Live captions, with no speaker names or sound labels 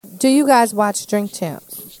Do you guys watch Drink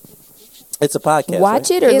Champs? It's a podcast. Watch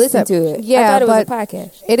right? it or It's listen a- to it? yeah, I thought it was a but-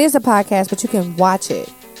 podcast. It is a podcast, but you can watch it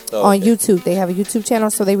on YouTube. They have a YouTube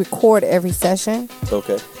channel, so they record every session,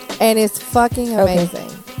 Okay. and it's fucking amazing.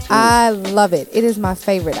 I love it. It is my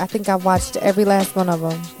favorite. I think I've watched every last one of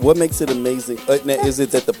them. What makes it amazing? Now, is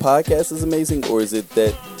it that the podcast is amazing, or is it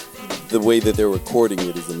that the way that they're recording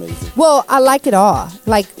it is amazing? Well, I like it all.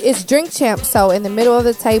 Like, it's Drink Champs, so in the middle of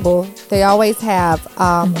the table, they always have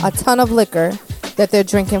a ton of liquor that they're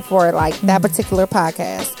drinking for, like, that particular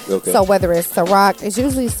podcast. Okay. So whether it's Ciroc, it's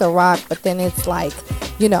usually Ciroc, but then it's like,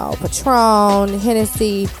 you know, Patron,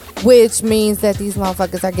 Hennessy, which means that these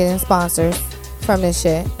motherfuckers are getting sponsors from this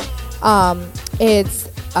shit. It's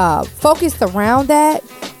focused around that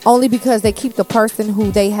only because they keep the person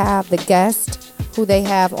who they have, the guest who they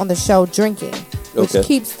have on the show, drinking, which Okay.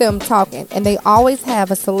 keeps them talking. And they always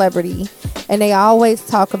have a celebrity, and they always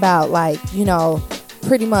talk about, like, you know,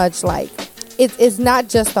 pretty much like it's not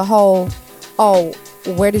just the whole, oh,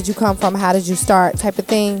 where did you come from, how did you start type of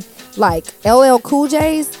thing. Like, LL Cool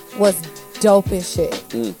J's was dope as shit.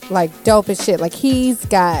 Like, dope as shit. Like, he's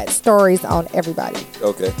got stories on everybody.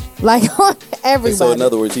 Okay. Like, on everybody. So in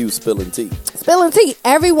other words, he was spilling tea. Spilling tea.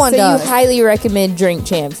 Everyone So does. you highly recommend Drink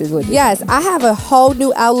Champs is what you're Yes, I have a whole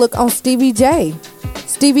new outlook on Stevie J.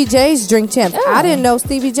 Stevie J's Drink Champs. Oh. I didn't know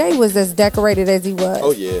Stevie J was as decorated as he was.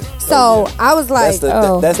 Oh yeah. So Oh, yeah. I was like, That's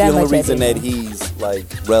the that only much I reason that didn't he's like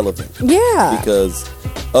relevant. yeah. Because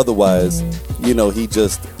otherwise, you know, he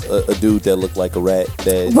just a dude that looked like a rat.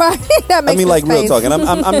 That Right. That makes I mean, like his real face. talking.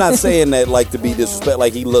 I'm not saying that like to be disrespectful.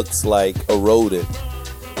 Like he looks like a rodent.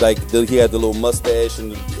 Like he had the little mustache,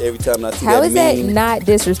 and every time I see How that is that meme, not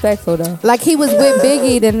disrespectful though? Like, he was with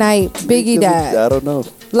Biggie the night Biggie died. I don't know.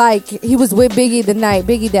 Like, he was with Biggie the night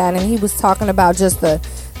Biggie died, and he was talking about just the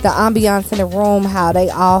ambiance in the room, how they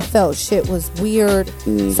all felt shit was weird.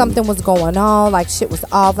 Something was going on, like shit was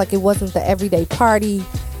off, like it wasn't the everyday party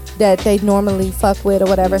that they normally fuck with or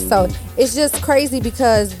whatever. So it's just crazy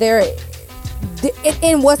because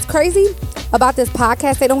and what's crazy about this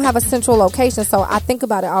podcast, they don't have a central location. So I think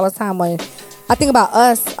about it all the time when I think about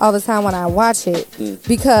us all the time when I watch it,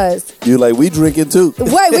 because You like we drinking too.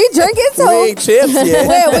 wait, we drinking too. We ain't champs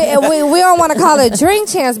yet. we don't want to call it Drink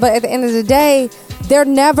Champs, but at the end of the day, they're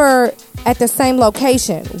never at the same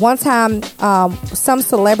location. One time, some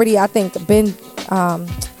celebrity, I think Ben,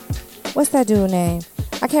 what's that dude's name?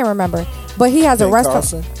 I can't remember, but he has a restaurant.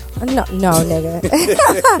 Carson? No,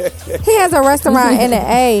 nigga. He has a restaurant in the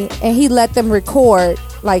A, and he let them record.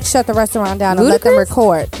 Like, shut the restaurant down and let them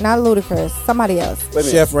record. Not Ludacris, somebody else. Wait a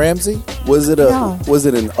minute. Chef Ramsay? Was it No. was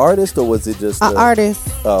it an artist or was it just An artist.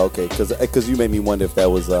 Oh, okay. Because you made me wonder if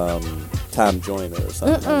that was Tom Joyner or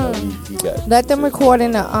something. I know he got Let them record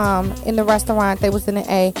in the restaurant. They was in the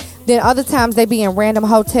A. Then other times they be in random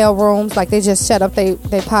hotel rooms. Like, they just shut up they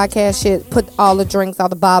podcast shit, put all the drinks, all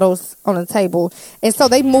the bottles on the table. And so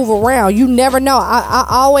they move around. You never know. I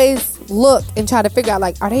always look and try to figure out,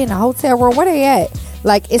 like, are they in a hotel room? Where they at?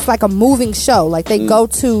 Like, it's like a moving show. Like, they go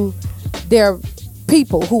to their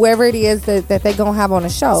people, whoever it is that they gonna have on the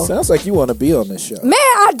show. Sounds like you want to be on this show. Man,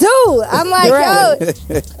 I do. I'm like, Right. yo,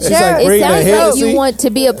 She's Sharon- like, It bring the sounds like Hennessy. you want to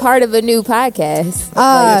be a part of a new podcast.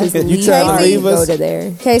 Uh, Just you trying to leave go us? to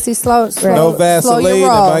there. Casey, slow No slow your Vaseline.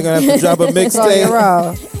 roll. Am I going to have to drop a Slow your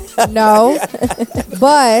mixtape? roll. No,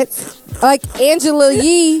 but like Angela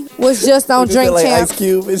Yee was just on You feel Drink like Champs. Ice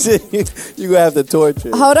Cube and shit. You gonna have to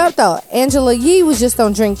torture. Hold up though, Angela Yee was just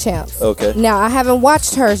on Drink Champs. Okay. Now I haven't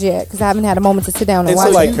watched hers yet because I haven't had a moment to sit down and And watch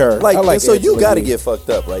so like it. her. Like, I like so you Angela got to Yee. get fucked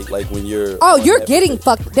up, right? Like when you're. Oh, on you're that- getting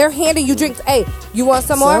fucked. They're handing you drinks. Hey, you want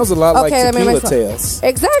some more? Sounds a lot like let me Tequila make some. Tales.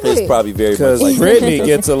 Exactly. It's probably very much Because like Brittany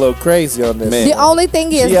gets a little crazy on this. Man. The only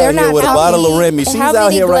thing is She they're out here not with a out bottle here- of Remy. She's How out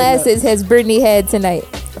many here right now. glasses has Brittany had tonight?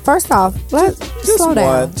 First off, let's slow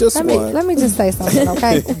down. one, just let one. Let me just say something,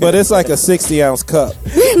 okay? But it's like a 60-ounce cup.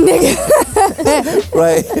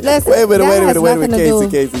 Right. Listen, wait a minute, that wait a has minute, wait a minute, nothing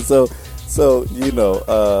to Casey. So you know,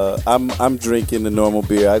 I'm drinking the normal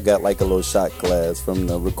beer. I've got like a little shot glass from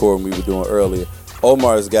the recording we were doing earlier.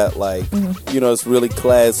 Omar's got like, you know, it's really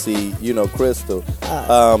classy, you know, crystal.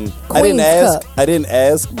 Queen's cup. I didn't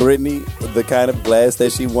ask Brittany the kind of glass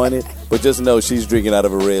that she wanted, but just know she's drinking out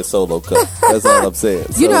of a red Solo cup. That's all I'm saying.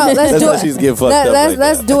 You know, let's that's do how it. she's getting fucked up.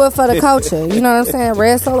 Let's do it for the culture. You know what I'm saying?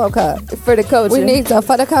 Red Solo cup. For the coach. We need to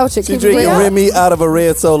for the culture. She's Keep it drinking real. Remy out of a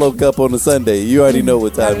red Solo cup on a Sunday. You already know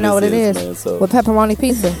what time I know what this it is. man. So With pepperoni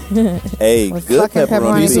pizza. hey, with good fucking pepperoni.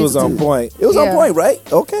 pepperoni Pizza was pizza. on point. It was Yeah. on point,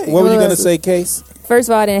 right? Okay. What were you was. going to say, Case? First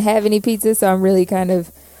of all, I didn't have any pizza, so I'm really kind of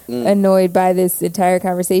annoyed by this entire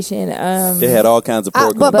conversation. They had all kinds of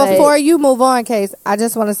pork. But But- before you move on, Case, I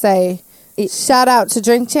just want to say, Shout out to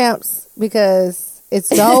Drink Champs because it's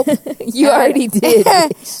dope. You already did.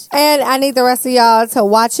 And I need the rest of y'all to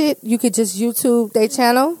watch it. You could just YouTube their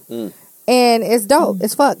channel. And it's dope.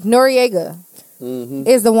 It's fuck. Noriega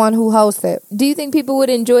is the one who hosts it. Do you think people would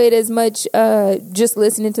enjoy it as much just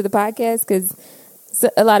listening to the podcast? Because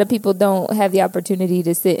a lot of people don't have the opportunity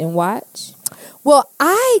to sit and watch. Well,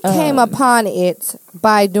 I came upon it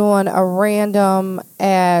by doing a random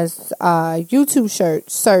as YouTube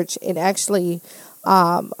search, and actually,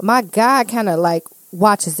 my guy kind of like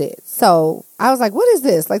watches it. So I was like, "What is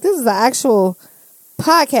this? Like, this is an actual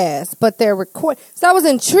podcast, but they're recording." So I was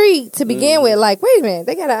intrigued to begin with. Like, wait a minute,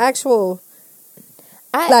 they got an actual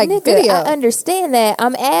video. I understand that.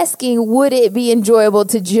 I'm asking, would it be enjoyable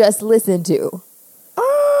to just listen to?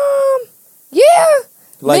 Yeah.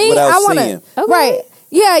 Like without seeing. Okay. Right.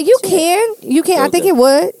 Yeah, you can. You can. I think it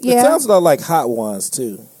would. Yeah. It sounds like Hot Ones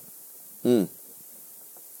too.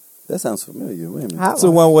 That sounds familiar. Wait a minute. Hot It's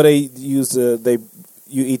the Ones. one where they use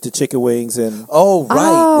you eat the chicken wings and Oh, right.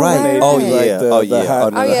 right. Oh, Like yeah. the- Oh, the yeah.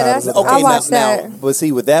 hot- Oh, yeah, that's- Okay, I watched now, that. but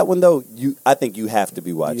see, with that one though, I think you have to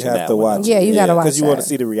be watching. you have that to one. watch. Yeah, you gotta watch because you want that. to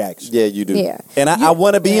see the reaction. Yeah, you do. Yeah. And I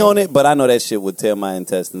want to be on it, but I know that shit would tear my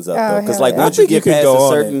intestines up Oh, though. Because hell like yeah. once I you think get you could past go a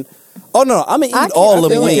on certain. Oh no, I'm gonna eat I all can- the I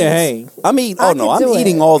think we wings. can hang. I'm eating. I Oh no, could I'm do it,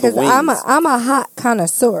 eating all the 'cause wings. I'm a hot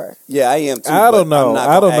connoisseur. Yeah, I am too. I but don't know. I'm not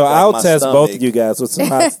I don't gonna know. act like I'll my test both stomach- of you guys with some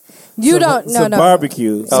hot. You some, don't. No, some no.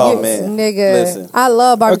 barbecue. Oh, You- man. nigga. Listen. I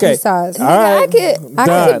love barbecue Okay. sauce. All right. I could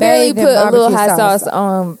Done. barely Did put a little barbecue hot sauce. sauce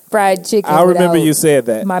on fried chicken. I remember without you said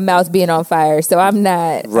that. my mouth being on fire, so I'm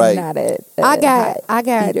not. Right. I'm not a I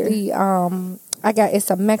got eater. it's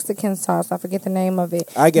a Mexican sauce. I forget the name of it.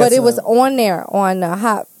 I guess but it was so. on there on the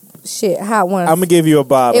hot ones. I'm gonna give you a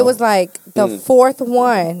bottle. It was like the fourth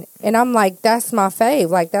one, and I'm like, that's my fave.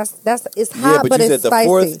 Like that's it's hot, Yeah, but you it's said the spicy.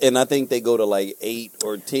 fourth, and I think they go to like 8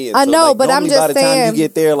 or 10. I So, know, like, but I'm normally just by the time saying- you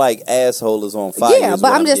get there, like asshole is on fire. Yeah, is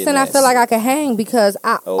but what I'm just getting saying I at. feel like I could hang because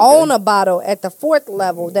I Okay. own a bottle at the fourth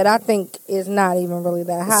level that I think is not even really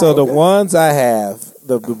that hot. So the ones I have,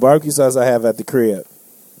 the barbecue sauce I have at the crib,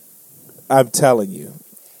 I'm telling you,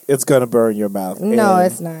 it's gonna burn your mouth. no,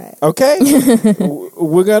 And- it's not. okay.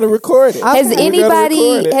 We're gonna record it. Okay. Has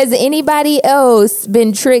We're anybody else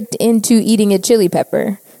been tricked into eating a chili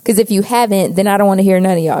pepper? Because if you haven't, then I don't want to hear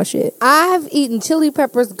none of y'all shit. I've eaten chili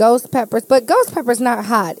peppers, ghost peppers, but ghost peppers not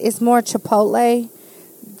hot. It's more chipotle,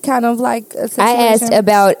 kind of like a situation. I asked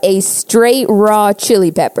about a straight raw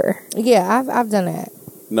chili pepper, Yeah, I've done that.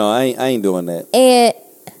 No, I ain't doing that. and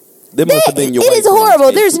That must have been your it white is friends, horrible.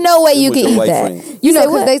 Casey. There's no way Them you was can your eat white that. friends. You know, say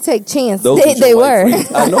because what? they take chances. Those They- was your they white were.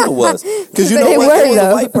 friends. I know it was. Because you know They what? were, There was though.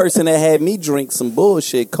 a white person that had me drink some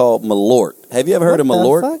bullshit called Malort. Have you ever heard of What the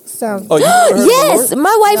Malort? fuck? Sounds Oh, you never heard Yes, of Malort?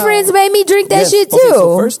 my white No. friends made me drink that Yes. shit too. Okay,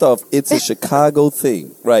 so first off, it's a Chicago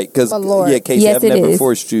thing, right? Because Malort. yeah, Casey, Yes, I've it never is.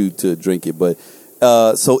 forced you to drink it, but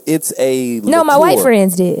so it's a No, my white liqueur.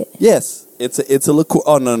 friends did. Yes, it's a liqueur.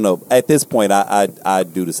 Oh no. At this point, I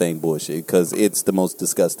do the same bullshit because it's the most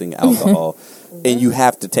disgusting alcohol, and you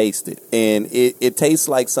have to taste it, and it tastes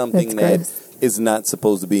like something That's that gross. is not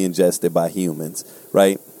supposed to be ingested by humans,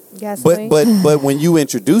 right? gasoline. But when you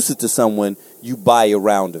introduce it to someone, you buy a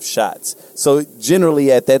round of shots. So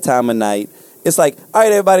generally at that time of night, it's like, all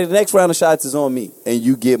right, everybody, the next round of shots is on me, and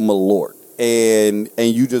you get Malort, and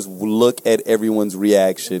you just look at everyone's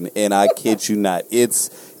reaction, and I kid you not, it's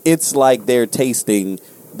like they're tasting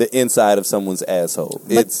the inside of someone's asshole.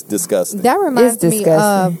 It's disgusting. That reminds It's me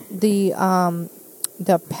disgusting. of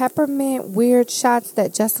the peppermint weird shots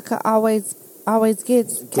that Jessica always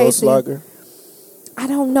gets. Ghost Casey. Lager. I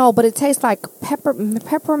don't know, but it tastes like It's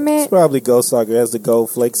peppermint. probably Ghost Lager. It has the gold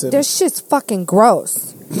flakes in it. This shit's fucking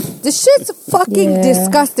gross. This shit's fucking Yeah.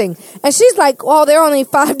 disgusting. And she's like, "Oh, they're only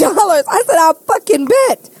 $5." I said, "I'll fucking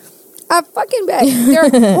bet. I fucking bet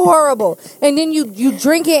they're horrible." And then you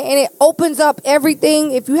drink it and it opens up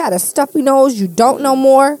everything. If you had a stuffy nose, you don't know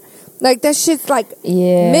more. Like that shit's like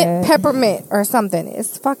Yeah. mint peppermint or something.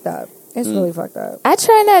 It's fucked up. It's really fucked up. I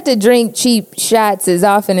try not to drink cheap shots as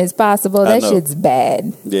often as possible. I That know. shit's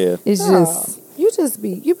bad. Yeah. It's No, just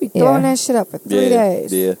you be throwing Yeah. that shit up for 3 Yeah,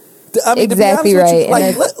 days. yeah. I mean, Exactly to be honest with right, you, like,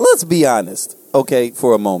 and let's be honest, okay,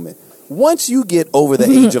 for a moment. Once you get over the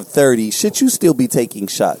age of 30, should you still be taking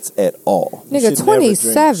shots at all? You Nigga, should never drink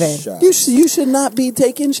 27. shots. You should not be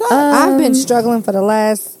taking shots. I've been struggling for the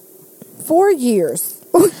last 4 years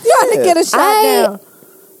trying to get a shot down.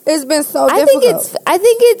 It's been so difficult.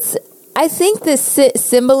 I think the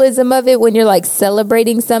symbolism of it when you're like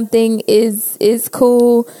celebrating something is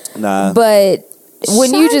cool. Nah. But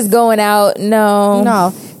when you Shots? just going out, no.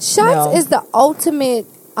 No, shots No. is the ultimate.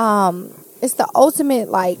 It's the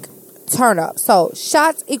ultimate like turn up. So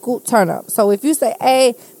shots equal turn up. So if you say,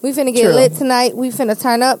 hey, we finna get True. lit tonight, we finna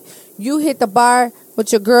turn up, you hit the bar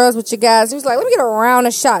with your girls, with your guys, you was like, let me get a round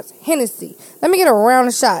of shots, Hennessy. Let me get a round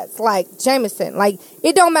of shots, like Jameson. Like,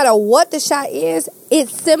 it don't matter what the shot is, it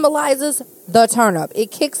symbolizes the turn up.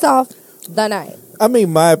 It kicks off the night. I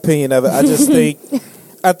mean, my opinion of it, I just think,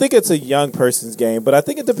 I think it's a young person's game, but I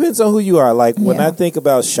think it depends on who you are. Like, when Yeah. I think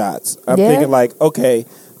about shots, I'm Yeah. thinking like, okay,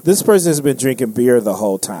 this person has been drinking beer the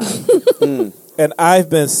whole time. And I've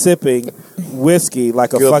been sipping whiskey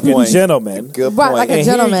like a Good fucking point. gentleman. Good Right, point. like a And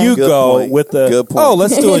gentleman. here you Good go point. with the, Good point. oh,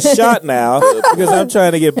 let's do a shot now because I'm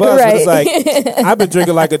trying to get buzzed. But it's like, I've been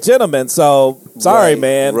drinking like a gentleman, so sorry, Right,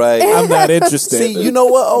 man. right. I'm not interested. See, you know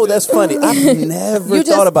what? Oh, that's funny. I've never You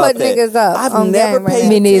just thought about put that. niggas up I've on never game right paid now.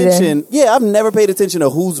 Me neither. attention. Yeah, I've never paid attention to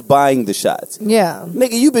who's buying the shots. Yeah.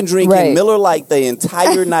 Nigga, you've been drinking Right. Miller Lite the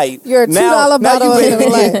entire night. You're a $2 now bottle you of Miller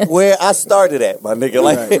Lite. where I started at, my nigga.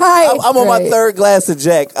 Like, Right. I'm on my Right. third glass of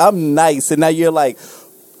Jack. I'm nice, and now you're like,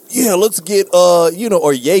 yeah, let's get or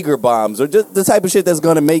Jaeger bombs or just the type of shit that's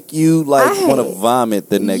gonna make you like I- want to vomit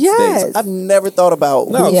the next Yes. day. I've never thought about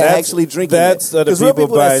No, who's that's- actually drinking. that's the because real people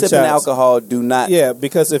people that buying sipping shots. alcohol do not. Yeah,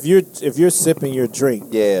 because if you're sipping your drink,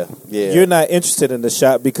 yeah. you're not interested in the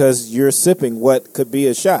shot because you're sipping what could be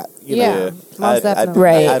a shot. You know? Yeah. Most definitely.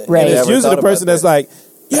 Right, I've right. And it's never usually thought the person about that's like,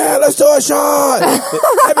 yeah, let's do a shot.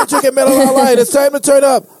 I've been drinking Miller Lite. It's time to turn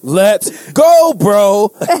up. Let's go, bro.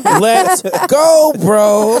 Let's go,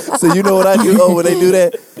 bro. that. So you know what I do? Oh, when they do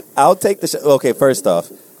that, I'll take the shot. Okay, first off,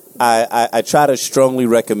 I try to strongly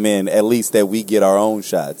recommend at least that we get our own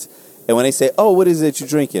shots. And when they say, "Oh, what is it you're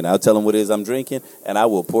drinking?" I'll tell them what it is I'm drinking, and I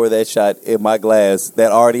will pour that shot in my glass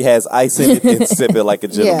that already has ice in it and sip it like a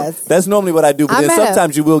gentleman. Yes. That's normally what I do. But I'm then at a-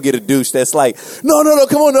 sometimes you will get a douche that's like, "No,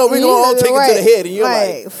 come on, no, we're gonna all take it to the head," and you're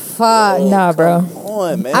like, fuck. Nah, bro. "Come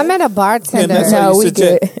on, man." I met a And bartender. that's, No, how you we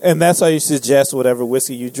suggest, good. and that's how you suggest whatever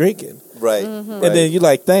whiskey you're drinking. right, Mm-hmm. And then you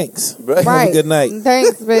like, thanks. right. Right. Have a good night.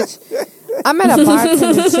 Thanks, bitch. I met a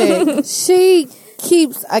bartender chick. She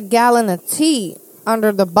keeps a gallon of tea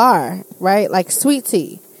under the bar, right? Like sweet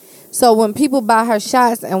tea. So when people buy her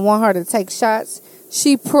shots and want her to take shots,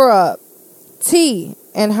 she pour up tea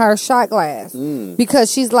in her shot glass.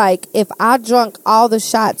 Because she's like, if I drunk all the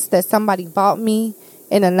shots that somebody bought me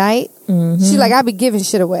in a night, she's like, I be giving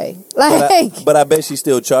shit away. Like, But I bet she's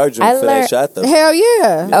still charging I for that learned- shot though. hell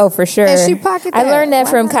yeah. Oh, for sure. And she pocket I that. learned that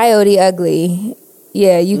Why from not? Coyote Ugly.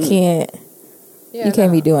 Yeah, you can't. Yeah, You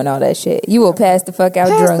can't no. be doing all that shit. You will pass the fuck out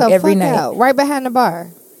Pass drunk the every fuck night. out, right behind the bar.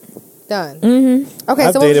 Done. Mm-hmm. Okay,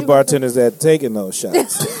 I've so what dated you- bartenders that taken those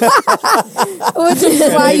shots. which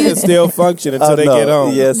is why They you can still function until they no. get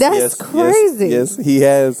home. Yes, That's yes, crazy. Yes, he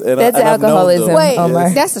has. And That's and I've known alcoholism. them. wait. Omar.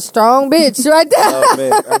 That's a strong bitch right there. Oh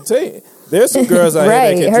man, I'm telling you, there's some girls out here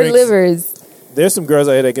Right. that can Her drink. livers. There's some girls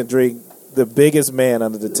out here that can drink the biggest man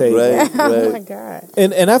under the table. right, Oh my right. god.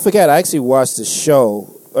 And I forgot, I actually watched a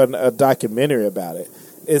show, a documentary about it.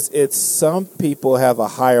 It's some people have a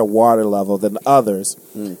higher water level than others,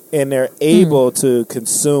 and they're able to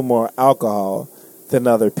consume more alcohol than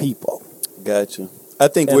other people. Gotcha. I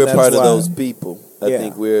think And we're that's part of why- those people. I Yeah.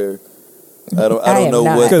 think we're. I I don't am know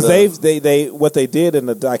not. what Because the- they what they did in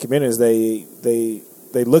the documentary is they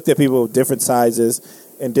looked at people of different sizes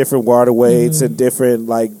and different water weights and different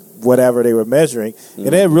like whatever they were measuring, and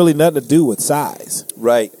it had really nothing to do with size.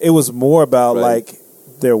 right. It was more about Right. like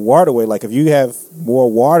their water weight. Like if you have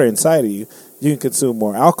more water inside of you, you can consume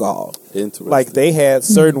more alcohol. Interesting. Like they had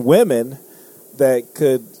certain women that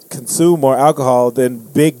could consume more alcohol than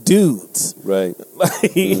big dudes. right. Like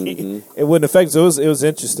Mhm. it wouldn't affect. So it was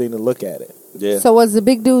interesting to look at it. Yeah. So was the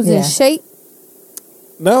big dudes Yeah. in shape?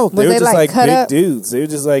 No, they were they, just like, like cut big up? dudes. They were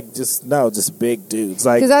just big dudes.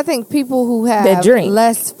 Like Because I think people who That have drink.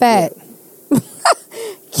 less fat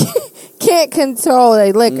can't control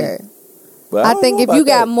their liquor. But I don't think know if about you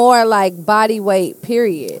got that. more like body weight,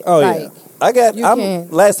 period. Oh, yeah. like, I got. You I'm can.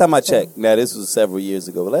 last time I checked. Now this was several years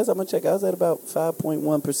ago. But last time I checked, I was at about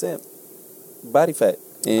 5.1% body fat.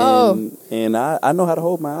 And, Oh. and I know how to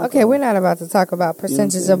hold my alcohol. Okay, we're not about to talk about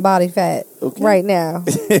percentages of body fat Okay. right now.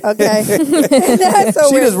 Okay, That's what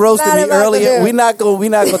She we're just roasted not me about to earlier. do. We not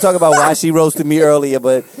gonna talk about why she roasted me earlier,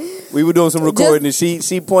 but we were doing some recording and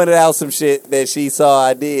she pointed out some shit that she saw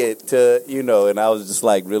I did to and I was just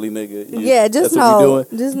like, really, nigga? Yeah, just that's what you know,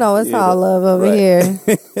 doing? just know it's You all know, love over right. here.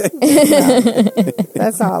 No,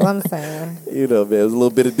 that's all I'm saying. Man, it was a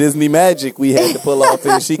little bit of Disney magic we had to pull off,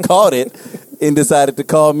 and she caught it and decided to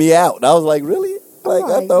call me out. And I was like, really? Like, I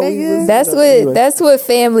like, thought we nigga. was. That's what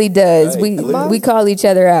family does. Right. We call each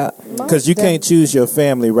other out. because you can't choose your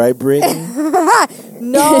family, right, Brittany?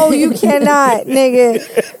 No, you cannot,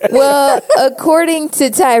 nigga. Well, according to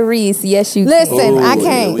Tyrese, yes, you Listen, can. I Here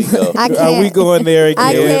can't. we go. I can't. Are we going there again?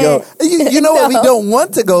 I Here we can't. go. You know what? We don't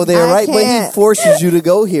want to go there, I right? But he can't. forces you to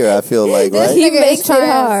go here. I feel like, This right? He nigga makes is it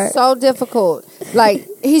trying hard. so difficult. Like,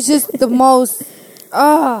 he's just the most.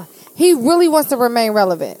 He really wants to remain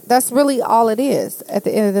relevant. That's really all it is at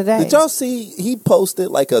the end of the day. Did y'all see? He posted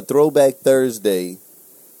like a throwback Thursday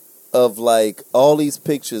of like all these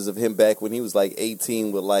pictures of him back when he was like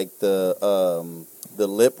 18 with like the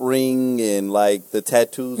lip ring and like the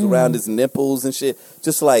tattoos around his nipples and shit.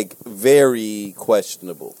 Just like very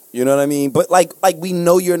questionable. You know what I mean? But like we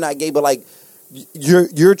know you're not gay, but like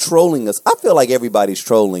you're trolling us. I feel like everybody's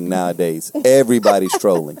trolling nowadays. Everybody's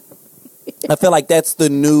trolling. I feel like that's the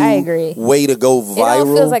new I agree. way to go It viral.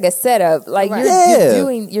 all feels like a setup. Like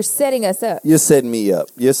Right. you're setting us up. You're setting me up.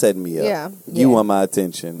 You're setting me up. Yeah. You Yeah. want my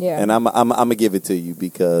attention. Yeah. And I'm gonna give it to you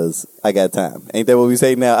because I got time. Ain't that what we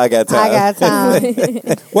say now? I got time. I got time.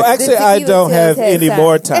 Well, actually, The I tequila don't have sales had any time.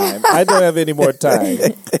 more time. I don't have any more time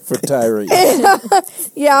for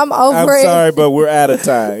Tyrese. Yeah, I'm over I'm it. sorry, but we're out of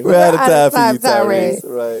time. We're out of time for you, Tyrese.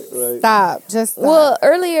 Tyrese. Right. Stop. Just stop. Well,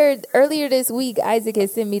 earlier this week, Isaac had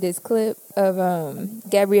sent me this clip of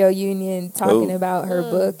Gabrielle Union talking Ooh. about her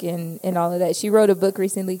book and all of that. She wrote a book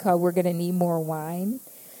recently called "We're Gonna Need More Wine."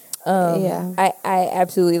 Yeah. I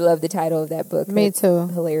absolutely love the title of that book. Me It's too.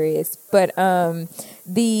 hilarious. But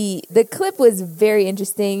the clip was very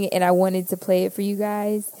interesting, and I wanted to play it for you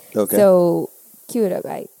guys. Okay. So cue it up,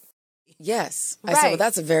 Ike. Yes. I said, well,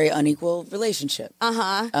 that's a very unequal relationship.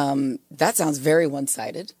 That sounds very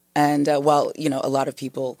one-sided. And while, a lot of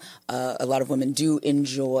people, a lot of women do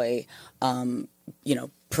enjoy,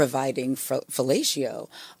 providing fellatio,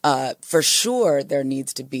 for sure there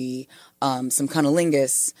needs to be some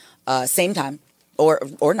cunnilingus, same time.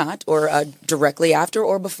 Or not, or directly after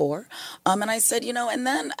or before. And I said, and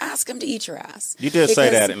then ask them to eat your ass. You did say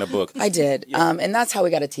Because that in the book. I did. And that's how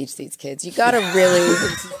we got to teach these kids. You got to really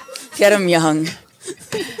get them young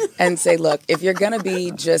and say, look, if you're going to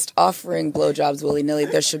be just offering blowjobs willy-nilly,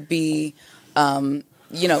 there should be, some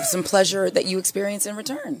pleasure that you experience in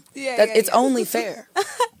return. It's only fair.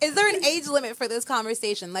 Is there an age limit for this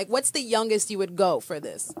conversation? Like, what's the youngest you would go for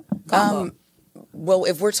this combo? Well,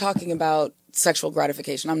 if we're talking about sexual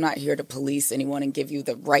gratification, I'm not here to police anyone and give you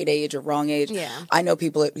the right age or wrong age. Yeah. I know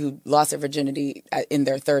people who lost their virginity in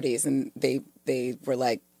their 30s and they were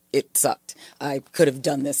like, it sucked. I could have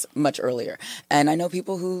done this much earlier. And I know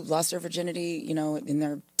people who lost their virginity, in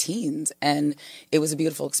their teens, and it was a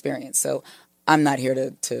beautiful experience. So I'm not here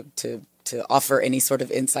to offer any sort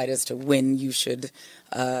of insight as to when you should,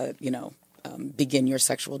 begin your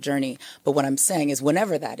sexual journey. But what I'm saying is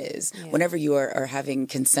whenever that is, whenever you are having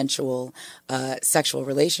consensual sexual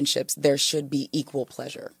relationships, there should be equal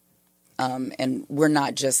pleasure. And we're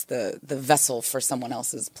not just the vessel for someone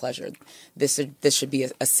else's pleasure. This should be a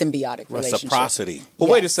symbiotic relationship. Reciprocity. But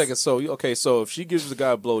wait a second. So if she gives the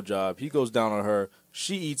guy a blowjob, he goes down on her,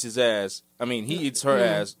 she eats his ass. I mean, he eats her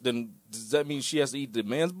ass. Then does that mean she has to eat the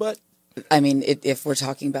man's butt? I mean, if we're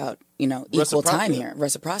talking about equal time Reciprocity. here,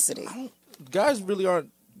 reciprocity. Guys really aren't.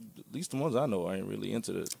 At least the ones I know ain't really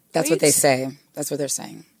into this. That's what they say. That's what they're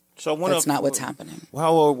saying. So That's not what's happening.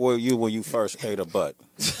 How old were you when you first ate a butt?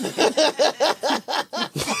 Was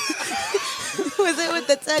it with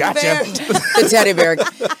the teddy bear? The teddy bear.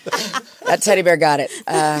 That teddy bear got it.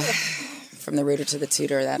 From the rooter to the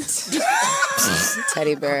tutor, that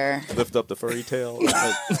teddy bear. Lift up the furry tail.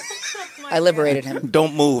 I liberated him.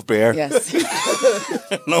 Don't move, bear. Yes.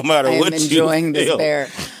 No matter I am what enjoying you this feel. bear.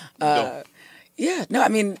 Yeah. No, I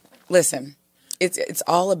mean, listen, it's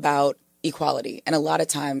all about equality. And a lot of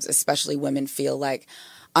times, especially women feel like,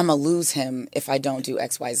 I'm going to lose him if I don't do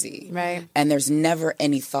X, Y, Z. Right. And there's never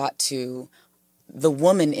any thought to the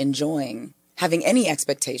woman having any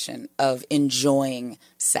expectation of enjoying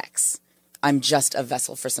sex. I'm just a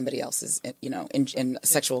vessel for somebody else's, in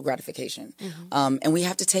sexual gratification. And we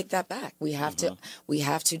have to take that back. We have to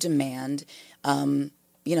demand,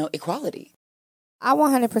 equality. I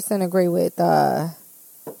 100% agree with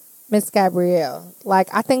Miss Gabrielle.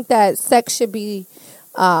 Like, I think that sex should be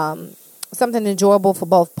something enjoyable for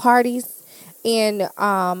both parties. And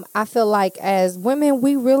I feel like as women,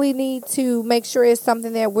 we really need to make sure it's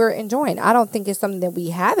something that we're enjoying. I don't think it's something that we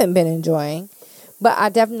haven't been enjoying. But I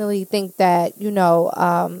definitely think that,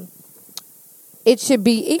 it should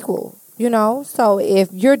be equal, So if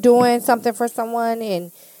you're doing something for someone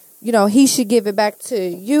and, he should give it back to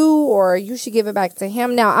you or you should give it back to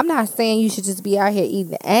him. Now, I'm not saying you should just be out here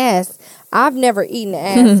eating ass. I've never eaten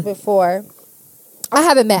ass before. I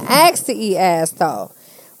haven't been asked to eat ass, though.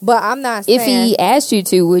 But I'm not If saying. he asked you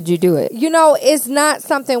to, would you do it? You know, it's not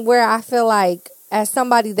something where I feel like, as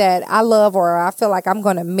somebody that I love or I feel like I'm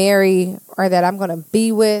going to marry or that I'm going to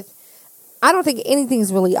be with, I don't think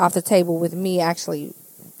anything's really off the table with me actually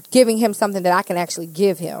giving him something that I can actually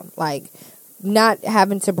give him. Like, not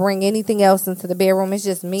having to bring anything else into the bedroom. It's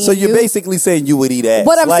just me So and you're you. basically saying you would eat ass.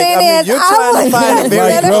 What I'm saying is, you're I trying to would- find a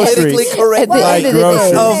very Like groceries. politically correct At the way end of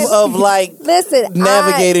the day. of like Listen,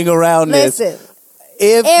 navigating around this. Listen,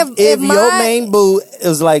 If if your my- main boo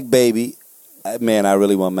is like, baby, man, I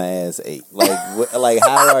really want my ass ate. Like, like,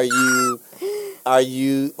 how are you? Are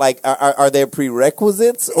you like? Are there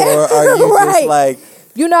prerequisites, or are you Right. just like?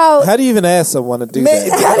 you know, How do you even ask someone to do Man,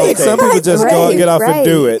 that? okay. Some people just go and get off and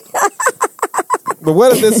do it. But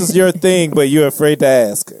what if this is your thing, but you're afraid to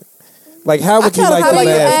ask? Like, how would you like how to do you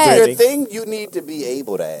ask ask? Your Brittany? thing, you need to be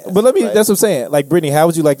able to ask. But let me, right? that's what I'm saying. Like, Brittany, how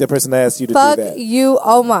would you like that person to ask you to fuck do that? you,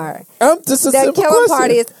 Omar. Just a That simple killing question.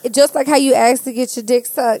 party is just like how you ask to get your dick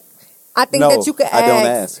sucked. I think no, that you could ask. I don't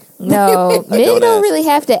ask. No, men don't don't ask. really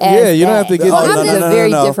have to ask. Yeah, you don't have to that. get- Well, Oh, this is a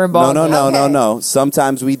very different ball. Okay. No.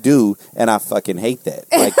 Sometimes we do, and I fucking hate that.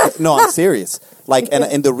 Like, no, I'm serious. Like,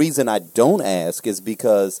 and the reason I don't ask is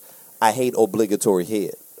because I hate obligatory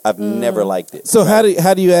head. I've never liked it. So how do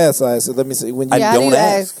you ask? Like, so let me see. When you, I how do don't you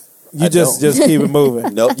ask. you I just don't. keep it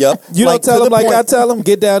moving. Nope. Yep. You Like, don't tell to them the like I point. tell them.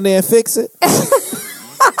 Get down there and fix it.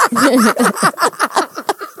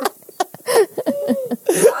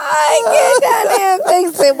 I get down there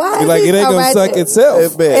and fix it. Why Be is like he it ain't so gonna right suck there?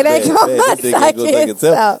 itself. It ain't gonna This thing ain't gonna suck suck itself.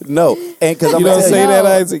 itself. No, and because I'm You gonna don't tell say you, that,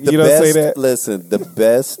 Isaac. the You don't best, say that. Listen,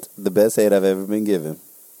 the best head I've ever been given,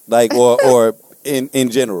 like or in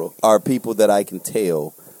general, are people that I can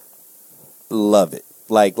tell love it.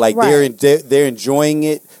 Like Right. they're enjoying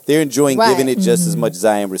it. They're enjoying Right. giving it just as much as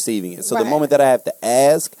I am receiving it. So the Right. moment that I have to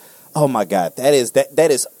ask, oh my God, that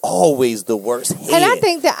is always the worst head. And I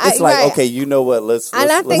think that it's like, right. okay, you know what? Let's. And I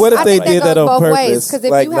let's think- What if I they think that did that goes on both ways, purpose? 'cause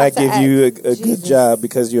if Like you not have to give ask- you a good Jesus. job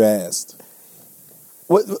because you asked.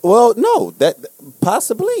 well, no, that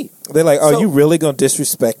possibly. They're like, "Oh, So- you really gonna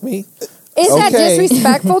disrespect me?" Is that Okay.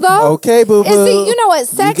 disrespectful though? Okay, boo And boo. see, you know what?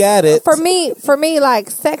 Sex You got it. for me,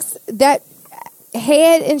 like sex, that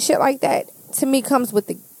head and shit like that to me comes with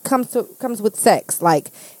sex.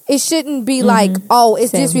 Like it shouldn't be like, oh,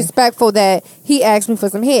 it's Same here. disrespectful that he asked me for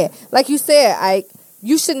some head. Like you said,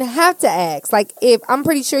 you shouldn't have to ask. Like if I'm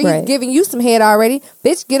pretty sure he's Right. giving you some head already,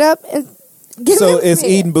 bitch, get up and give So him some is head.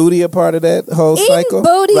 eating booty a part of that whole Eating cycle?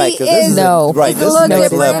 booty Right, 'cause this is is No. right. it's a This is little next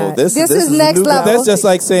different. level. This is a next new level. That's just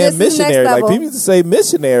like saying This is next missionary. Like level. people used to say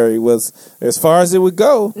missionary was as far as it would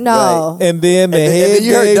go. No. And then the And head then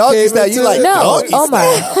you heard game doggy came style, you into like, it. No, Doggy Omar.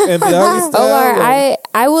 And doggy style. Omar,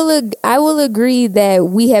 I will agree that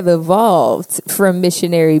we have evolved from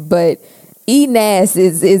missionary, but eating ass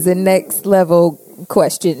is a next level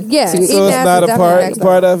question. Yeah, to- eating so it's ass not is a definitely next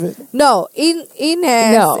part of it. No, eating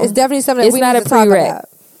ass No. is definitely something that It's we not need a to talk prereq. about.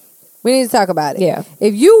 We need to talk about it. Yeah.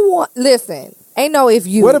 If you want, listen, ain't no if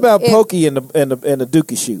you. What about if, pokey in the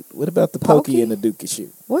dookie shoot? What about the pokey Pokey? in the dookie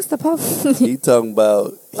shoot? What's the pokey? He talking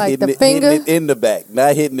about Like hitting the it, finger? hitting it in the back,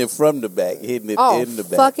 not hitting it from the back, hitting it Oh, in the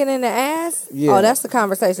back. fucking in the ass? Yeah. Oh, that's the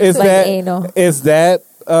conversation. Is too. Like that anal. is that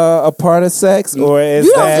a part of sex, or is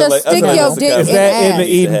you don't that just like- stick that's your not- dick that's is in that in the ass.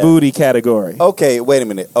 eating Yeah. booty category? Okay, wait a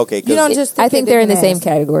minute. Okay, 'cause- You don't just. Stick I your think dick they're in the ass. same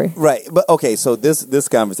category. right, but okay. So this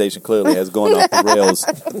conversation clearly has gone off the rails.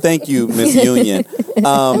 Thank you, Miss Union.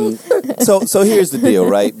 So here's the deal,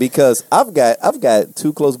 right? Because I've got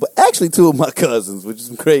two close, but actually two of my cousins, which is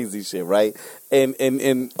some crazy shit, right?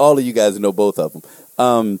 And all of you guys know both of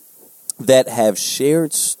them that have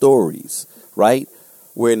shared stories, right?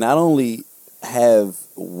 Where not only have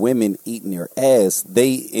women eating their ass,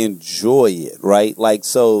 they enjoy it, right? Like,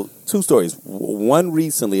 so two stories. One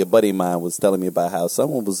recently, a buddy of mine was telling me about how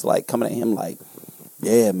someone was like coming at him like,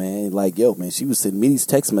 yeah, man, like, yo, man, she was sending me these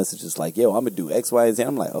text messages like, yo, I'm gonna do X, Y, and Z.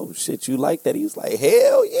 I'm like, oh shit, you like that? He was like,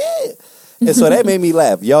 hell yeah. And so that made me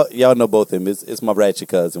laugh. Y'all know both of them. It's my ratchet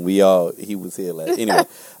cousin. He was here last. Anyway,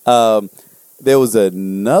 there was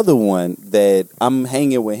another one that I'm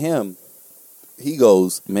hanging with him. He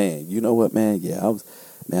goes, man, you know what, man? Yeah,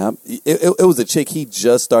 it was a chick he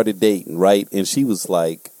just started dating, right? And she was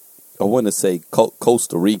like, I want to say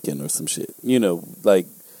Costa Rican or some shit. You know, like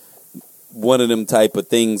one of them type of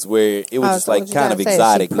things where it was Oh, just so like what you kind of trying to say?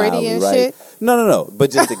 exotic, She pretty Nolly, and right? shit? No, but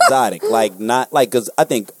just exotic, like not like because I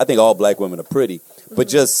think all black women are pretty, but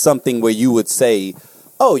just something where you would say,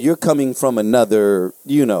 oh, you're coming from another,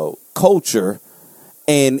 culture.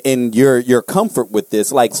 And your comfort with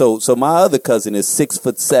this, like so my other cousin is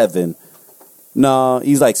 6'7". No,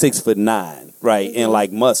 he's like 6'9", right, and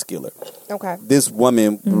like muscular. Okay. This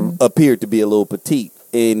woman appeared to be a little petite,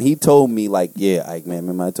 and he told me like, yeah, like, man,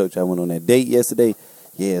 remember I told you I went on that date yesterday?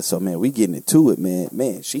 Yeah, so man, we getting into it, man.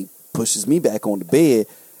 Man, she pushes me back on the bed,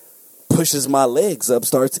 pushes my legs up,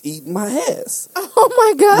 starts eating my ass. Oh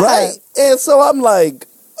my God. Right. And so I'm like,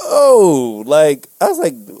 oh, like, I was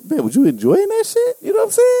like, man, was you enjoying that shit? You know what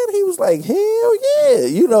I'm saying? He was like, hell yeah.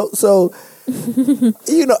 You know, so,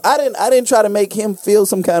 you know, I didn't try to make him feel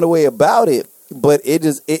some kind of way about it, but it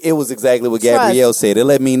was exactly what Gabrielle said. It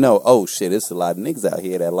let me know, oh shit, there's a lot of niggas out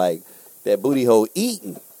here that like that booty hole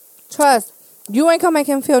eating. Trust. You ain't gonna make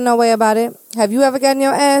him feel no way about it. Have you ever gotten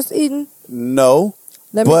your ass eaten? No.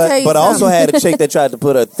 Let me tell you but I also something. had a chick that tried to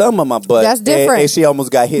put her thumb on my butt. That's different. And she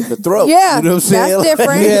almost got hit in the throat. Yeah, you know what I'm saying? that's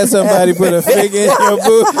different. You had somebody put a finger in your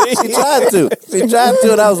booty. She tried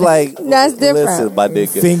to, and I was like, That's different. Listen, my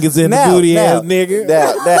nigga. Fingers in the booty ass nigga.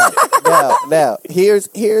 Now,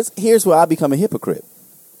 here's where I become a hypocrite.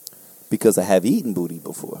 Because I have eaten booty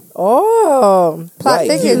before. Oh, plot Right.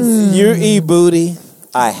 thickens. You eat booty.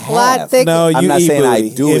 I Plot have. thickens. No, you I'm not eat saying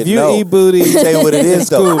booty. I do if it. you no. eat booty, Let me tell you what it is,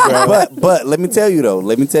 though. cool, bro. But let me tell you though.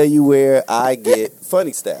 Let me tell you where I get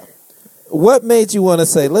funny style. what made you want to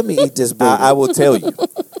say, let me eat this booty? I will tell you.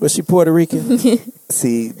 Was she Puerto Rican?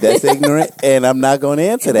 See, that's ignorant, and I'm not going to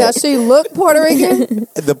answer that. Does she look Puerto Rican?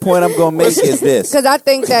 The point I'm going to make is this. Because I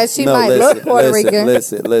think that she No, might listen, look Puerto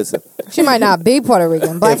listen, Rican. Listen. She might not be Puerto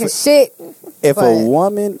Rican. Black If- as shit. If But- a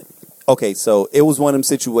woman, okay, so it was one of them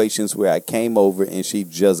situations where I came over and she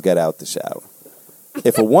just got out the shower.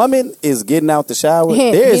 If a woman is getting out the shower,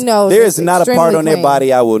 He there's knows there's it's not a part extremely on their clean.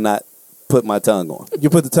 body I will not put my tongue on. You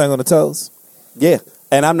put the tongue on the toes? Yeah.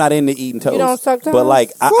 And I'm not into eating toes. You don't suck toes? But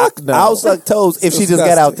like, Fuck no. I'll suck toes if she just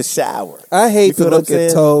got out the shower. I You hate feel to what I'm look at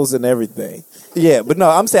saying? toes and everything. Yeah, but no,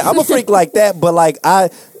 I'm saying I'm a freak like that, but like I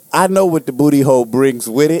know what the booty hole brings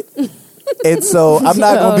with it. And so I'm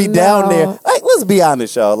not gonna be down there. Like, let's be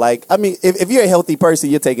honest, y'all. Like, I mean, if you're a healthy person,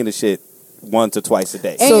 you're taking the shit once or twice a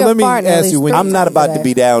day. And So you're let me farting at ask least you, when 3 I'm not times about a to day.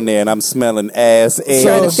 be down there and I'm smelling ass. And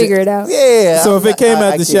Trying to figure it out. Yeah. So I'm if it came not- I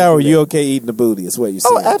out the can't shower, do that. you okay eating the booty? Is what you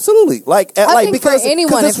saying? Oh, absolutely. Like, think for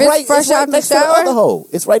anyone, if it's fresh out the next to the shower- other hole.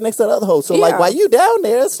 It's right next to the other hole. So like, Yeah. while you down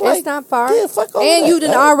there, it's like It's not far. Yeah, fuck all And that. you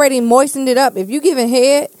done already moistened it up. If you giving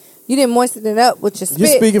head, you didn't moisten it up with your spit.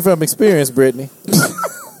 You're speaking from experience, Brittany.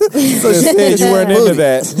 So Just said you weren't into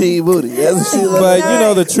that. She booty. That's what she But you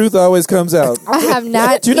know the truth always comes out. I have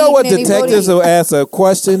not. Do you know what eaten any detectives booty. will ask a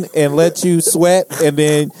question and let you sweat, and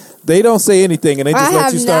then they don't say anything, and they just I let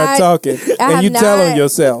have you start not- talking, I and you have tell on not-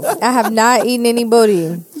 yourself. I have not eaten any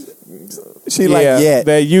booty. She like, yeah.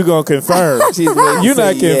 that you gonna confirm. She's ready You're to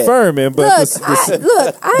not say yeah. confirming, but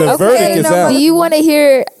Look, the verdict is out. Do you want to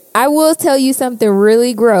hear? I will tell you something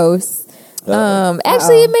really gross.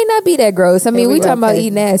 Actually, it may not be that gross. I mean, Here we we go, talking about Casey.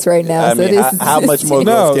 eating ass right now. I so mean, this how much more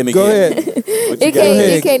No, gross can it go get? ahead. It can't. ahead.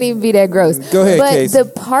 It can't even be that gross. Go ahead, But Casey.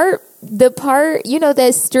 the part, you know,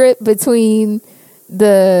 that strip between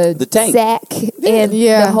the tank. sack and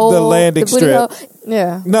Yeah. the hole, The landing booty strip. hole.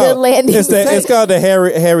 Yeah. No, The landing it's called the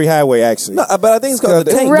Harry Highway. Actually, No, but I think it's called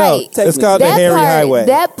the tank. Right. No, it's called the That Harry part, Highway.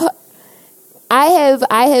 I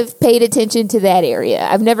have paid attention to that area.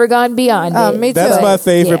 I've never gone beyond it. Me too. That's my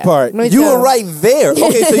favorite Yeah. part. Me You too. were right there.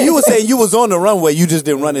 Okay, so you were saying you was on the runway, you just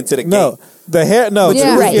didn't run into the No, gate. the hair. No,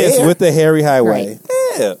 Yeah. this Right. is with the Harry Highway. Right.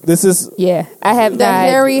 Yeah. This is Yeah, I have The not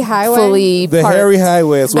Harry Highway? fully the parked. Harry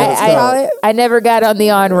Highway. Is what it's I, called. I, I never got on the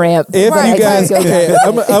on ramp. If Right, you guys, right.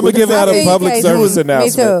 I'm gonna give out I a feel you, public Casey. service Me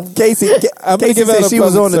announcement. too. Casey, I'm gonna Casey give out said a she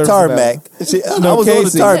was public on the service tarmac. I was on the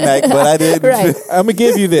Casey. tarmac, but I didn't. Right. I'm gonna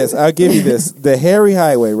give you this. I'll give you this. The Harry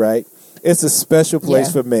Highway, right? It's a special place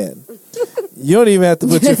Yeah. for men. You don't even have to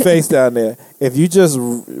put your face down there. If you just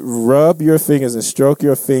rub your fingers and stroke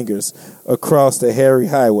your fingers across the Harry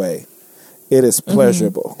Highway, it is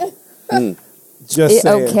pleasurable. Just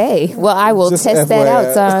saying. Okay, well, I will Just test that FYI.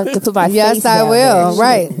 out so I can put my face Yes, I down will. there.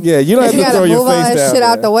 Right. Yeah, you don't have You to gotta throw move your all face that down shit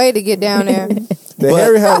out there. the way to get down there. The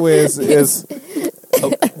Harry Highway is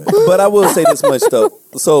But I will say this much though.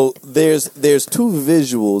 So there's two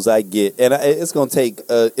visuals I get, and it's gonna take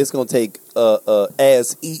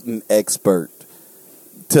ass eating expert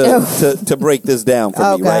to break this down for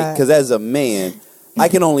Oh, me, right? God. Because as a man, I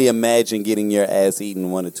can only imagine getting your ass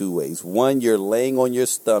eaten one of two ways. One, you're laying on your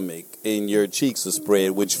stomach and your cheeks are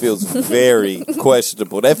spread, which feels very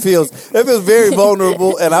questionable. That feels very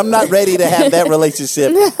vulnerable, and I'm not ready to have that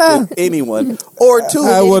relationship with anyone. Or two,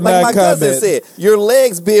 I will like not my cousin comment. said, your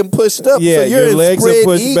legs being pushed up. Yeah, so you're your in legs are spread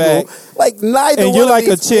pushed eagle. back. Like neither and one you're of like a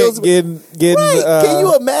these chick feels- getting Right.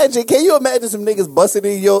 Can you imagine some niggas busting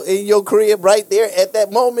in your crib right there at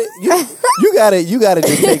that moment? You gotta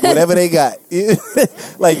just take whatever they got.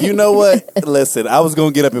 Like, you know what? Listen, I was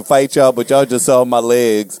gonna get up and fight y'all, but y'all just saw my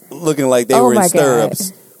legs. looking like they Oh were in my God.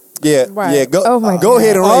 stirrups. Yeah, Right. yeah. Go, Oh my go God.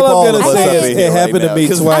 ahead and rape All all I'm of gonna us say up is in it here happened right to now, me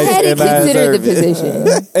 'cause I twice, had to and I consider the deserve it.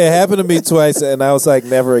 position. It happened to me twice, and I was like,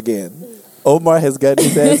 never again. Omar has gotten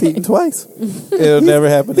his ass eaten twice. It'll never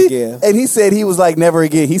happen again. And he said he was like, never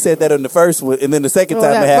again. He said that on the first one, and then the second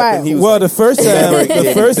Well, time it that- happened, right. he was Well, like, the first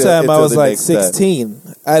time, I Until was the like next time. 16.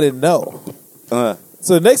 I didn't know. uh,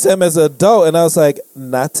 So the next time as an adult, and I was like,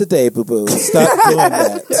 not today, boo boo. Stop doing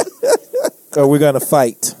that. Or we're going to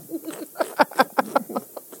fight.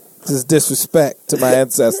 This is disrespect to my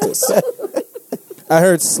ancestors. I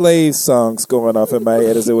heard slave songs going off in my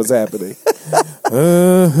head as it was happening.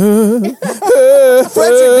 Frederick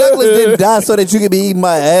Douglass didn't die so that you could be eating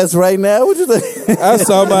my ass right now. What you think? I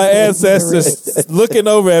saw my ancestors looking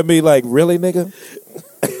over at me like, really, nigga?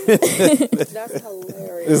 That's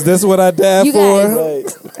hilarious. Is this what I died You for?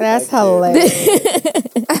 guys- That's hilarious.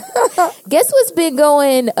 Guess what's been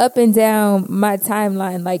going up and down my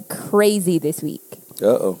timeline like crazy this week?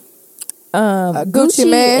 Uh-oh. Gucci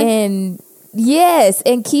Mane? and yes,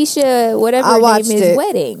 and Keisha, whatever I her watched name is, it.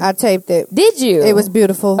 wedding. I taped it. Did you? It was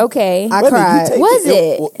beautiful. okay. I Wait a minute, cried. you taped Was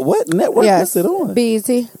it? What network Yes. was it on?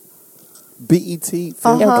 BET. BET.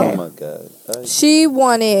 Film? Uh-huh. Oh, my God.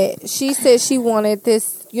 She said she wanted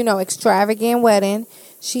this, extravagant wedding.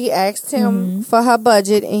 She asked him for her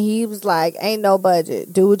budget, and he was like, ain't no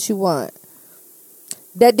budget. Do what you want.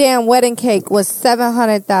 That damn wedding cake was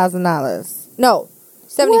 $700,000. No,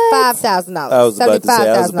 $75,000. I was about to say,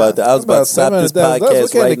 I was about to stop this What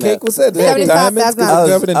podcast kind right of now. cake was that? They had $75,000. diamonds? 'Cause I it's was,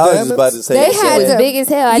 covered in I was diamonds? just about to say They that It had shit. was to- big as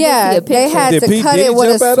hell. I did see Yeah, a picture. they had Did to P. cut Diddy it with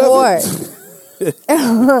a jump out of sword.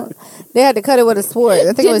 They had to cut it with a sword.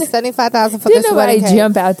 I think it was $75,000 for Didn't this nobody wedding cake.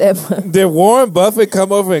 jump out that much? Did Warren Buffett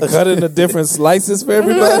come over and cut into different slices for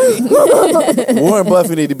everybody? Warren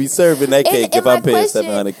Buffett need to be serving that cake if my I'm paying question-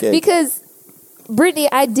 $700K. Because Brittany,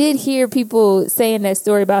 I did hear people saying that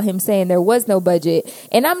story about him saying there was no budget,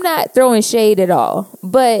 and I'm not throwing shade at all.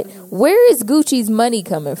 But where is Gucci's money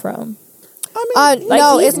coming from?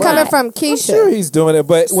 No, he's it's coming not- from I'm Keisha. sure he's doing it,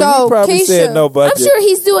 but when So, he probably Keisha- said no budget, I'm sure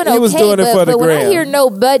he's doing okay. He was doing it for the but when I gram. hear no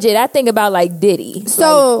budget, I think about like Diddy.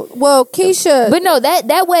 So, Keisha, But no,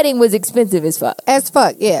 that wedding was expensive as fuck. as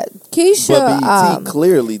fuck, yeah. Keisha, But BET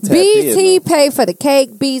clearly tapped BET in. paid for the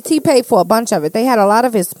cake. BET paid for a bunch of it. They had a lot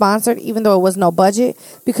of it sponsored, even though it was no budget,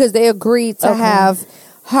 because they agreed to have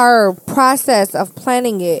her process of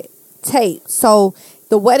planning it taped. So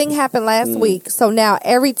the wedding happened last week. So now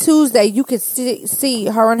every Tuesday you could see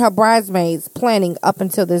her and her bridesmaids planning up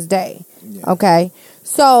until this day. Okay,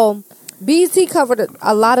 so BET covered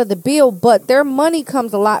a lot of the bill, but their money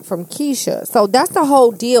comes a lot from Keisha. So that's the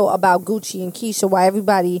whole deal about Gucci and Keisha. Why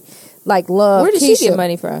everybody love Where did Keisha. she get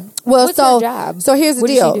money from? Well, What's so her job? so here's the What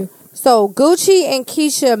did she deal. do? So Gucci and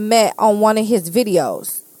Keisha met on one of his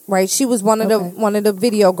videos, right? She was one of Okay. the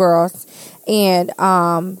video girls, and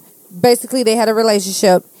basically they had a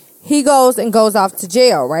relationship. He goes off to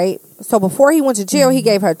jail, right? So before he went to jail, he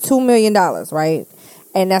gave her $2 million, right?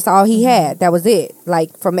 And that's all he had. That was it,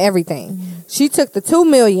 like from everything. She took the $2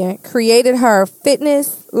 million, created her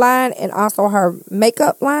fitness line and also her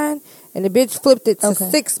makeup line, and the bitch flipped it to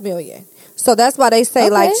 $6 million. So that's why they say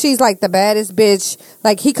like she's like the baddest bitch.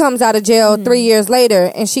 Like he comes out of jail 3 years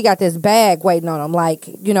later, and she got this bag waiting on him. Like,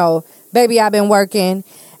 baby, I've been working.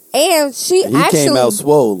 And he came out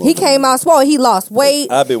swole. He came out swole. He lost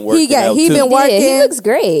weight. I've been working out, He too. been Yeah, working. he looks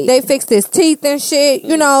great. They fixed his teeth and shit. So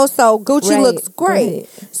Gucci Right, looks great. right.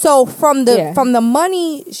 So from the Yeah. from the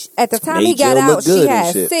money at the time he Made got Jill out, look good she and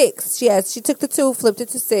had shit. 6. She took the 2, flipped it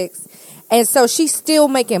to 6, and so she's still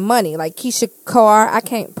making money. Like Keisha Carr, I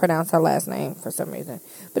can't pronounce her last name for some reason.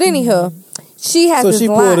 But anywho, she has so this she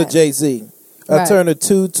pulled line. a Jay-Z. I Right. turned a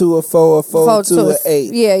 2 to a 4, a 4 to an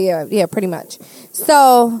 8. Yeah, pretty much.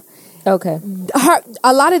 So Okay.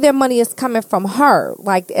 a lot of their money is coming from her,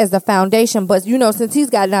 like as the foundation. But since he's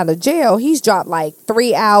gotten out of jail, he's dropped like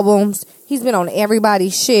 3 albums. He's been on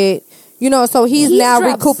everybody's shit. So he's now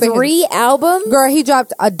dropped recouping 3 albums. Girl, he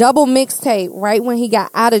dropped a double mixtape right when he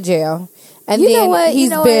got out of jail, and You then know what? he's You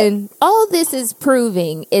know been. what? All this is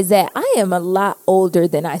proving is that I am a lot older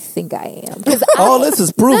than I think I am. Because All this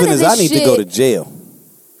is proving is I need to go to jail.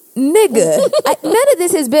 Nigga, none of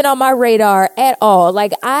this has been on my radar at all.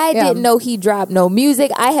 Like I Yeah. didn't know he dropped no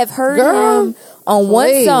music. I have heard Girl, him on one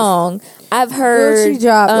please. song. I've heard Gucci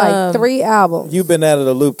dropped like 3 albums. You've been out of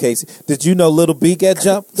the loop, Casey. Did you know Little B got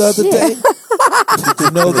jumped the other day? Did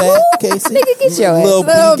you know that, Casey? Nigga, get your ass. Lil Lil B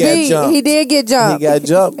got B, jumped. he did get jumped. He got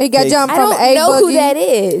jumped. He got jumped I from don't A know Boogie. who that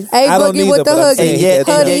is. A I don't Boogie either, with the but I'm hoodie. saying And yet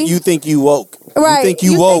hoodie. you think you woke. Right. You think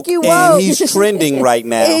You you think woke. you woke. And he's trending right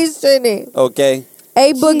now. He's trending. Okay?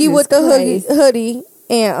 A Boogie Jesus with the Christ. hoodie,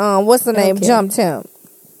 and what's the name? Okay. Jumped him.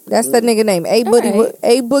 That's the nigga name. A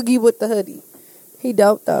Boogie with the hoodie. He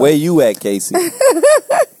dope though. Where you at, Casey?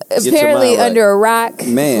 Apparently mind right. under a rock.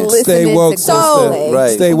 Man, listening Stay woke, to sister. Coldplay. Right.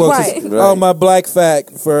 Stay woke. Right. sister. Right. Oh, my black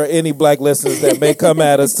fact for any black listeners that may come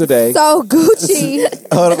at us today. So Gucci.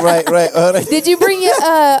 Hold on, right. Hold on. Did you bring your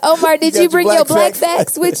Omar? Did got you bring your your black black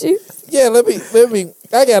facts with you? Yeah, let me.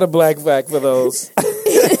 I got a black fact for those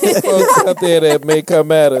folks out there that may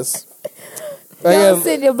come at us. I Don't got,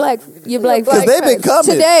 send your black Because facts. they've been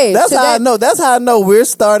coming. Today. How I know. That's how I know we're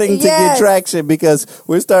starting to Yes. get traction because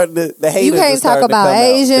we're starting to. The haters You are can't talk starting to about come out.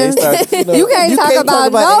 They Asians. start- You can't talk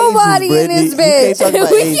about nobody in Asians, this Brittany. You bitch. can't talk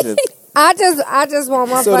about Asians. I just want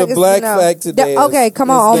my so the black fact today. Okay, come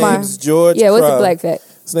on, his Omar. name's George. Yeah, what's Crumb. the black fact?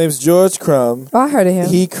 His name's George Crumb. Oh, I heard of him.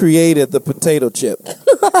 He created the potato chip.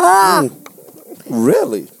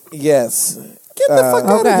 Really? Yes. Get the fuck out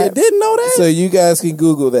of okay. here. Didn't know that. So you guys can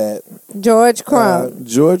Google that. George Crumb.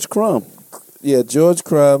 George Crumb. Yeah, George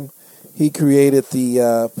Crumb. He created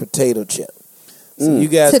the potato chip. So you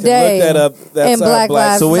guys Today, can look that up. That's in our Black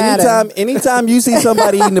Lives So Matter. anytime you see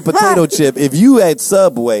somebody eating a potato chip, if you at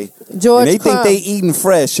Subway George and they Crumb. think they eating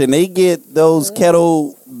fresh and they get those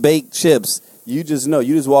kettle baked chips, you just know.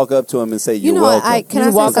 You just walk up to them and say, You "You're know welcome." what? Can You I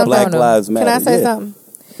say walk up something? Black on 'em. Lives Matter. Can I say Yeah. something?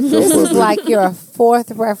 This is like your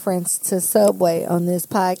fourth reference to Subway on this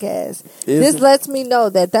podcast. This it? lets me know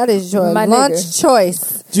that is your My lunch nigga.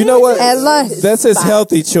 choice Do you know what? at lunch. That's his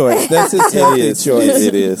healthy choice. That's his It healthy is. choice.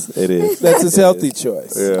 It is. It is. That's his healthy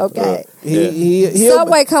choice. Yeah. Okay. He'll-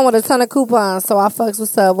 Subway come with a ton of coupons, so I fucks with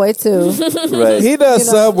Subway too. Right. He does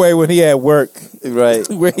You know. Subway when he at work, Right.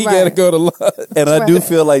 where he Right. got to go to lunch. And I do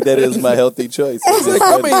feel like that is my healthy choice.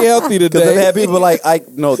 I'm eating healthy Because I've today. had people like,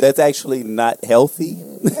 no, that's actually not healthy.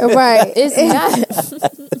 Right. It's not.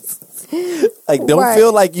 Like, don't Right.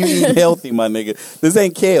 feel like you eat healthy, my nigga. This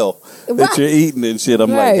ain't kale that Right. you're eating and shit.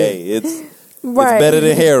 I'm Right. like, hey, it's Right. better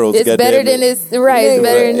than Harold's. It's better goddammit. than his right. It's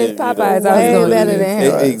better than his You know, Popeyes. Way I was going better to than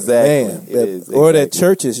Harold's. Exactly. Man, It is, or that exactly.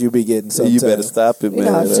 churches you be getting sometimes. You better stop it, You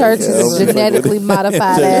man. know, church is genetically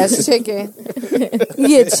modified ass chicken. You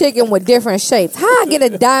get chicken with different shapes. How I get a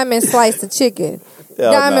diamond slice of chicken?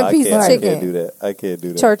 Diamond piece of I chicken. can't do that. I can't do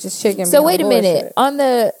that. Church's chicken. So be wait a on minute.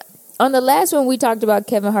 bullshit. On the last one we talked about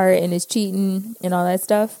Kevin Hart and his cheating and all that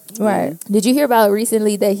stuff. Right. Did you hear about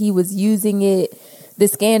recently that he was using the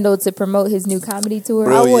scandal to promote his new comedy tour?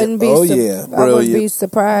 Brilliant. I wouldn't be. Oh, su- yeah. I wouldn't be Brilliant.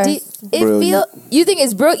 surprised. You think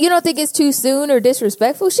it's you don't think it's too soon or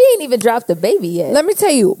disrespectful? She ain't even dropped the baby yet. Let me tell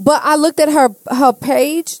you, but I looked at her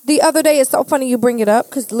page the other day. It's so funny you bring it up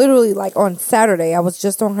because literally, like on Saturday, I was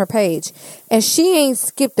just on her page, and she ain't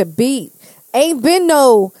skipped a beat. Ain't been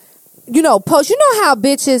no, post. You know how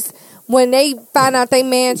bitches when they find out they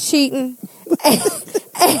man cheating,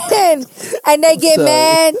 and they get Sorry.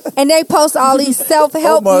 mad and they post all these self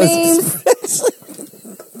help Omar's- memes.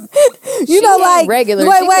 She ain't like regular.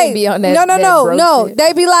 Wait, She wait. can't be on that- that No. bro shit.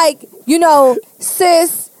 They be like,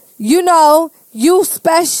 sis, you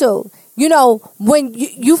special. When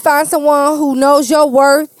you find someone who knows your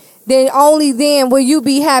worth, then only then will you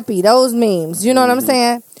be happy. Those memes. You know what I'm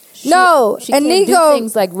saying? No, she and can't do Nico.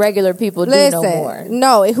 things like regular people do Listen, no more.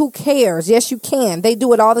 no, who cares? Yes, you can. They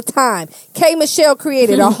do it all the time. K. Michelle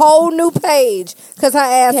created a whole new page because her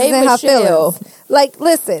ass K. is in her Michelle feelings. Like,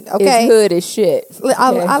 listen, okay. It's hood as shit.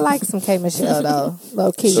 I like some K. Michelle though,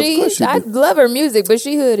 low key. I love her music, but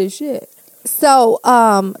she hood as shit. So,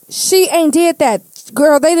 she ain't did that.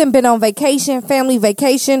 Girl, they done been on vacation, family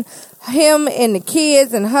vacation. Him and the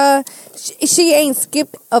kids and her. She ain't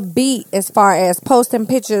skipped a beat as far as posting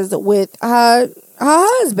pictures with her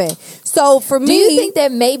husband. So for me, Do you think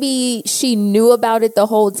that maybe she knew about it the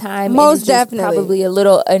whole time? Most and is just definitely. probably a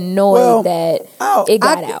little annoyed that it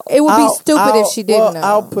got out. It would be stupid if she didn't know.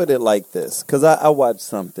 I'll put it like this because I watched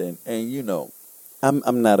something, and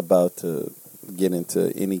I'm not about to get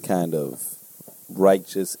into any kind of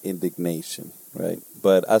righteous indignation, right?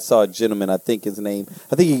 But I saw a gentleman, I think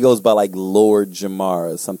he goes by like Lord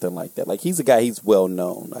Jamar or something like that. Like he's a guy, he's well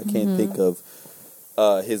known. I can't think of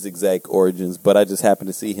his exact origins, but I just happened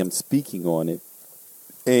to see him speaking on it.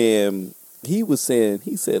 And he said,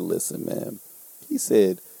 listen, man, he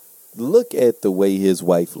said, look at the way his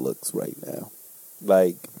wife looks right now.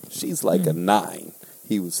 Like, she's like a 9,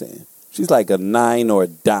 he was saying. She's like a 9 or a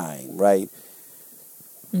dime, right?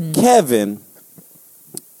 Kevin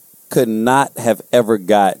could not have ever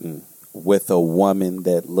gotten with a woman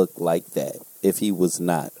that looked like that if he was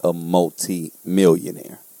not a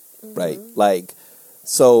multi-millionaire, right? Like,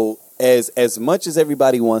 so as much as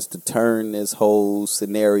everybody wants to turn this whole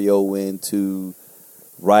scenario into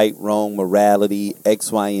right, wrong, morality,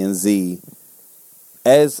 X, Y, and Z,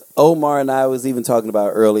 as Omar and I was even talking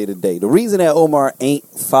about earlier today, the reason that Omar ain't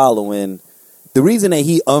following, the reason that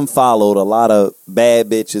he unfollowed a lot of bad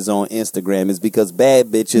bitches on Instagram is because bad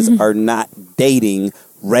bitches are not dating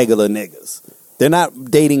regular niggas. They're not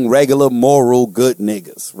dating regular, moral, good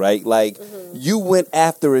niggas, right? Like, you went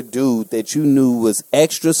after a dude that you knew was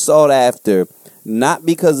extra sought after, not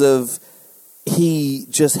because of he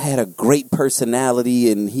just had a great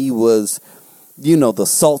personality and he was, you know, the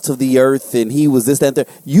salt of the earth and he was this, that, and that.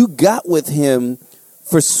 You got with him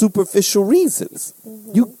for superficial reasons.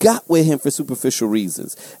 You got with him for superficial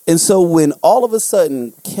reasons. And so when all of a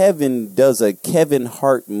sudden Kevin does a Kevin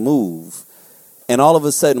Hart move, and all of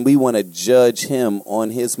a sudden we want to judge him on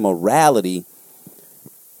his morality,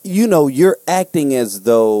 you know, you're acting as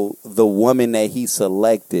though the woman that he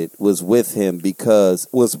selected was with him because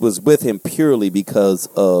was with him purely because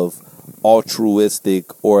of altruistic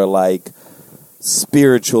or like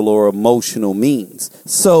spiritual or emotional means.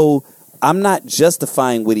 So I'm not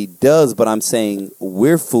justifying what he does, but I'm saying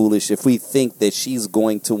we're foolish if we think that she's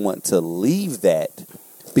going to want to leave that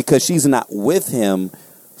because she's not with him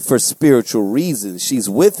for spiritual reasons. She's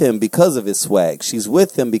with him because of his swag. She's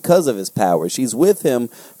with him because of his power. She's with him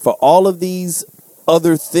for all of these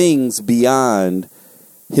other things beyond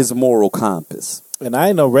his moral compass. And I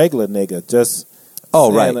ain't no regular nigga. Just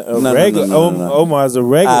right. No. Omar's a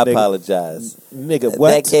regular I nigga. apologize. Nigga,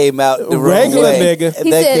 what? That came out the wrong regular way. nigga. He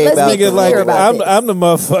said, let's be Nigga, like clear about this. I'm the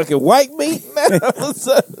motherfucking white meat.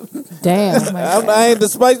 Damn. I ain't the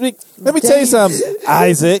spice meat. Let me tell you something,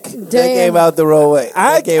 Isaac. That came out the wrong way.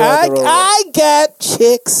 I got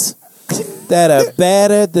chicks that are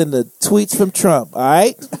better than the tweets from Trump. All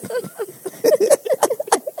right.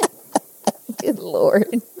 Good Lord.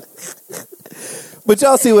 But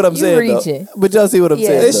y'all see what I'm You saying, reaching. though. But y'all see what I'm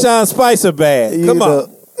saying. It's Sean Spicer bad. You Come know,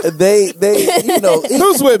 on. They, you know,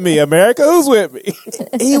 Who's with me, America? Who's with me?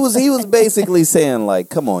 he was basically saying like,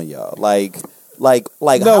 come on, y'all, like, No,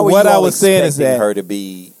 how are what you I all was saying is expecting that- her to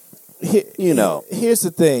be, you know. Here's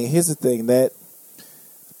the thing that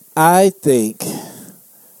I think,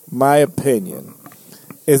 my opinion,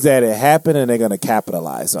 is that it happened and they're going to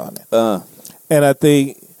capitalize on it. And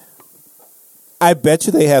I bet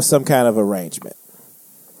you they have some kind of arrangement.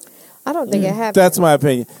 I don't think it happened. That's my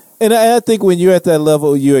opinion. And I think when you're at that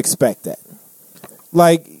level, you expect that.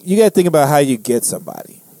 Like, you got to think about how you get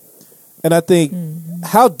somebody. And I think,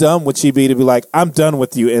 how dumb would she be to be like, I'm done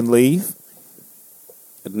with you and leave?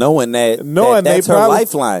 Knowing that's they her probably-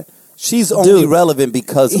 lifeline. She's only Dude, relevant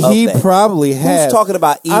because of He that. probably has. Who's talking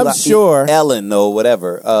about Eli, I'm sure. Ellen or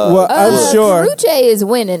whatever? Well, I'm sure. Karuche is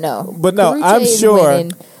winning though. But no, Karuche I'm is sure.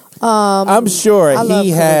 winning. I'm sure I love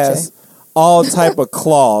he Karuche. has all type of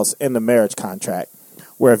clause in the marriage contract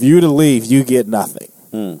where if you to leave, you get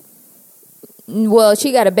nothing. Well,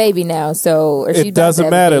 she got a baby now, so or she It doesn't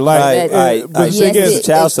about to have a matter. baby. Like, That- but yes, she gets it-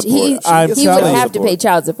 child it- support. He, I'm he telling would you. have to pay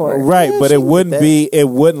child support. Right, but she it can wouldn't get be. It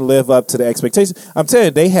wouldn't live up to the expectations. I'm telling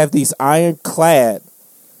you, they have these ironclad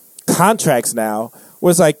contracts now,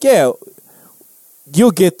 where it's like, yeah,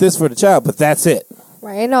 you'll get this for the child, but that's it.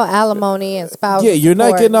 Right, ain't no alimony and spouse. Yeah, you're not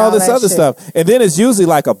support getting and all this that other shit. stuff, and then it's usually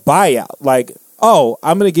like a buyout. Like, oh,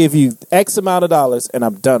 I'm going to give you X amount of dollars, and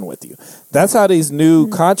I'm done with you. That's how these new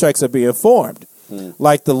contracts are being formed.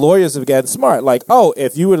 Like the lawyers have gotten smart. Like, oh,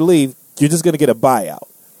 if you were to leave, you're just going to get a buyout.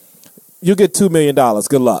 You get $2 million.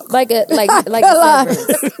 Good luck. Like a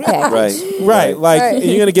severance package. Right. Like Right.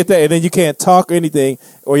 you're going to get that, and then you can't talk or anything,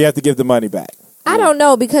 or you have to give the money back. I don't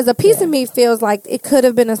know because a piece of me feels like it could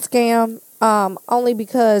have been a scam. Only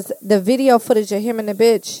because the video footage of him and the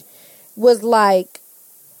bitch was like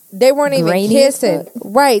they weren't even Grainy as kissing. fuck.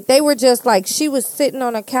 Right. They were just like she was sitting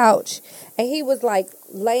on a couch and he was like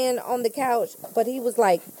laying on the couch, but he was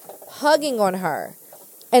like hugging on her.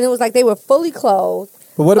 And it was like they were fully clothed.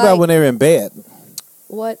 But what Like- about when they're in bed?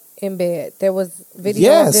 What in bed? There was video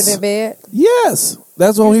Yes. of them in bed. Yes,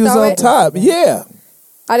 that's when You he was saw on it? top. Yeah,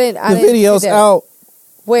 I the didn't see video's that. out.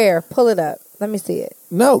 Where? Pull it up. Let me see it.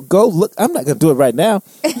 No, go look. I'm not gonna do it right now,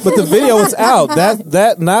 but the video is out.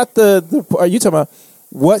 That not the. Are you talking about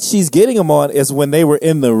what she's getting them on? Is when they were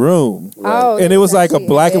in the room, Oh, and it was like a she-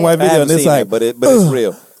 black and white I video, haven't and it's seen like, it, but it's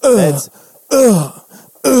real. That's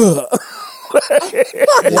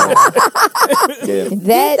yeah.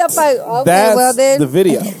 That The fuck? Okay, that's well then, the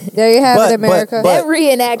video. there you have But- it, America. that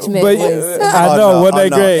reenactment But was I know, wasn't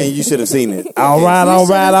that great? And you should have seen it. All right.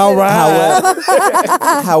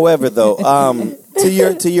 However, though,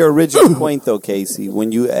 to your original point, though, Casey,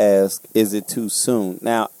 when you ask, is it too soon?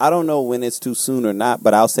 Now, I don't know when it's too soon or not,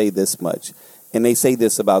 but I'll say this much, and they say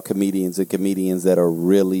this about comedians and comedians that are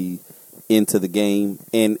really into the game,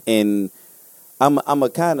 and I'm a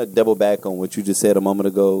kind of double back on what you just said a moment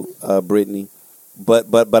ago, Brittany.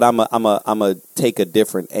 But I'm a take a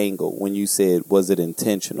different angle when you said, was it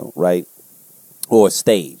intentional, right? Or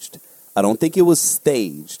staged. I don't think it was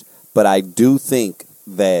staged, but I do think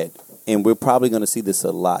that, and we're probably going to see this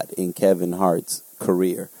a lot in Kevin Hart's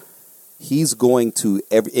career. He's going to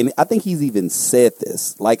and I think he's even said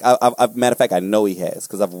this. Like, matter of fact, I know he has,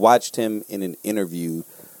 because I've watched him in an interview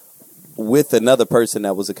with another person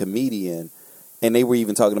that was a comedian, and they were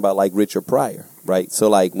even talking about like Richard Pryor, right? So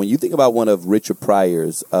like when you think about one of Richard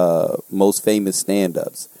Pryor's most famous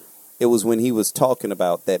stand-ups, it was when he was talking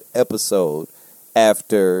about that episode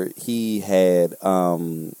after he had,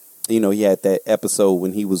 he had that episode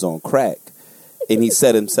when he was on crack and he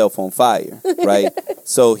set himself on fire, right?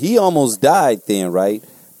 So he almost died then, right?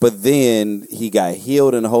 But then he got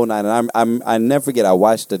healed in the whole night. And I never forget, I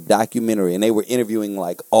watched a documentary and they were interviewing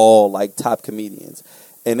like all like top comedians.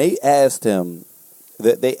 And they asked him,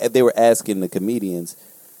 they were asking the comedians,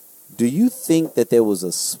 do you think that there was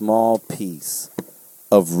a small piece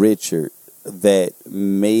of Richard that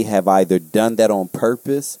may have either done that on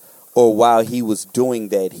purpose, or while he was doing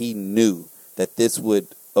that, he knew that this would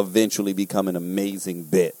eventually become an amazing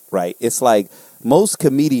bit, right? It's like most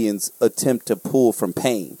comedians attempt to pull from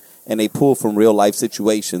pain, and they pull from real life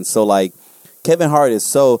situations. So like Kevin Hart is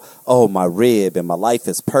so, oh, my rib and my life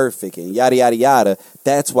is perfect and yada, yada, yada.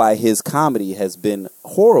 That's why his comedy has been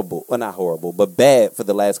horrible. Well, not horrible, but bad for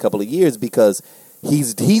the last couple of years, because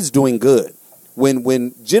he's doing good.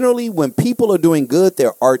 When generally when people are doing good,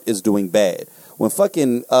 their art is doing bad. When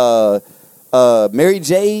fucking Mary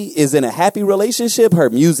J is in a happy relationship, her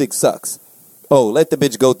music sucks. Oh, let the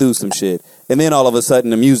bitch go through some shit. And then all of a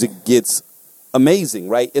sudden the music gets amazing,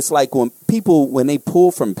 right? It's like when they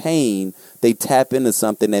pull from pain, they tap into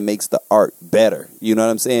something that makes the art better. You know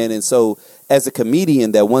what I'm saying? And so as a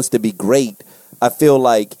comedian that wants to be great, I feel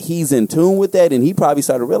like he's in tune with that, and he probably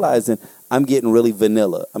started realizing, I'm getting really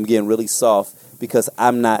vanilla. I'm getting really soft because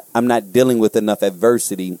I'm not dealing with enough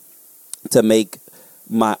adversity to make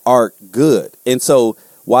my art good. And so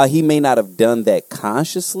while he may not have done that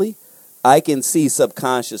consciously, I can see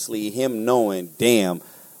subconsciously him knowing, damn,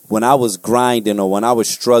 when I was grinding or when I was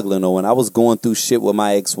struggling or when I was going through shit with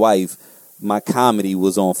my ex-wife, my comedy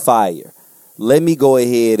was on fire. Let me go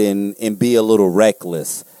ahead and be a little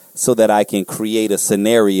reckless so that I can create a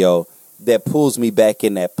scenario that pulls me back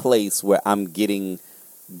in that place where I'm getting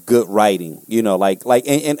good writing. You know,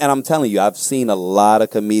 and I'm telling you, I've seen a lot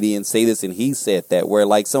of comedians say this, and he said that, where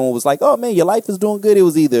like someone was like, oh man, your life is doing good. It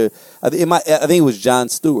was either, I think it was Jon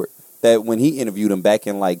Stewart, that when he interviewed him back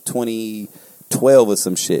in like 2012 or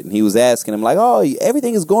some shit, and he was asking him like, oh,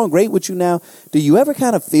 everything is going great with you now. Do you ever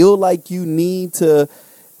kind of feel like you need to,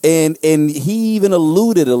 and he even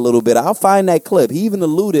alluded a little bit, I'll find that clip, he even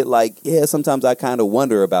alluded like, yeah, sometimes I kind of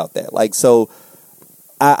wonder about that. Like, so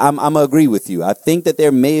I'm going to agree with you. I think that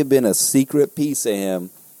there may have been a secret piece of him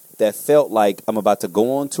that felt like, I'm about to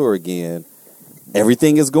go on tour again,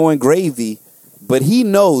 everything is going gravy, but he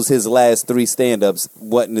knows his last 3 stand-ups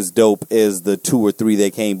wasn't as dope as the 2 or 3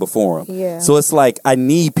 that came before him. Yeah. So it's like, I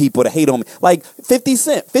need people to hate on me. Like 50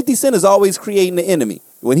 Cent. 50 Cent is always creating the enemy.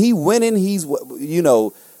 When he winning, he's,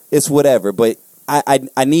 it's whatever. But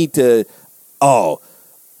I need to,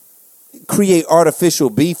 create artificial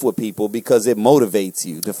beef with people, because it motivates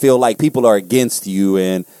you to feel like people are against you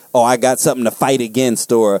and, I got something to fight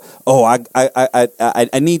against, or,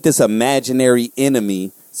 I need this imaginary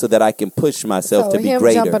enemy so that I can push myself to be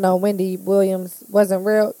greater. Him jumping on Wendy Williams wasn't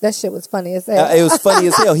real. That shit was funny as hell. It was funny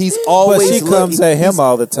as hell. He's always but she comes at him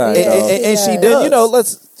all the time, and she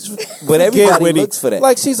does. But everybody looks for that.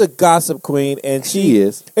 Like, she's a gossip queen, and she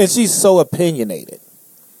is, and she's so opinionated.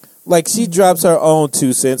 Like, she drops her own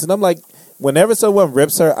 2 cents, and I'm like, whenever someone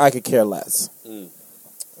rips her, I could care less.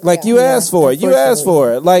 Like, you asked for it. You asked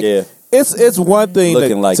for it. Like, it's one thing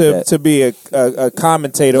to be a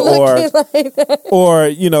commentator or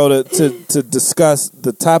to discuss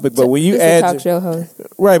the topic, but when you add talk show host.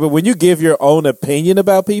 Right, but when you give your own opinion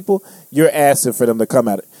about people, you're asking for them to come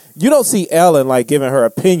at it. You don't see Ellen like giving her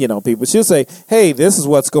opinion on people. She'll say, "Hey, this is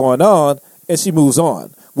what's going on," and she moves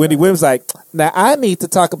on. Wendy Williams like, "Now I need to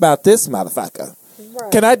talk about this motherfucker."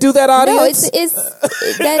 Right. Can I do that, audience? No, it's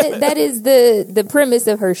that is the premise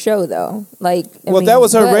of her show, though. Like, I mean, that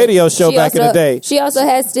was her radio show back in the day. She also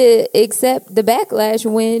has to accept the backlash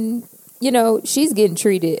when she's getting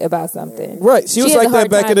treated about something. Right, she was like that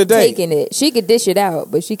back in the day. Taking it, she could dish it out,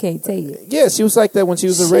 but she can't take it. Yeah, she was like that when she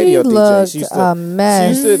was a radio DJ. She looked a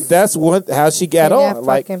mess. That's how she got on. That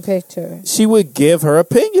fucking picture. She would give her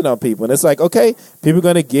opinion on people, and it's like, okay, people are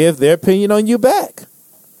going to give their opinion on you back.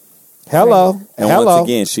 Hello. And hello. once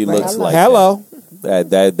again, she looks like hello. that.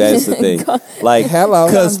 That's the thing. Like, Hello.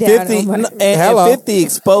 because Calm down, 50 Omar. and 50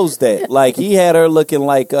 exposed that. Like, he had her looking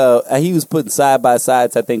like he was putting side by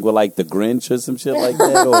sides, I think, with like the Grinch or some shit like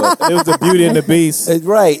that. Or It was the Beauty and the Beast.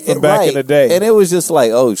 right, From back in the day. and it was just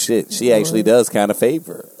like, oh shit, she actually does kind of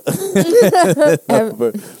favor.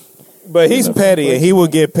 But he's petty, and he will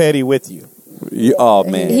get petty with you. Oh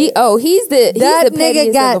man, He's the That pettiest nigga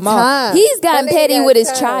of got them all. time. He's gotten That nigga petty got with his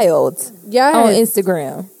time. child Yeah. on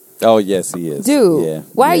Instagram. oh yes, he is, Dude, Yeah.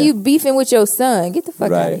 why are Yeah. you beefing with your son? Get the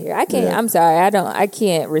fuck out Right. of here. I can't. Yeah. I'm sorry. I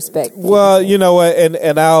can't respect. Well, you know what,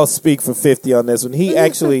 and I'll speak for 50 on this one. He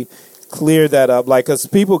actually cleared that up, like, because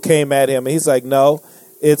people came at him, and he's like, no,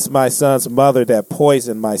 it's my son's mother that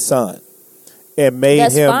poisoned my son and made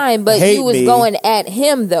That's him fine, but hate you was me. going at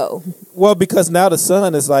him though. Well, because now the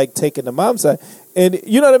son is like taking the mom's side, and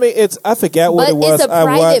you know what I mean. I forget what But it was. it's a I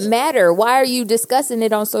private watched matter. Why are you discussing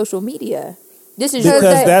it on social media? This is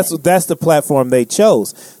because your that's the platform they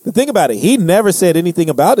chose. The thing about it, he never said anything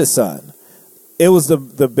about his son. It was the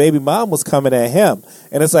baby mom was coming at him,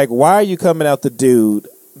 and it's like, why are you coming out the dude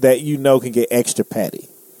that you know can get extra petty?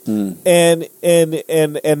 And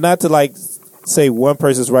not to like say one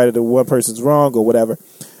person's right or one person's wrong or whatever,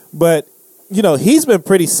 but you know, he's been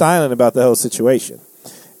pretty silent about the whole situation.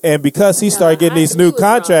 And because he started getting these new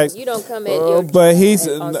contracts, You don't come at your but he's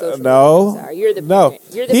on social media. no, I'm sorry. You're the no. parent.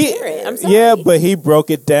 You're the parent. I'm sorry. Yeah, but he broke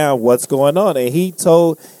it down what's going on, and he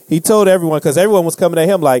told everyone, because everyone was coming at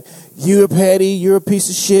him like, "You're petty, you're a piece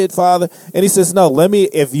of shit, father." And he says, "No,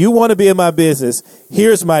 if you want to be in my business,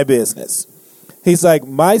 here's my business." He's like,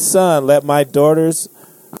 my son let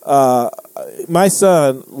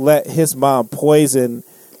his mom poison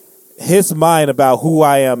his mind about who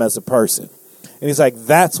I am as a person. And he's like,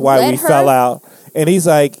 that's why Let we her? fell out. And he's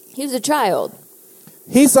like He was a child.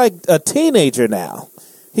 he's like a teenager now.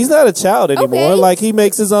 He's not a child anymore. Okay. Like, he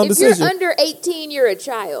makes his own If decision. you're under 18, you're a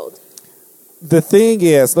child. The thing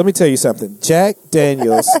is, let me tell you something. Jack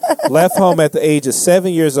Daniels left home at the age of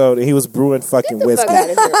 7 years old, and he was brewing fucking whiskey. Fuck outta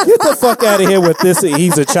here. Get the fuck out of here with this.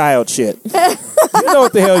 He's a child shit. You know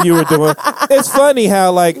what the hell you were doing. It's funny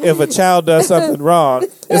how, like, if a child does something wrong,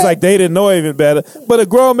 it's like they didn't know even better. But a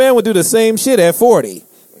grown man would do the same shit at 40.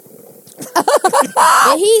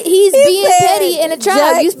 And he's being petty and a child.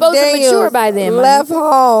 Jack You're supposed to mature Daniels by then. Left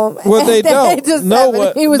home. Well, they at the don't. age of No 7,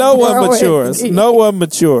 one, he was no one brewing matures. whiskey. No one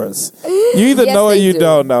matures. You either Yes, know or they you do.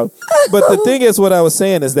 don't know. But the thing is, what I was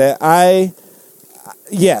saying is that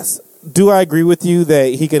do I agree with you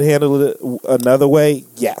that he could handle it another way?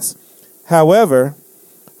 Yes. However,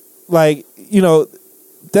 like, you know,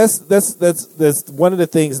 that's one of the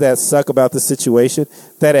things that suck about the situation,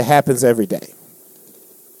 that it happens every day.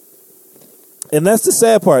 And that's the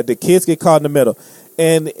sad part. The kids get caught in the middle.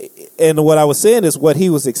 And what I was saying is, what he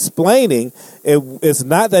was explaining, it's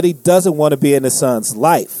not that he doesn't want to be in his son's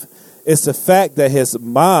life. It's the fact that his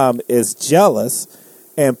mom is jealous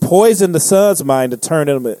and poisoned the son's mind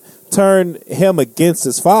to turn him against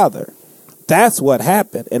his father. That's what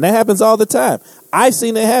happened. And that happens all the time. I've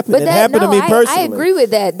seen it happen. But It happened to me personally. I agree with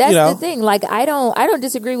that. That's You know? the thing. Like, I don't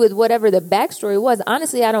disagree with whatever the backstory was.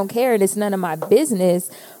 Honestly, I don't care, and it's none of my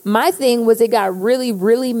business. My thing was, it got really,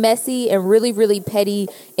 really messy and really, really petty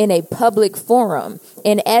in a public forum.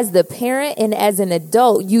 And as the parent and as an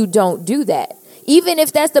adult, you don't do that. Even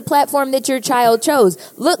if that's the platform that your child chose.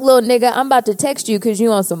 Look, little nigga, I'm about to text you because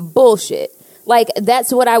you on some bullshit. Like,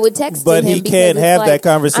 that's what I would text But to him. he because can't it's have like, that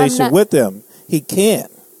conversation I'm not- with them. He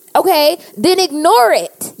can't. Okay, then ignore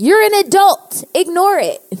it. You're an adult. Ignore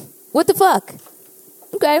it. What the fuck?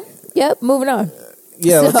 Okay. Yep, moving on.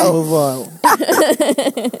 Yeah, let's move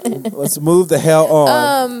on. Let's move the hell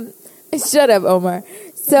on. Shut up, Omar.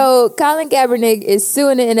 So Colin Kaepernick is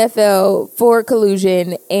suing the NFL for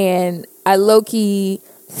collusion, and I low-key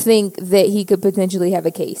think that he could potentially have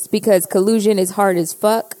a case because collusion is hard as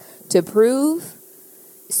fuck to prove.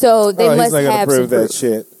 So they he's must not gonna have prove some that proof.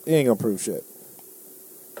 shit. He ain't gonna prove shit.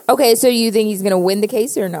 Okay, so you think he's going to win the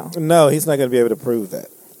case or no? No, he's not gonna be able to prove that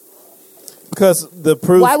because the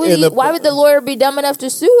proof. Why would the lawyer be dumb enough to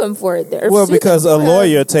sue him for it? Or Well, sue because them? a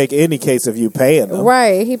lawyer take any case of you paying them.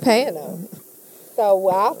 Right, he paying them. So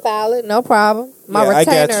I'll file it, no problem. My Yeah, I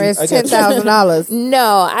got retainer you. is I got you. $10,000.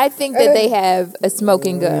 No, I think that they have a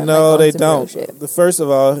smoking gun. No, like, they on some real don't. shit. The first of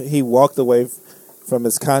all, he walked away from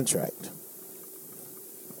his contract.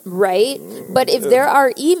 Right? But if there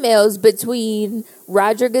are emails between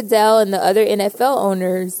Roger Goodell and the other NFL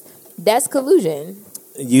owners, that's collusion.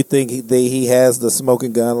 You think he has the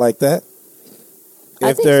smoking gun like that? I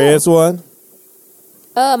If think there so. is one,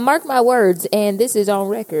 Mark my words, and this is on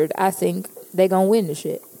record. I think they gonna win the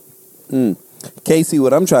shit. Casey,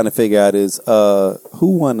 what I'm trying to figure out is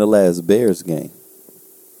who won the last Bears game?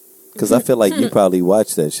 Because I feel like you probably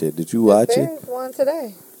watched that shit. Did you watch it? There's one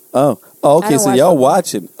today. Oh, I okay. don't So watch y'all football.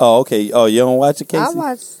 watching? Oh, okay. Oh, you don't watch it, Casey? I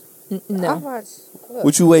watched. I No. watched.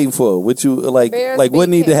 What you waiting for? What you like? Bears Like what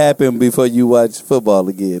beat need to Kansas. happen before you watch football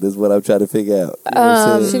again? Is what I'm trying to figure out. You know what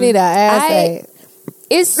I'm saying? She need an ass I- aid.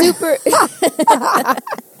 It's super.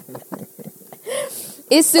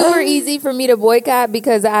 It's super easy for me to boycott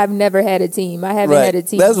because I've never had a team. I haven't had a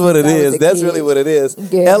team. That's what it since I was is. a That's kid. really what it is.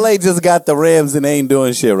 Yeah. LA just got the Rams and they ain't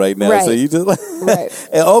doing shit right now. Right. So you just like Right.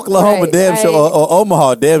 and Oklahoma Right. damn sure or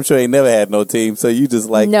Omaha damn sure ain't never had no team. So you just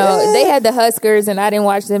like No, they had the Huskers, and I didn't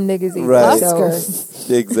watch them niggas either. Right. so- Huskers.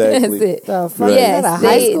 exactly. That's it. The fuck? Right. Is that a Yes,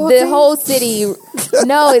 high they, school the team? whole city.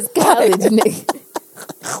 No, it's college, nigga.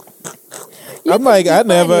 I'm like, I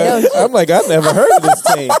never heard of this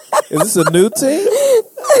team. Is this a new team?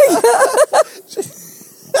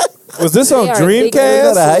 Was this on They are big Dreamcast?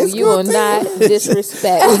 Is that a high You will not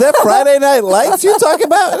disrespect. Is that Friday Night Lights you talking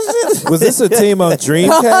about? Was this a team on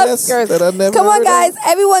Dreamcast Huskers. that I never Come on, heard guys.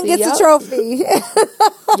 Everyone gets y'all- a trophy.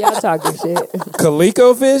 Y'all talking shit. of?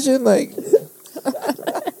 ColecoVision? Like,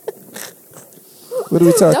 what are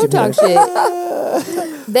we talking Don't talk about?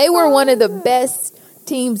 shit. They were one of the best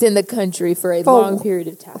teams in the country for a long period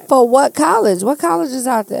of time. For what college? What college is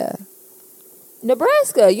out there?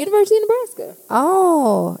 Nebraska, University of Nebraska.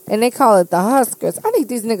 Oh, and they call it the Huskers. I need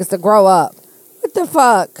these niggas to grow up. What the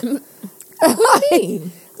fuck? What do you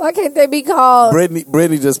mean? Why can't they be called?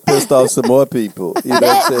 Brittany just pissed off some more people. You know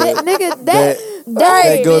what I'm saying? Nigga, That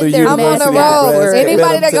Right. go to their I'm on the University of road. Nebraska.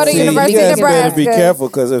 Anybody that go to See, University you of guys better be Nebraska. careful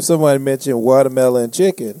because if somebody mentioned watermelon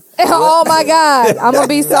chicken, Oh my God, I'm gonna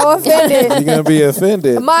be so offended. you're gonna be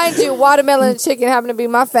offended. Mind you, watermelon and chicken happen to be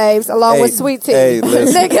my faves, along with sweet tea. Hey,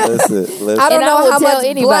 listen, Nigga, listen. I don't And I know will how tell much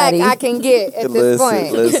anybody. black I can get at this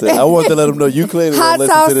point. Listen. I want to let them know you clearly Hot don't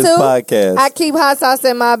listen sauce to this too. podcast. I keep hot sauce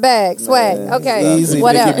in my bag. Swag. Okay. Easy,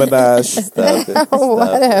 What Nicki else? Minaj. Stop it.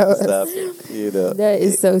 What else? Stop it. You know. That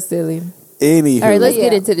is so silly. Anywho. All right, let's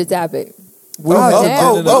get Yeah. into the topic. We Oh, haven't damn.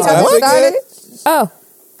 been in the What? topic Started? yet. Oh,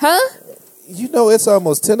 huh? You know it's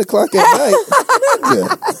almost 10 o'clock at night.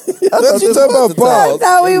 Nigga. What you talking about, Paul? I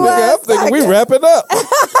thought we Nigga, I'm was. thinking we wrapping up.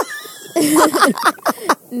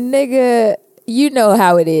 Nigga, you know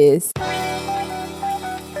how it is.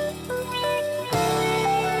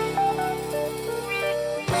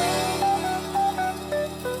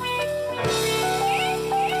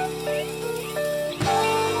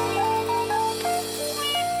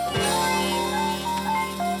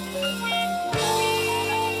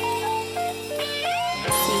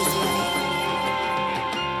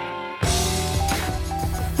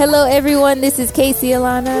 Hello, everyone. This is Casey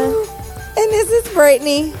Alana. And this is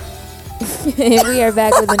Brittany. And we are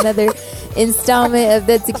back with another installment of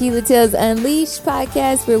the Tequila Tales Unleashed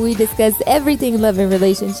podcast where we discuss everything love and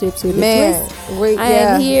relationships with a Man, twist. I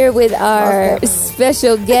am here with our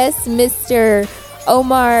special guest, Mr.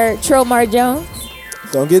 Omar Tromar Jones.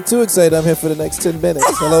 Don't get too excited. I'm here for the next 10 minutes.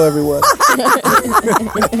 Hello, everyone.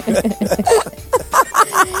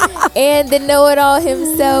 And the know-it-all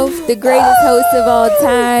himself, the greatest host of all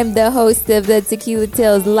time, the host of the Tequila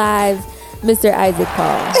Tales Live, Mr. Isaac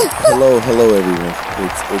Paul. Hello, everyone.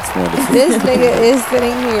 It's wonderful. This nigga is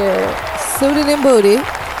sitting here suited and booted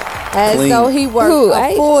as Clean. though he worked Who, a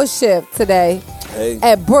I- full shift today Hey,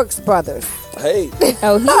 at Brooks Brothers. hey.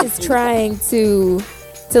 Oh, he is trying to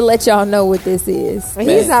let y'all know what this is.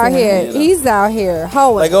 He's out here. you know. He's out here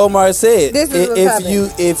hoeing. Like Omar said, This is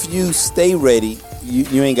what's if you stay ready,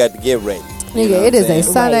 you ain't got to get ready. You know Nigga, what it I'm is a saying?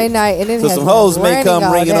 Sunday night and it So has some been hoes may raining come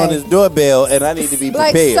all ringing day. on his doorbell, and I need to be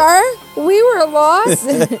Like, prepared. sir, we were lost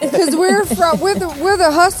because we're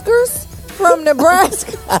the Huskers from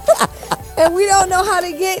Nebraska, and we don't know how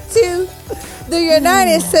to get to the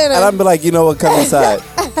United Center. And I'm be like, you know what? Come inside.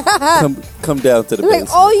 come down to the like, base.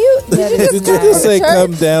 oh, you did Did you just say church?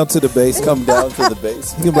 come down to the base? Come down to the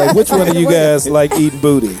base. You can be like, which one of you guys like eating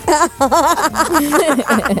booty?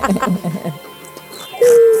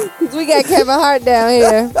 We got Kevin Hart down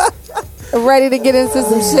here, ready to get into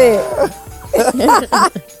some shit.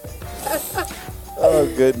 Oh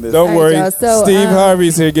goodness. Don't All right, worry. y'all. So, Steve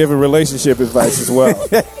Harvey's here giving relationship advice as well.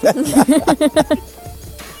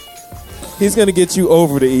 He's going to get you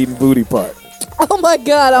over the eating booty part. Oh my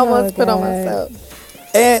God, I almost Oh, put on God.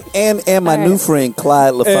 myself. And my new friend Clyde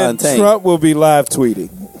And LaFontaine. Trump will be live tweeting.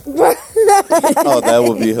 Oh, that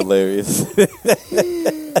would be hilarious.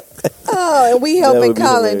 Oh, and we That helping would be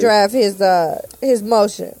Colin hilarious. draft his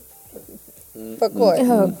motion for court.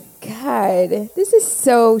 Oh, God. This is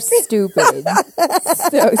so stupid.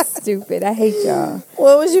 So stupid. I hate y'all.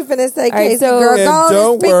 What was you finna say, right, Casey? so- Girl, And go on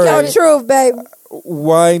don't and speak worry. your truth, baby.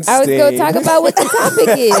 Weinstein. I was going to talk about what the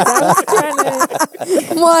topic is. I was trying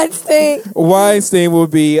to. Weinstein. Weinstein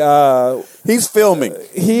would be. He's filming.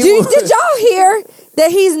 Did y'all hear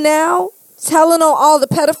that he's now telling on all the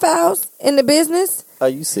pedophiles in the business? Are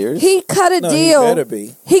you serious? He cut a No, deal. he better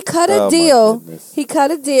be. He cut a Oh, my deal. goodness. He cut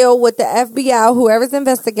a deal with the FBI, whoever's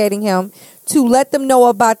investigating him, to let them know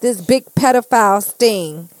about this big pedophile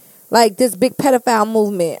sting, like this big pedophile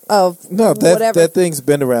movement of No, whatever. that thing's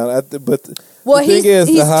been around. But Well, the thing is,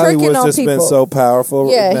 he's the Hollywood's tricking on just been people. so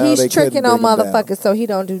powerful. Yeah, now he's they couldn't tricking on bring him down. motherfuckers so he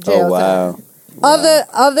don't do jail Oh time. wow.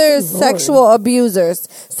 Other sexual abusers.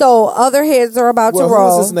 So other heads are about Well, to who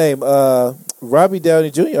roll. was his name? Robbie Downey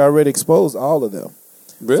Jr. already exposed all of them.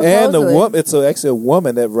 Really? And the Supposedly. woman, it's actually a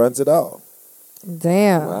woman that runs it all.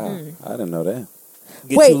 Damn. Wow. I didn't know that.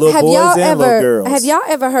 Get Wait, you little have boys y'all and little ever girls. have y'all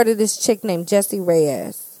ever heard of this chick named Jessie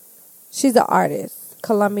Reyes? She's an artist,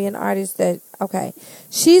 Colombian artist.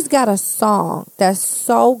 She's got a song that's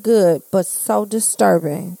so good but so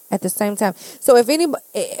disturbing at the same time. So if anybody,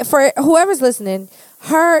 for whoever's listening,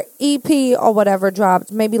 her EP or whatever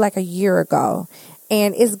dropped maybe like a year ago,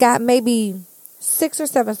 and it's got maybe 6 or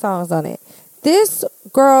 7 songs on it. This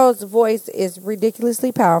girl's voice is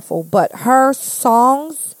ridiculously powerful, but her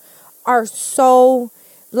songs are so,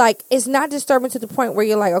 like, it's not disturbing to the point where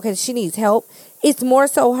you're like, okay, she needs help. It's more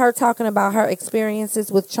so her talking about her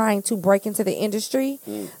experiences with trying to break into the industry.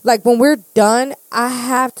 Like, when we're done, I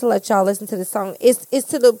have to let y'all listen to this song. It's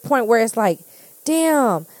to the point where it's like,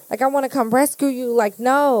 damn, like, I want to come rescue you. Like,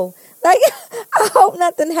 no. Like, I hope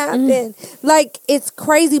nothing happened. Like, it's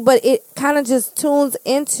crazy, but it kind of just tunes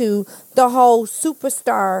into the whole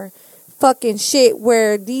superstar fucking shit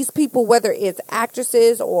where these people, whether it's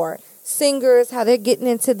actresses or singers, how they're getting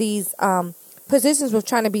into these positions with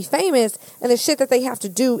trying to be famous and the shit that they have to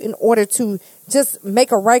do in order to just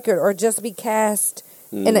make a record or just be cast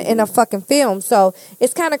in a fucking film. So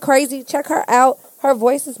it's kind of crazy. Check her out. Her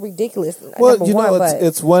voice is ridiculous. Well, number you know, one,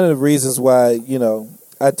 it's one of the reasons why,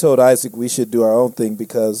 I told Isaac we should do our own thing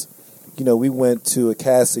because, we went to a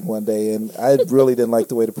casting one day and I really didn't like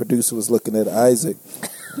the way the producer was looking at Isaac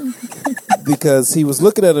because he was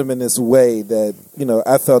looking at him in this way that,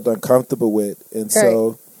 I felt uncomfortable with. And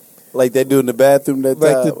so, Like they do in the bathroom. That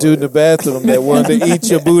like the dude in the bathroom that wanted to eat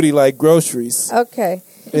your booty like groceries. okay.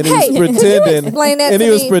 And he Hey, was can you pretending, explain that and to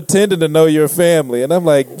he was me? pretending to know your family. And I'm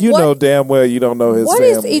like, you What- know damn well you don't know his What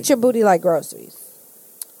family. is eat your booty like groceries?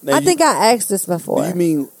 Now, I you- think I asked this before. Do you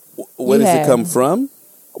mean where You does have. it come from?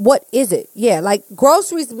 What is it? Yeah, like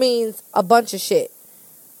groceries means a bunch of shit.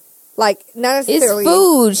 Like not It's necessarily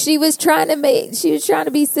food. She was trying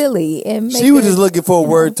to be silly and make She was it- just looking for a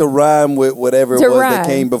word to rhyme with whatever To it was rhyme, that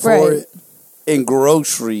came before right. it. And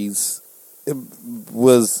groceries it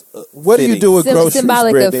was. What do you do with groceries, symbolic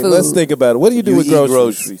of Brittany? food. Let's think about it. What do you do You with eat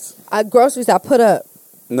groceries? groceries. I put up.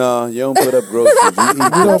 No, you don't put up groceries. You eat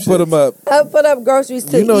You don't put them up. I put up groceries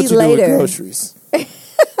to You know what eat you do with later. groceries.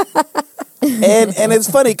 and it's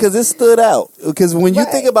funny because it stood out because when you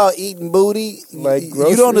Right. think about eating booty, Like you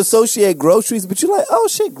don't groceries? associate groceries, but you're like, oh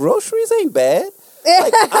shit, groceries ain't bad.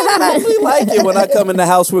 Like, I really like it when I come in the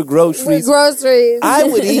house with groceries. With groceries. I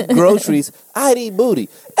would eat groceries. I'd eat booty.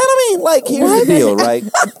 And I mean, like, here's the deal, right?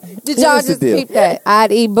 Did y'all here's the just deal. peep that?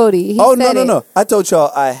 I'd eat booty. He Oh, no, said no, it. no. I told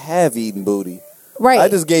y'all I have eaten booty. Right. I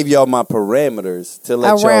just gave y'all my parameters to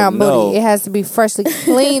let around y'all know. booty. It has to be freshly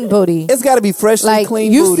clean booty. It's got to be freshly Like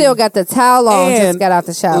clean you booty. still got the towel on, And just got out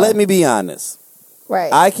the shower. Let me be honest.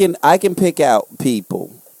 right. I can pick out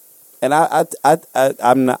people, and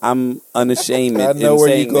I'm unashamed. I in know where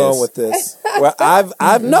saying you're going this. with this. Well,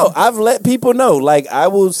 I've let people know. Like I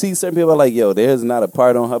will see certain people like, yo, there's not a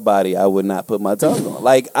part on her body I would not put my tongue on.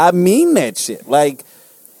 Like I mean that shit. Like,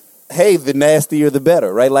 hey, the nastier the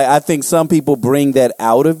better, right? Like I think some people bring that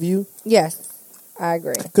out of you. yes, I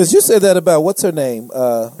agree. Because you said that about, what's her name?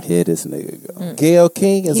 Here this nigga go. Gail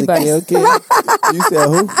King? Is He it bites. Gail King? You said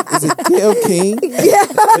who? Is it Gail King?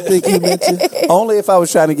 I think you mentioned. Only if I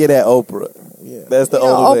was trying to get at Oprah. Yeah. That's the You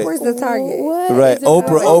know, only Oprah's way. the target. What Right, is wrong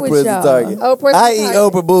Oprah with is the y'all? target. Oprah's I the eat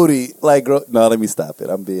target. Oprah booty like no. Let me stop it.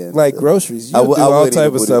 I'm being Like groceries. You I do would- I all would eat type a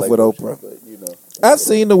of booty stuff like with groceries, Oprah. but, you know. I've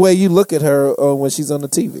seen the way you look at her when she's on the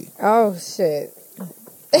TV. Oh shit.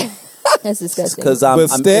 That's disgusting. Because But I'm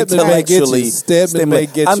Stedman may get you. intellectually Stedman may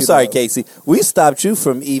get I'm you, sorry, though. Casey. We stopped you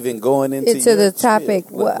from even going into Into the your topic.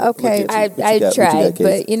 spiel. Well, okay. I What you got? What you tried, got, Casey?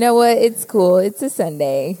 but you know what? It's cool. It's a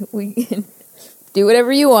Sunday. We can do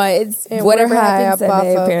whatever you want. It's And whatever we're high happens up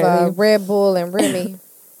Sunday. off Apparently, of Red Bull and Remy.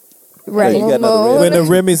 Right. You got another When rim.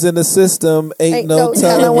 the Remy's in the system, ain't no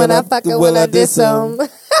telling when I fucking when I diss them.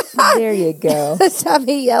 There you go. I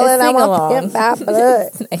be yelling, Sing I want along. pimp my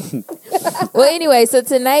blood. Well, anyway, so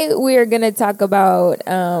tonight we're going to talk about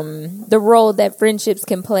the role that friendships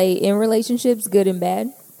can play in relationships, good and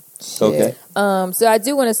bad. Okay. So I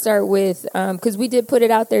do want to start with, because we did put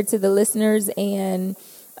it out there to the listeners, and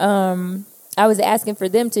I was asking for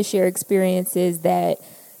them to share experiences that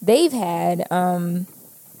they've had, and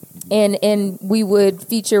we would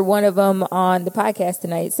feature one of them on the podcast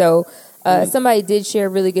tonight. So somebody did share a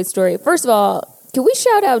really good story. First of all, can we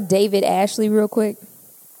shout out David Ashley real quick?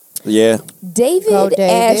 Yeah. David, Go,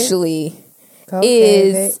 David. Ashley Go,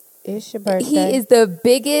 is David. It's your birthday. he is the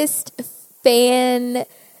biggest fan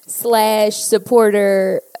 /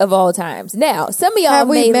 supporter of all times. Now, some of y'all Have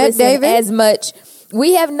we may met listen David? as much.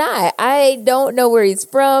 We have not. I don't know where he's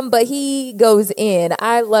from, but he goes in.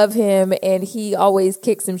 I love him, and he always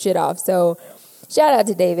kicks some shit off. So, shout out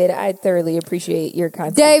to David. I thoroughly appreciate your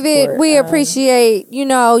content. David, support. we appreciate,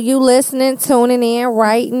 you listening, tuning in,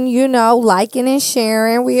 writing, liking and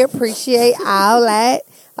sharing. We appreciate all that.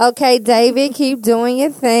 Okay, David, keep doing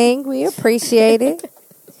your thing. We appreciate it.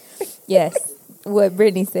 Yes, what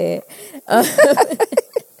Brittany said.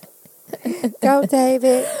 Go,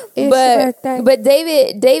 David. It's your birthday. But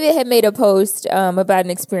David had made a post about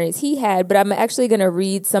an experience he had, but I'm actually going to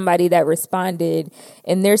read somebody that responded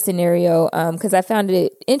in their scenario because I found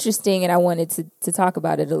it interesting and I wanted to talk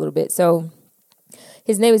about it a little bit. So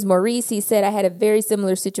his name is Maurice. He said, I had a very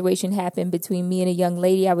similar situation happen between me and a young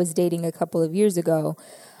lady I was dating a couple of years ago.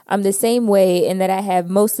 I'm the same way in that I have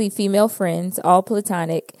mostly female friends, all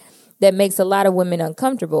platonic, that makes a lot of women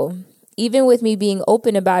uncomfortable. Even with me being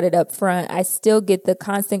open about it up front, I still get the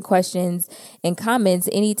constant questions and comments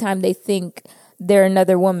anytime they think there's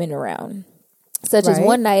another woman around. Such as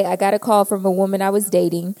one night, I got a call from a woman I was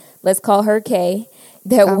dating. Let's call her Kay.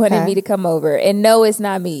 That wanted me to come over. And no, it's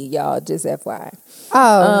not me, y'all. Just FYI.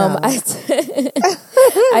 Oh,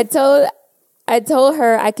 no. I told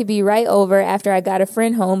her I could be right over after I got a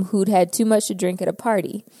friend home who'd had too much to drink at a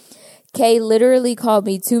party. Kay literally called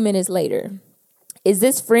me 2 minutes later. Is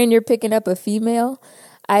this friend you're picking up a female?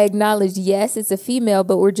 I acknowledged, yes, it's a female,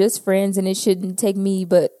 but we're just friends and it shouldn't take me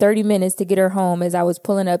but 30 minutes to get her home as I was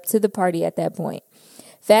pulling up to the party at that point.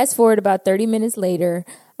 Fast forward about 30 minutes later,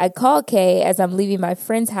 I call Kay as I'm leaving my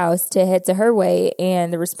friend's house to head to her way,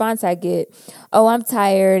 and the response I get, oh, I'm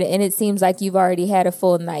tired and it seems like you've already had a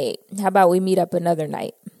full night. How about we meet up another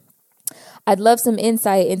night? I'd love some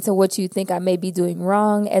insight into what you think I may be doing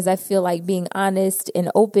wrong, as I feel like being honest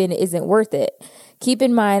and open isn't worth it. Keep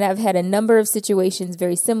in mind, I've had a number of situations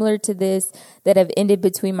very similar to this that have ended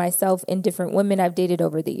between myself and different women I've dated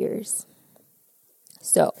over the years.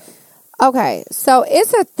 So, okay, so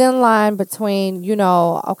it's a thin line between,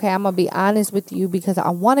 okay, I'm going to be honest with you because I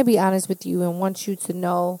want to be honest with you and want you to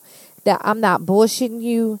know that I'm not bullshitting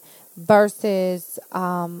you versus,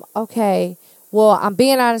 okay, well, I'm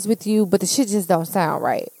being honest with you, but the shit just don't sound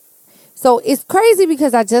right. So it's crazy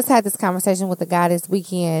because I just had this conversation with a guy this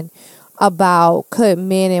weekend about could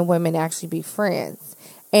men and women actually be friends.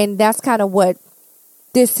 And that's kind of what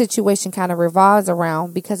this situation kind of revolves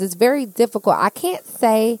around because it's very difficult. I can't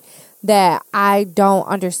say that I don't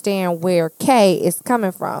understand where Kay is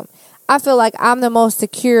coming from. I feel like I'm the most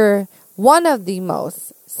secure, one of the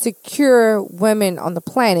most secure women on the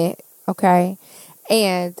planet, okay?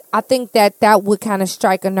 And I think that would kind of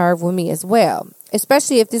strike a nerve with me as well,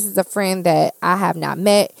 especially if this is a friend that I have not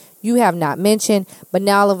met, you have not mentioned, but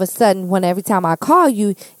now all of a sudden, when every time I call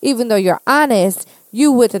you, even though you're honest,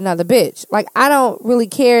 you with another bitch. Like, I don't really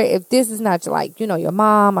care if this is not like, your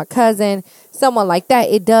mom or cousin, someone like that.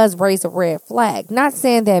 It does raise a red flag. Not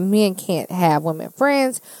saying that men can't have women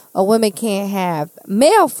friends or women can't have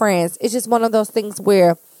male friends. It's just one of those things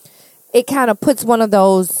where it kind of puts one of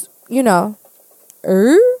those, like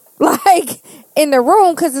in the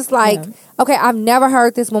room, because it's like, okay, I've never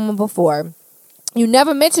heard this woman before. You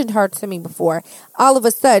never mentioned her to me before. All of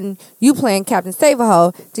a sudden, you playing Captain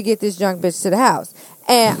Save-A-Ho to get this young bitch to the house.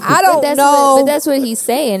 And I don't know. But that's what he's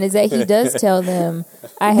saying, is that he does tell them,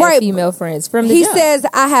 I have female friends from the He jump. says,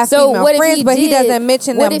 I have female friends, but he doesn't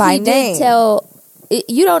mention them by name.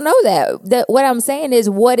 You don't know that. What I'm saying is,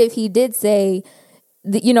 what if he did say,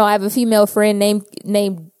 I have a female friend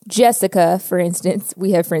named Jessica, for instance.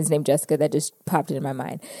 We have friends named Jessica. That just popped into my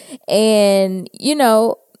mind. And,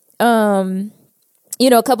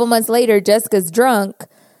 a couple months later, Jessica's drunk.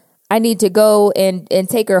 I need to go and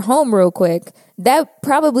take her home real quick. That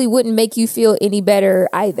probably wouldn't make you feel any better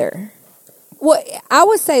either. Well, I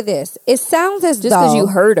would say this. It sounds as though... Just because you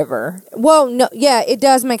heard of her. Well, no, yeah, it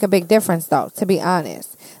does make a big difference, though, to be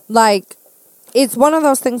honest. like, it's one of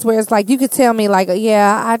those things where it's like, you could tell me, like,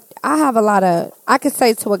 yeah, I have a lot of, I could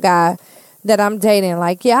say to a guy that I'm dating,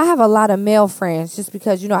 like, yeah, I have a lot of male friends just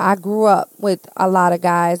because, you know, I grew up with a lot of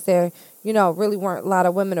guys. There, you know, really weren't a lot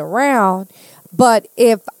of women around. But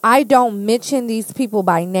if I don't mention these people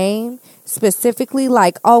by name specifically,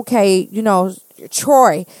 like, okay, you know,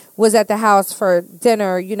 Troy was at the house for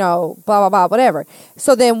dinner, you know, blah, blah, blah, whatever.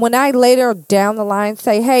 So then when I later down the line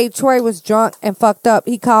say, hey, Troy was drunk and fucked up,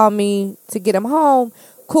 he called me to get him home.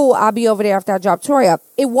 Cool, I'll be over there after I drop Troy up.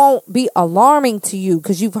 It won't be alarming to you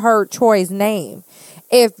because you've heard Troy's name.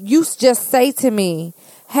 If you just say to me,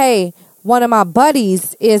 hey, one of my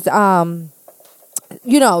buddies is,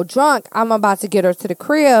 you know, drunk, I'm about to get her to the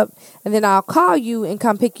crib, and then I'll call you and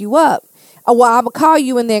come pick you up. Well, I'll call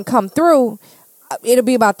you and then come through. It'll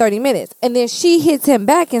be about 30 minutes. And then she hits him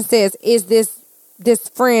back and says, is this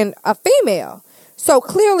friend a female? So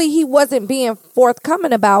clearly he wasn't being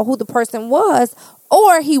forthcoming about who the person was,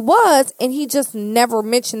 or he was, and he just never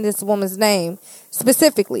mentioned this woman's name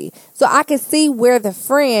specifically. So I can see where the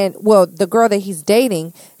friend, well, the girl that he's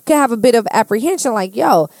dating, can have a bit of apprehension, like,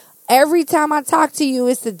 yo, every time I talk to you,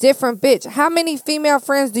 it's a different bitch. How many female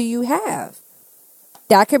friends do you have?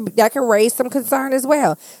 That could raise some concern as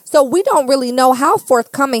well. So we don't really know how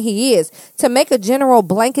forthcoming he is to make a general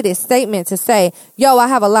blanketed statement to say, yo, I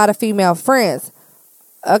have a lot of female friends.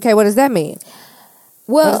 Okay, what does that mean?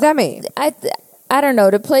 Well, what does that mean? I don't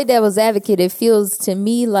know. To play devil's advocate, it feels to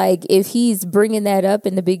me like if he's bringing that up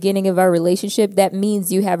in the beginning of our relationship, that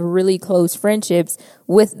means you have really close friendships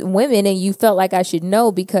with women, and you felt like I should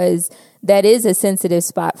know because that is a sensitive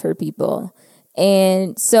spot for people.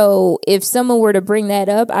 And so if someone were to bring that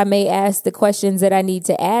up, I may ask the questions that I need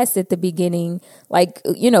to ask at the beginning, like,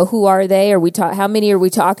 you know, who are they? How many are we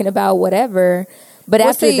talking about? Whatever. But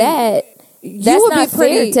after that, that's not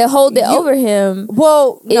fair to hold it over him.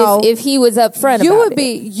 Well, no. If he was upfront about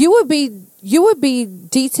it. You would be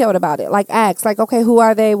detailed about it. Like, ask, like, okay, who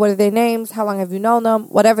are they? What are their names? How long have you known them?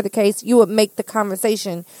 Whatever the case, you would make the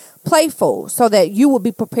conversation playful so that you would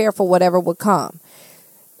be prepared for whatever would come.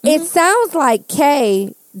 It sounds like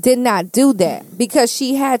Kay did not do that because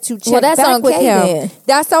she had to check back with him. Then.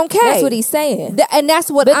 That's on Kay. That's what he's saying. And that's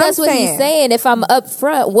what that's what he's saying. If I'm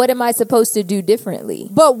upfront, what am I supposed to do differently?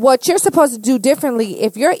 But what you're supposed to do differently,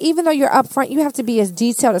 even though you're upfront, you have to be as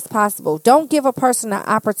detailed as possible. Don't give a person an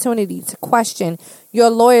opportunity to question your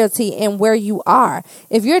loyalty and where you are.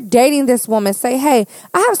 If you're dating this woman, say, hey,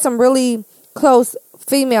 I have some really close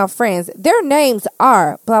female friends. Their names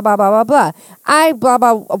are blah, blah, blah, blah, blah. I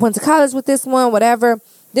went to college with this one, whatever.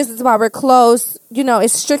 This is why we're close. You know,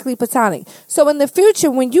 it's strictly platonic. So in the future,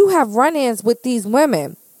 when you have run-ins with these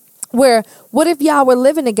women, where what if y'all were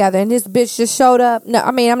living together and this bitch just showed up? No,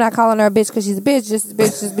 I mean, I'm not calling her a bitch because she's a bitch,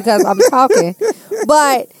 just because I'm talking.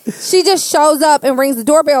 But she just shows up and rings the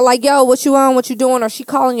doorbell like, yo, what you on? What you doing? Or she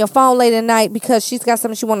calling your phone late at night because she's got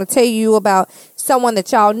something she want to tell you about someone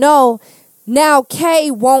that y'all know. Now, Kay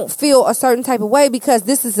won't feel a certain type of way because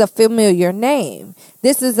this is a familiar name.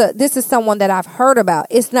 This is someone that I've heard about.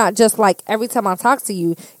 It's not just like every time I talk to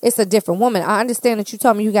you, it's a different woman. I understand that you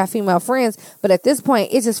told me you got female friends, but at this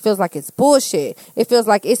point, it just feels like it's bullshit. It feels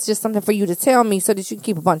like it's just something for you to tell me so that you can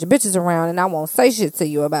keep a bunch of bitches around and I won't say shit to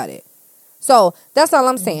you about it. So that's all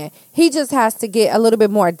I'm saying. He just has to get a little bit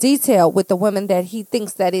more detailed with the women that he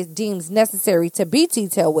thinks that it deems necessary to be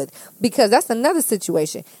detailed with, because that's another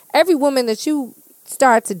situation. Every woman that you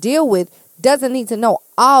start to deal with doesn't need to know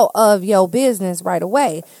all of your business right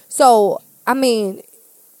away. So, I mean,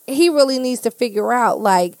 he really needs to figure out,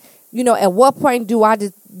 like, you know, at what point do I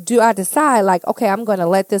decide, like, okay, I'm going to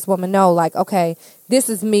let this woman know, like, okay, this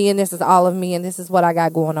is me and this is all of me and this is what I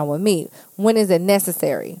got going on with me. When is it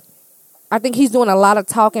necessary? I think he's doing a lot of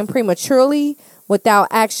talking prematurely without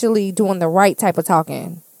actually doing the right type of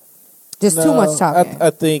talking. Just too much talking.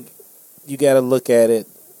 I think you got to look at it.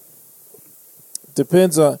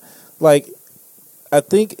 Depends on, like, I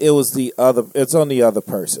think it's on the other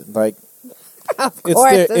person. Like, it's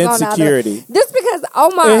their insecurity. Just because,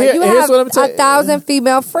 Omar, you have 1,000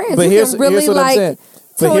 female friends. But here's what I'm saying.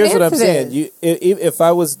 But here's what I'm saying. If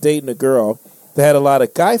I was dating a girl that had a lot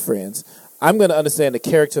of guy friends, I'm going to understand the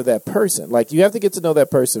character of that person. Like, you have to get to know that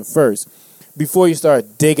person first before you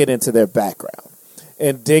start digging into their background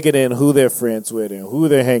and digging in who they're friends with and who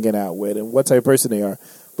they're hanging out with and what type of person they are.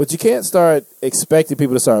 But you can't start expecting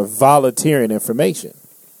people to start volunteering information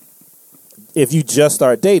if you just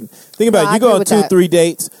start dating. Think about it. You go on 2-3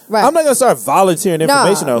 dates. Right. I'm not going to start volunteering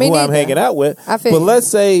information on who I'm hanging out with. But let's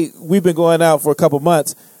say we've been going out for a couple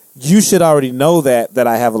months. You should already know that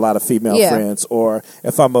I have a lot of female friends, or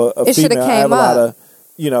if I'm a female, I have a lot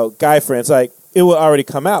of, guy friends. Like, it would already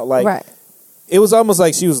come out. Like Right. it was almost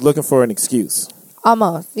like she was looking for an excuse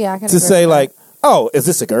Almost. Yeah, I can to agree say with that. like, "Oh, is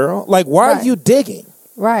this a girl? Like, why Right. are you digging?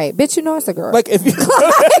 Right. Bitch, you know it's a girl. Like, if you,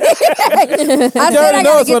 I said I already know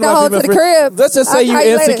gotta it's get one the of my hoe to the female crib. let's just say I'll you're call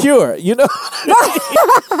you later. insecure, you know,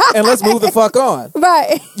 and let's move the fuck on."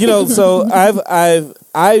 Right. You know, so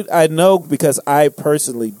I know because I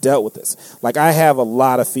personally dealt with this. Like, I have a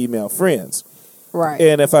lot of female friends. Right.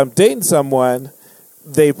 And if I'm dating someone,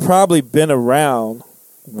 they've probably been around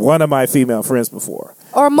one of my female friends before.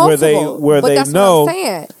 Or multiple. Where but they that's know what I'm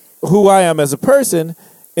saying. who I am as a person.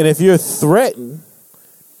 And if you're threatened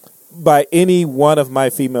by any one of my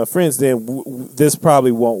female friends, then this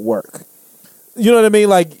probably won't work. You know what I mean?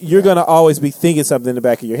 Like, you're going to always be thinking something in the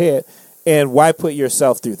back of your head. And why put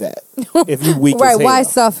yourself through that? If you weak Right. as hell. Why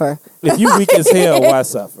suffer? If you weak as hell, why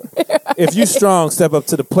suffer? If you strong, step up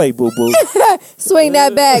to the plate, boo boo. Swing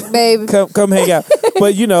that back, baby. Come hang out.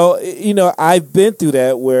 But you know, I've been through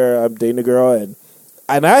that where I'm dating a girl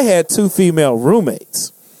and I had 2 female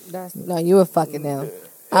roommates. No, you were fucking them.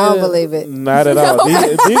 I don't believe it. Not at all.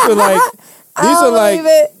 These are like don't believe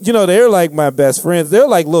it. you know, they're like my best friends. They're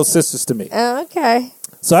like little sisters to me. Okay.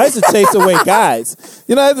 So I had to chase away guys.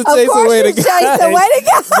 You know, I had to chase course away you the chased guys. away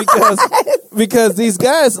the because these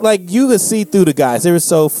guys, like, you could see through the guys. They were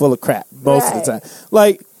so full of crap most of the Right. time.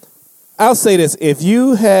 Like, I'll say this: if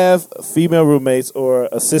you have female roommates or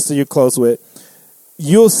a sister you're close with,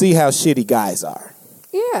 you'll see how shitty guys are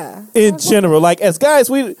Yeah. in general. Like, as guys,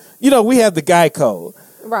 we have the guy code.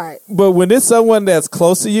 Right. But when it's someone that's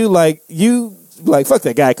close to you, like fuck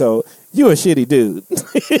that guy code. You a shitty dude.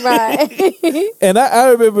 Right. And I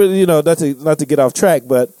remember, not to get off track,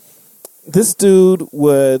 but this dude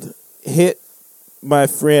would hit my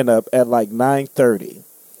friend up at like 9:30,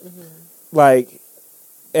 like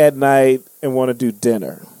at night, and want to do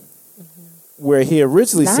dinner. Where he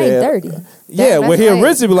originally said 9:30. yeah, That's where he late.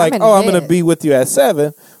 originally be like, I'm in the I'm going to bed. be with you at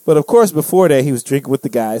 7. But of course, before that, he was drinking with the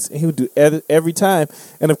guys, and he would do every time.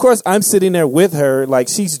 And of course, I'm sitting there with her, like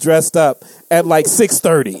she's dressed up at like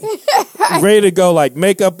 6:30, ready to go, like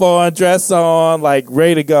makeup on, dress on, like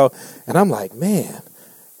ready to go. And I'm like, man,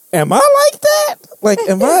 am I like that? Like,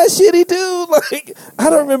 am I a shitty dude? Like, I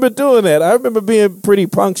don't remember doing that. I remember being pretty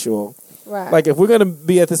punctual. Right. Like, if we're going to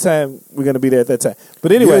be at this time, we're going to be there at that time.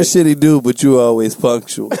 But You're anyway, a shitty dude, but you're always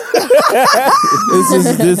punctual.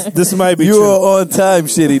 this might be You true. are on time,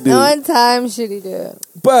 shitty dude. On time, shitty dude.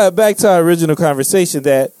 But back to our original conversation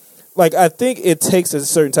that, like, I think it takes a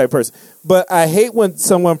certain type of person. But I hate when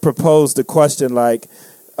someone proposed the question like,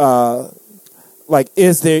 are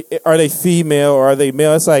they female or are they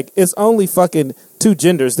male? It's like, it's only fucking 2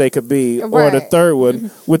 genders they could be, or the Right. third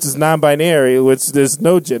one, which is non-binary, which there's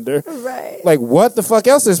no gender. Right. Like, what the fuck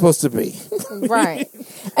else they're supposed to be? Right.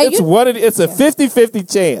 And It's a 50-50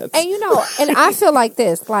 chance. And and I feel like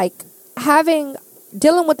this, like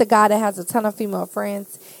dealing with a guy that has a ton of female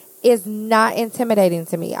friends is not intimidating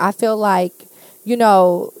to me. I feel like,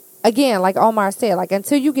 again, like Omar said, like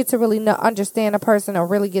until you get to really understand a person or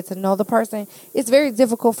really get to know the person, it's very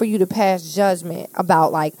difficult for you to pass judgment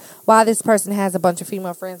about like why this person has a bunch of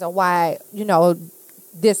female friends or why,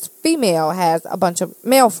 this female has a bunch of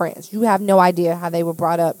male friends. You have no idea how they were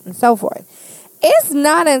brought up and so forth. It's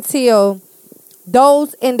not until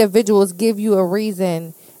those individuals give you a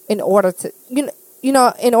reason in order to, in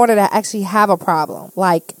order to actually have a problem.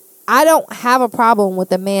 Like, I don't have a problem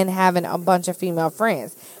with a man having a bunch of female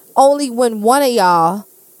friends. Only when one of y'all,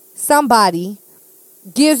 somebody,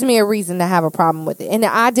 gives me a reason to have a problem with it. And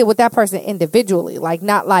I deal with that person individually. Like,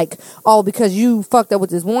 not like, oh, because you fucked up with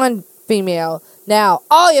this one female, now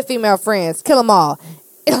all your female friends, kill them all.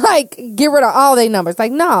 Like, get rid of all their numbers.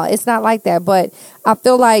 Like, no, it's not like that. But I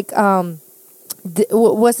feel like,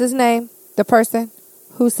 what's his name? The person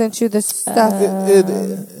who sent you the stuff? No need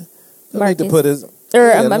to Marcus. put his...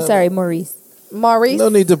 I'm sorry, Maurice. Maurice? No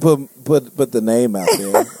need to put the name out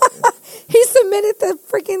there. He submitted the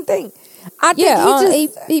freaking thing. I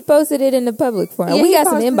think He posted it in the public forum. Yeah, we he got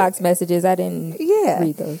some posted- inbox messages. I didn't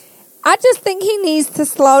read those. I just think he needs to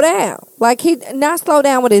slow down. Like, he not slow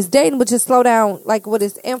down with his dating, but just slow down like with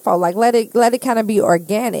his info. Like, let it kind of be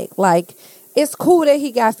organic. Like, it's cool that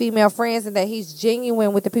he got female friends and that he's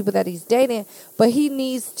genuine with the people that he's dating, but he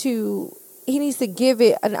needs to give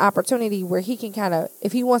it an opportunity where he can kind of,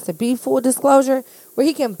 if he wants to be full disclosure, where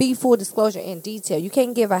he can be full disclosure in detail. You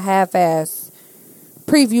can't give a half-ass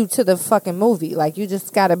preview to the fucking movie. Like, you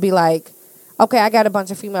just got to be like, okay, I got a bunch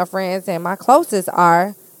of female friends and my closest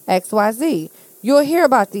are XYZ. You'll hear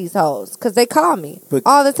about these hoes because they call me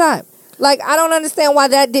all the time. Like, I don't understand why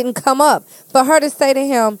that didn't come up. For her to say to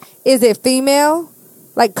him, is it female?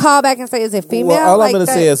 Like, call back and say, is it female? Well, all like I'm going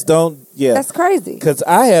to that- say is don't. Yeah, That's crazy. because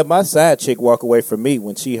I had my side chick walk away from me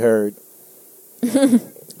when she heard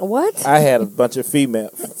What? I had a bunch of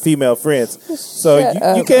female friends. So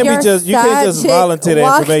you can't Your be just side chick volunteer the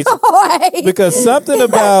walked information away. because something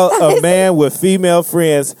about a man with female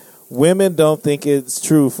friends. Women don't think it's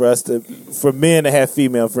true for men to have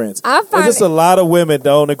female friends. I find just a lot of women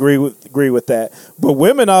don't agree with that. But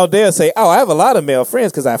women all day say, "Oh, I have a lot of male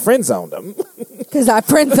friends because I friend zoned them." Because I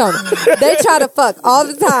friend zone them. They try to fuck all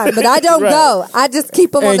the time, but I don't Right. go. I just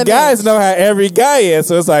keep them on And the guys bench. know how every guy is,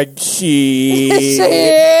 so it's like, shit.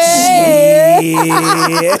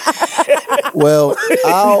 Well,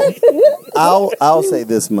 I'll say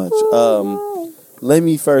this much. Let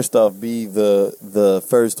me first off be the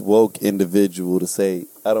first woke individual to say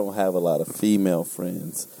I don't have a lot of female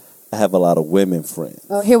friends. I have a lot of women friends.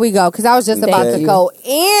 Oh, here we go. Because I was just about to Okay. go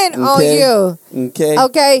in on Okay. you. Okay.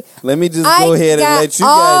 Okay. Let me just I go ahead and got let you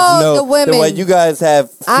all guys know the women. that while you guys have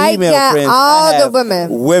I female got friends, all I the have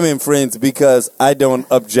women. friends because I don't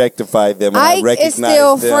objectify them and I Ike recognize is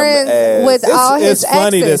still them friends as with all his It's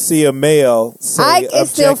funny to exes. see a male say Ike is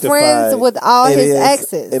still friends with all It his is.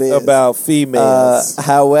 exes. It is. about females.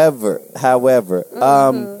 However,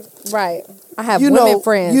 Right. I have you women know,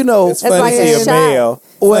 friends. you know, It's That's funny like to a see a shot. male.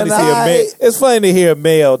 It's funny to hear a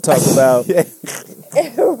male talk about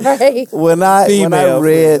right. when I Female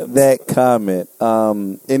read friends. that comment,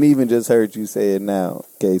 and even just heard you say it now,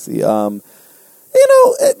 Casey, like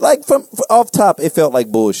from off top, it felt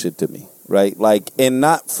like bullshit to me, right? Like, and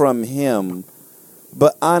not from him,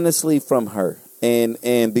 but honestly from her, and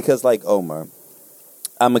because like Omar,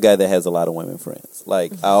 I'm a guy that has a lot of women friends,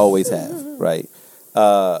 like I always have, right?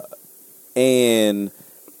 And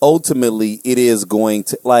ultimately, it is going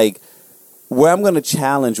to like. Where I'm going to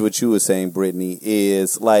challenge what you were saying, Brittany,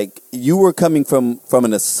 is like you were coming from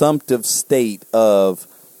an assumptive state of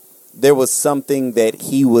there was something that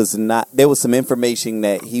he was not, there was some information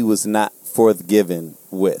that he was not forthgiven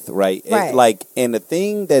with, right? Right. And the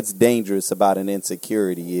thing that's dangerous about an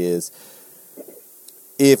insecurity is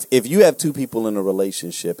if you have two people in a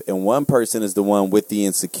relationship and one person is the one with the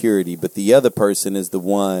insecurity, but the other person is the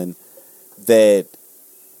one that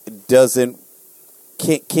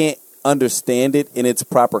can't understand it in its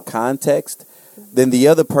proper context, then the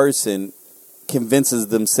other person convinces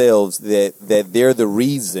themselves that they're the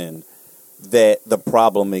reason that the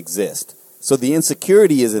problem exists. So the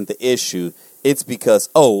insecurity isn't the issue. It's because,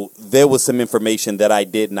 there was some information that I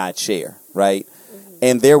did not share, right? Mm-hmm.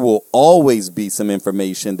 And there will always be some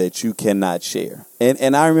information that you cannot share.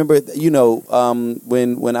 And I remember,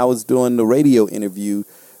 when I was doing the radio interview,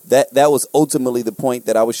 that was ultimately the point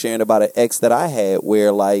that I was sharing about an ex that I had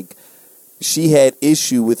where, like, she had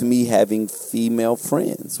issue with me having female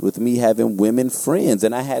friends, with me having women friends.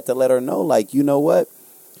 And I had to let her know, like, you know what?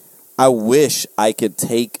 I wish I could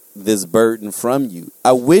take this burden from you.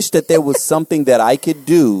 I wish that there was something that I could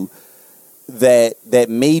do that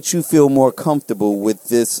made you feel more comfortable with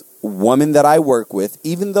this woman that I work with,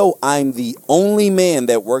 even though I'm the only man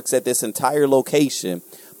that works at this entire location.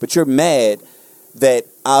 But you're mad that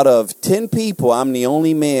out of 10 people, I'm the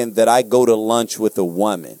only man that I go to lunch with a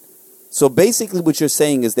woman. So basically what you're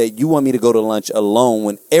saying is that you want me to go to lunch alone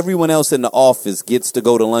when everyone else in the office gets to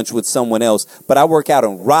go to lunch with someone else. But I work out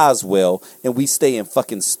in Roswell and we stay in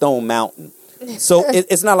fucking Stone Mountain. So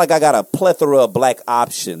it's not like I got a plethora of black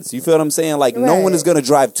options. You feel what I'm saying? Like no one is going to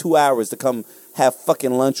drive 2 hours to come have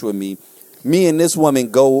fucking lunch with me. Me and this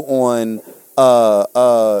woman go on,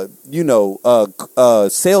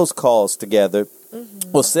 sales calls together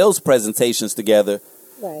or sales presentations together.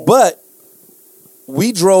 Right. But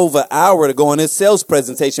we drove an hour to go on this sales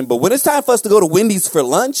presentation, but when it's time for us to go to Wendy's for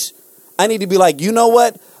lunch, I need to be like, you know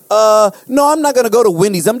what? No, I'm not going to go to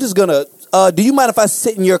Wendy's. I'm just going to, do you mind if I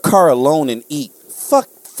sit in your car alone and eat?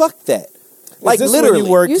 Fuck that. Like, Is this literally. when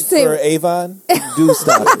you worked seem- for Avon? Do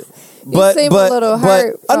stop it. You seem a little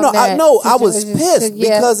hurt from that I was situation. pissed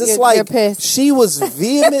Yeah, because it's you're like pissed. she was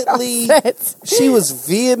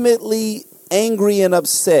vehemently angry and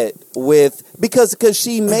upset with because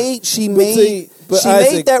she made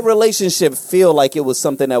Isaac, that relationship feel like it was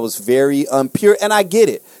something that was very pure, and I get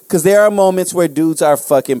it because there are moments where dudes are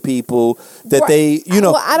fucking people that they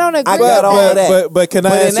Well, I don't agree I got with all that. of that, But can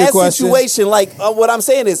I ask in you a that question? situation, like what I'm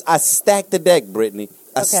saying is, I stacked the deck, Brittany.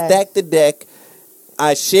 I stacked the deck.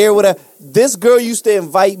 I share with her. This girl used to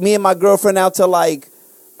invite me and my girlfriend out to like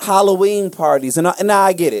Halloween parties, and now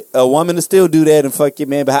I get it. A woman to still do that and fuck your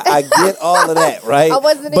man, but I get all of that, right? I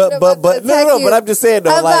wasn't even about to attack no. you But I'm just saying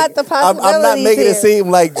though, about like the I'm not possibilities making here. it seem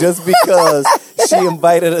like just because she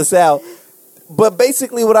invited us out. But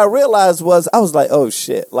basically, what I realized was I was like, oh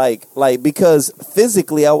shit, like because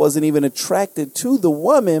physically I wasn't even attracted to the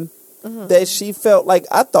woman that she felt like.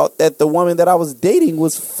 I thought that the woman that I was dating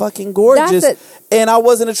was fucking gorgeous, and I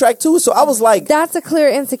wasn't attracted to. So I was like, that's a clear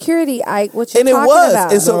insecurity, Ike. What you're and it talking was,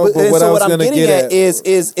 about? and so, No, but what I was what I'm gonna getting get at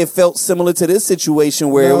is it felt similar to this situation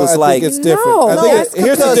where No, it was I like, think it's different. No, I no, think that's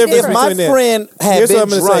here's the because difference if my between them. friend had Here's what been I'm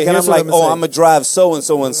gonna drunk say. and I'm Here's what like, I'm gonna oh, say. I'm gonna drive so and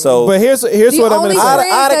so and so, But here's what I'm going only to say.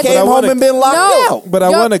 friend- I'd have But came I home wanna- and been locked No. out. But I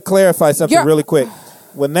You're- want to clarify something you're- really quick.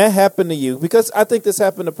 When that happened to you, because I think this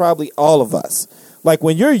happened to probably all of us. Like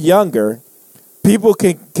when you're younger, people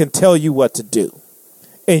can tell you what to do,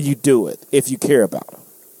 and you do it if you care about them.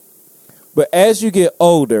 But as you get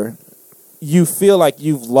older, you feel like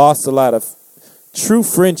you've lost a lot of true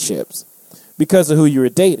friendships because of who you were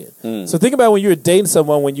dating. So think about when you were dating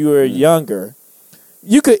someone when you were younger.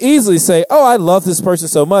 You could easily say, oh, I love this person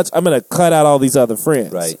so much, I'm going to cut out all these other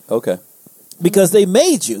friends. Right. Okay. Because they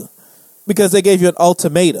made you. Because they gave you an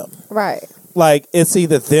ultimatum. Right. Like, it's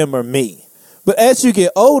either them or me. But as you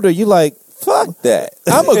get older, you're like, Fuck that.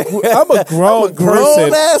 I'm a grown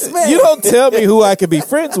person. ass man. You don't tell me who I can be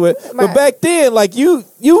friends with. But Right. back then, like you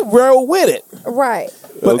roll with it. Right.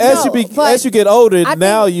 But Okay. as No, you get older, I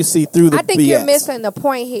now think- you see through the I think BS. you're missing the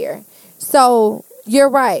point here. So you're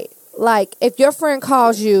right. Like if your friend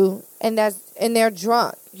calls you and they're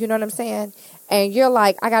drunk, you know what I'm saying? And you're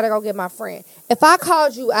like, I gotta go get my friend. If I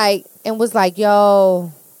called you, Ike, and was like,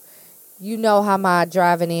 yo, you know how my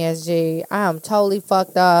driving is, G. I am totally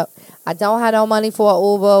fucked up. I don't have no money for an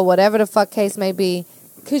Uber, whatever the fuck case may be.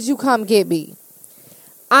 Could you come get me?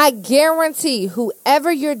 I guarantee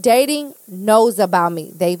whoever you're dating knows about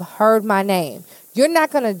me. They've heard my name. You're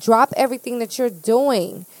not going to drop everything that you're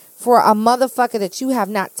doing for a motherfucker that you have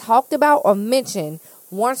not talked about or mentioned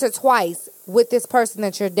once or twice with this person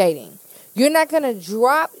that you're dating. You're not going to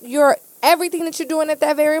drop your everything that you're doing at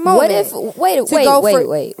that very moment. What if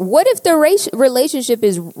wait? What if the relationship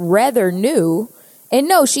is rather new? And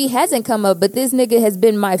no, she hasn't come up, but this nigga has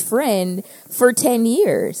been my friend for 10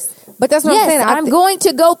 years. But that's what yes, I'm saying. I'm going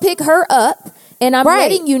to go pick her up, and I'm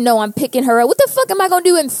letting you know I'm picking her up. What the fuck am I going to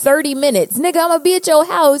do in 30 minutes? Nigga, I'm going to be at your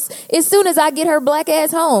house as soon as I get her black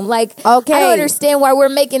ass home. Like, Okay. I don't understand why we're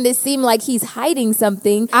making this seem like he's hiding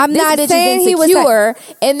something. I'm this not bitch saying is he was insecure,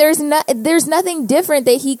 and there's nothing different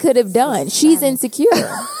that he could have done. She's insecure.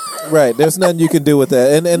 Right. There's nothing you can do with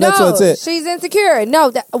that. And that's what it. She's insecure.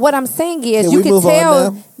 No, what I'm saying is Can you we can move on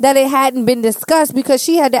tell now? that it hadn't been discussed because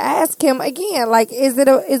she had to ask him again, like, is it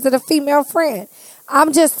a female friend?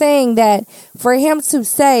 I'm just saying that for him to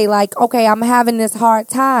say, like, okay, I'm having this hard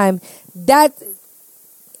time, that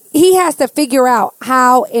he has to figure out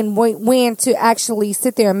how and when to actually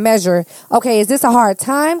sit there and measure, okay, is this a hard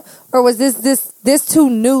time or was this too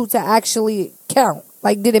new to actually count?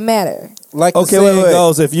 Like, did it matter? Like Okay, the saying wait.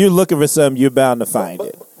 goes, if you're looking for something, you're bound to find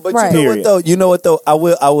it. But Right. you know what though? I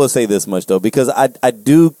will say this much though, because I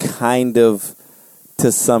do kind of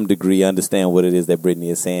to some degree understand what it is that Brittany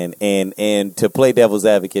is saying, and to play devil's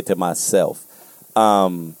advocate to myself,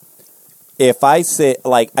 if I say,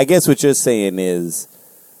 like, I guess what you're saying is,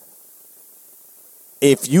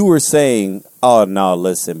 if you were saying, oh no,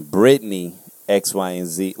 listen, Brittany X, Y, and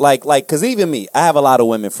Z, like, because even me, I have a lot of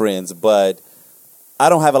women friends, but I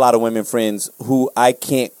don't have a lot of women friends who I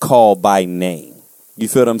can't call by name. You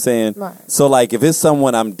feel what I'm saying? Right. So, like, if it's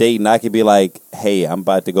someone I'm dating, I could be like, hey, I'm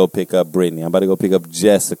about to go pick up Brittany. I'm about to go pick up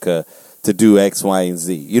Jessica to do X, Y, and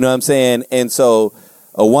Z. You know what I'm saying? And so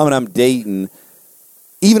a woman I'm dating,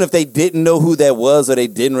 even if they didn't know who that was or they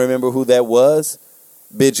didn't remember who that was,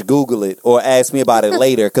 bitch, Google it or ask me about it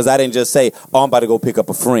later, because I didn't just say, oh, I'm about to go pick up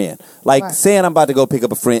a friend. Like, Right. saying I'm about to go pick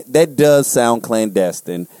up a friend, that does sound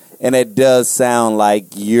clandestine. And it does sound like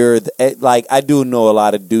like, I do know a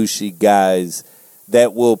lot of douchey guys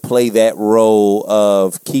that will play that role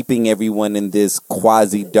of keeping everyone in this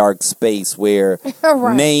quasi-dark space where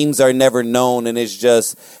Right. names are never known, and it's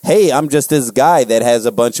just, hey, I'm just this guy that has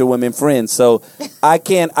a bunch of women friends. So I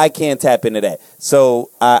can't tap into that.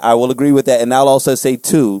 So I will agree with that. And I'll also say,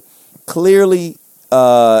 too, clearly,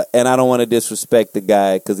 and I don't want to disrespect the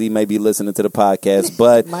guy because he may be listening to the podcast,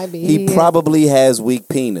 but Might be. he probably has weak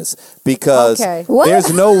penis because Okay. What?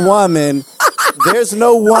 there's no woman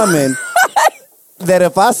that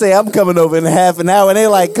if I say I'm coming over in half an hour and they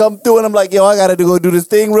like come through and I'm like, yo, I gotta go do this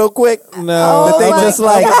thing real quick. No. That they my just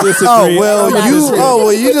like, disagree. oh well, I'm gonna you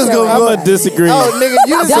disagree. just gonna I'm go. going to disagree. Oh nigga,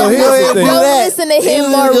 you just So gonna here's go the ahead and thing. do Don't that. listen to him, You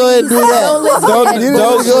just go ahead and do Maurice. that. Don't listen Don't, to him. You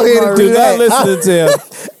don't, just go ahead and do do not that. listen to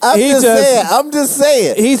him. I'm He just just- saying. I'm just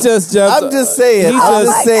saying. He just jumped. I'm just saying. He I'm just-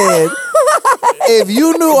 just saying. if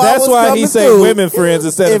you knew I That's was why coming he say through, women friends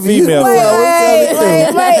instead of if you female knew I friends.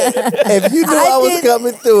 was coming through, if you knew I was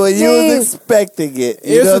coming through and you was expecting it,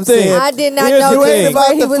 you Here's know the what I'm thing. saying? I did not Here's know the You thing. ain't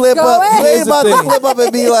about he to was flip up. going. You Here's ain't the about to thing. flip up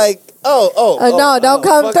and be like, no, don't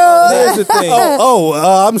come fuck through. all Here's that. the thing.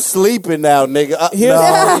 I'm sleeping now, nigga. Here's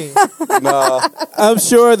Nah, the thing. nah. I'm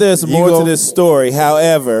sure there's more to gon- this story.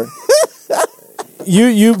 However,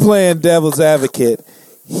 you playing devil's advocate.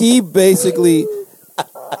 He basically,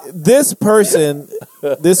 this person,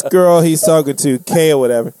 this girl he's talking to, Kay or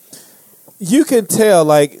whatever, you can tell,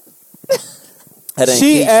 like, That ain't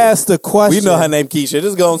she Keisha. asked the question. We know her name Keisha.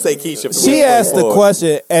 Just go and say Keisha. She asked the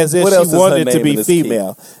question as if What else is she her wanted to name be in this key?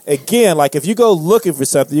 female. Again, like, if you go looking for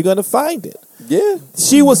something, you're going to find it. Yeah.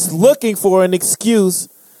 She was looking for an excuse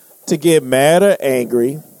to get mad or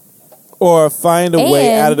angry or find a way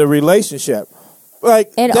And- out of the relationship.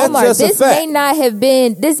 Like, And that's Omar, just a this fact. may not have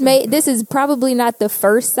been this is probably not the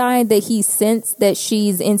first sign that he sensed that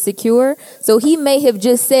she's insecure. So he may have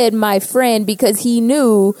just said my friend because he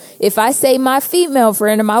knew if I say my female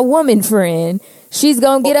friend or my woman friend, she's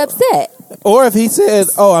gonna get upset. Or if he said,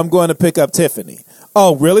 "Oh, I'm going to pick up Tiffany."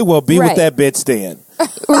 Oh, really? Well, be with Right. that bitch then.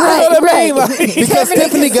 Right, what I right. mean? Like- Because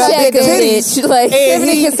Tiffany got Check big a titties. bitch, like- And,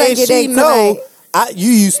 Tiffany can suck and your she dick know tonight.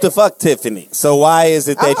 you used to fuck Tiffany. So why is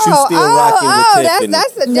it that you still rocking with Tiffany?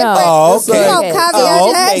 that's a different. No. Oh, You okay. don't Okay. caveat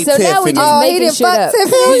Oh, that. okay, So now we Tiffany. just Oh, he making didn't shit fuck up.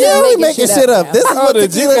 Tiffany. We just Yeah, we making making shit shit up up. now. This is Oh, what did you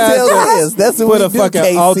Tequila guys Tales is. That's what put we a do, fucking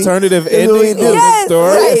Casey. alternative This is what we ending do. on the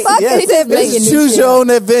story? Right. Fuck Yes. Tiffany. This is Making choose this your shit own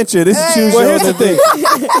adventure. This is choose Well, your here's own the thing.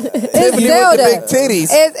 adventure. It's Tiffany Zelda. with the big titties.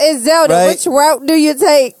 It's Zelda. Right. Which route do you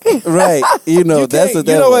take? Right. You know, that's what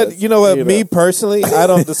that you know was. what? You know what? Me personally, I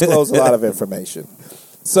don't disclose a lot of information.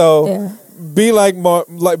 So Yeah. be like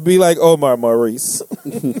Omar Maurice.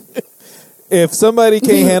 If somebody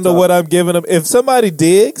can't handle what I'm giving them, if somebody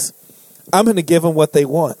digs, I'm going to give them what they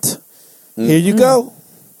want. Here you go.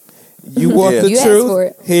 You want Yeah. the You asked for truth?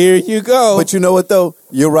 it. Here you go. But you know what though?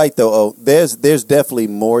 You're right though. Oh, there's definitely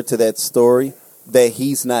more to that story that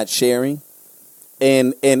he's not sharing.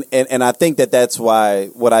 And I think that's why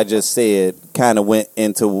what I just said kind of went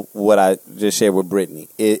into what I just shared with Brittany.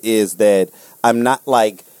 It is that I'm not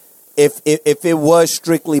like if it was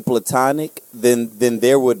strictly platonic, then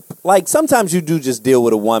there would like sometimes you do just deal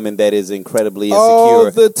with a woman that is incredibly insecure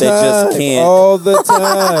all the time. that just can't. All the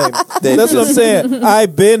time. That's what I'm saying.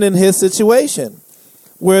 I've been in his situation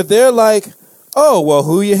where they're like, "Oh, well,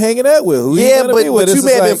 who you hanging out with? Who you Yeah, gonna but be with?" you It's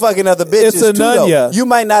may have like, been fucking other bitches it's a too, though. nunya. You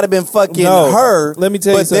might not have been fucking No. her. Let me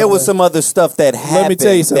tell you but there was something. some other stuff that happened Let me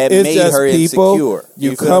tell you something. that It's made just her people insecure.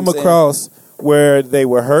 you feel come what I'm saying? across where they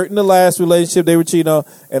were hurt in the last relationship they were cheating on,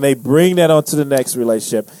 and they bring that onto the next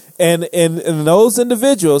relationship. And those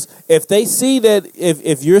individuals, if they see that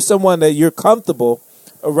if you're someone that you're comfortable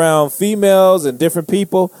around females and different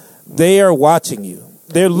people, they are watching you.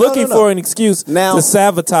 They're looking no. for an excuse Now, to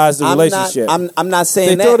sabotage the relationship. I'm not saying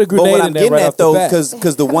They that. throw the But what grenade I'm in there getting right at off the though, bat.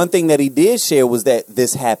 because the one thing that he did share was that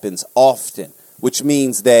this happens often, which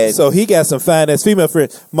means that So he got some fine ass female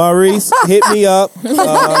friends. Maurice, hit me up.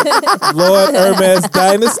 Lord Hermes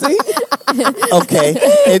Dynasty. okay,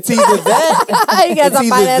 it's either that. You guys It's are either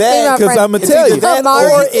fine ass that, female 'cause friends. I'ma It's tell either you. that,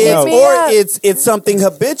 Maurice, hit me up. it's something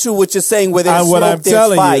habitual, which is saying where there's What smoke, I'm there's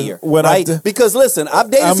telling you, fire, what I'm right? t- Because listen, I've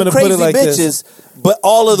dated I'm some gonna put crazy it like this. bitches, but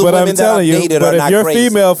all of the But I'm women that I've telling you, dated but are if not your crazy.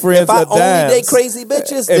 female friends if I are only dimes, date crazy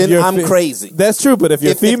bitches, if then your I'm fe- crazy. That's true, but if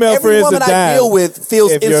your If female every friends woman are I dimes, deal with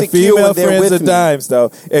feels if your insecure female when they're friends with are me. dimes,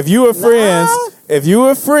 though, if you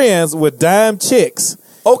were friends with dime chicks,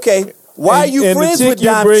 Okay, why are and- you and the friends chick with you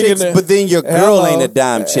dime bring chicks, in the- but then your girl Hello, ain't a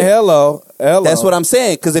dime chick? Hello. That's what I'm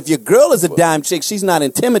saying. Because if your girl is a dime chick, she's not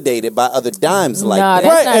intimidated by other dimes like Nah, that.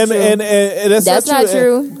 that's Right, not and, true. and that's, That's not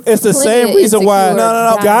true. It's the Plenty same of reason why insecure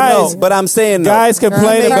No, guys, no, but I'm saying guys no.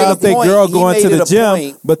 complain He made about a their point. girl He going made to it the a gym,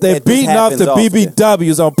 point but they're that this beating off the happens often.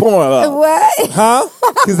 BBWs on Pornhub. What? Huh?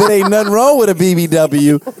 Because there ain't nothing wrong with a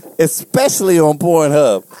BBW, especially on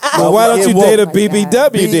Pornhub. Well, why don't you date a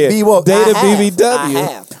BBW Be- then? be woke. Date a I have. BBW. I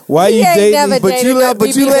have. Why He you ain't dating? never But you dated no let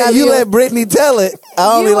BBW. Brittany tell it.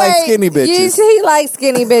 I only You like ain't- skinny bitches. He likes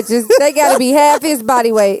skinny bitches. They got to be half his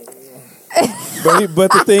body weight.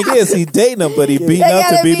 But the thing is, he dating them, but he beating They up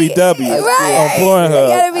to gotta be- BBW right. on They Pornhub.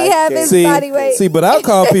 got to be half his See, body weight. see, but I'll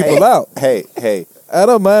call people out. Hey, I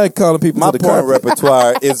don't mind calling people my to the porn carpet.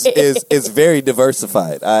 repertoire is very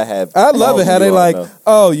diversified. I love it how they like,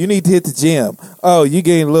 oh, you need to hit the gym. Oh, you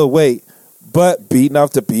gained a little weight, but beating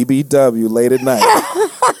off to BBW late at night.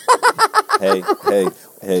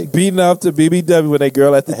 Hey. Beating off to BBW with a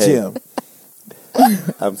girl at the Hey. gym.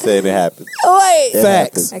 I'm saying it happens. Wait. It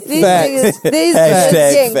Facts. happens. These Facts. niggas, these Hashtag niggas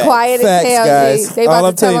getting facts. quiet as Facts, hell. guys. They about All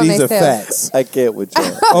I'm to tell telling on you, these are themselves. facts. I can't with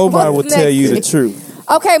y'all. Omar will What's tell you the next? truth.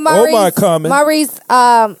 Okay, Maurice. Omar coming. Maurice,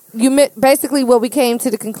 basically what we came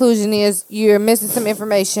to the conclusion is you're missing some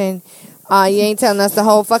information. You ain't telling us the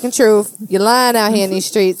whole fucking truth. You're lying out here in these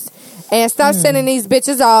streets. And stop sending these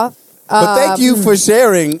bitches off. But thank you for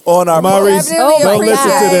sharing on our Maurice, Definitely don't listen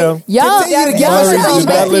to appreciate them. Y'all, Continue to y'all give us should your make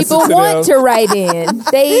feedback. people Listen to want them. to write in.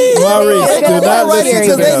 They Maurice, they're do gonna not love listen hearing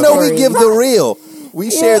to because their they know we stories. give the real.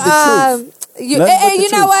 We share the truth. You, Nothing but and the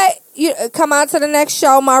you know truth. what? You come out to the next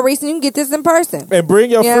show, Maurice, and you can get this in person. And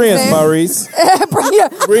bring your You know what I'm friends, saying? Maurice. Bring your-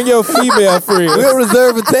 Bring your female friends. We'll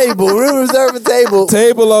reserve a table. We'll reserve a table.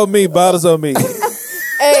 Table on me, bottles on me.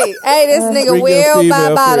 hey, this nigga Bring your will buy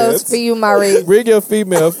female bottles friends. for you, Maurice. Bring your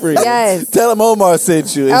female friends. Yes. Tell him Omar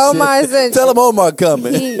sent you. and Omar shit. sent Tell you. him Omar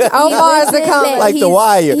coming. Omar's the coming. Like The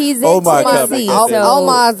Wire. He's in Omar Tennessee, coming. so,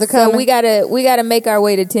 Omar's the so coming. we gotta make our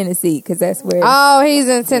way to Tennessee because that's where. Oh, he's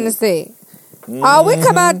in Tennessee. Oh, we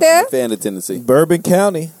come out there. Fan of Tennessee. Bourbon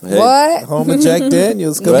County, Hey. What? home of Jack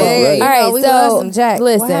Daniels. Come Right, on. right. You All right, know, we so, love some Jack. What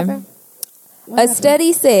listen. happened? A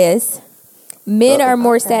study says men are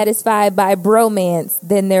more satisfied by bromance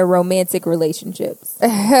than their romantic relationships.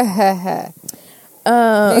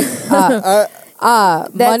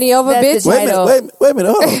 Money over that's bitch. the Wait a title. minute. Wait a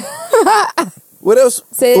minute. Hold on. What else?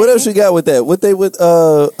 Say it What else again. you got with that? What they with?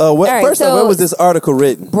 right, First off, so- where was this article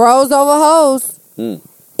written? Bros over hoes.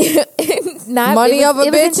 Not Money it was, over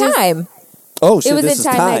it was in bitches. Time. Oh shit! It was this in is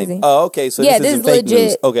Time Time. magazine. Oh, okay. So Yeah, this this isn't is fake news.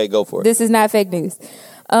 legit. Okay, go for it. This is not fake news.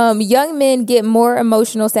 Young men get more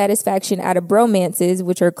emotional satisfaction out of bromances,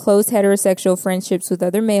 which are close heterosexual friendships with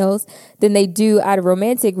other males, than they do out of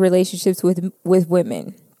romantic relationships with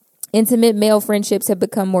women. Intimate male friendships have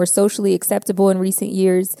become more socially acceptable in recent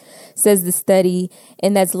years, says the study,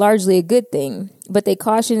 and that's largely a good thing. But they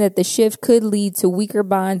caution that the shift could lead to weaker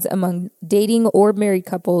bonds among dating or married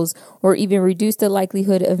couples, or even reduce the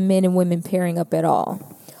likelihood of men and women pairing up at all.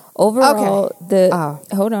 Overall,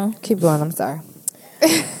 hold on. Keep going. I'm sorry.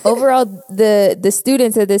 Overall, the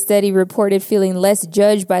students of this study reported feeling less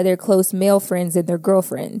judged by their close male friends than their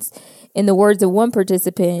girlfriends. In the words of one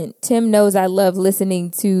participant, Tim knows I love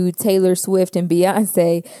listening to Taylor Swift and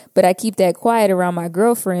Beyonce, but I keep that quiet around my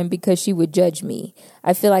girlfriend because she would judge me.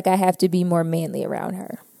 I feel like I have to be more manly around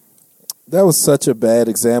her. That was such a bad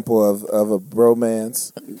example of a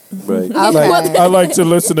bromance. Right. Okay. I like to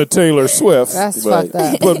listen to Taylor Swift, That's Right. fucked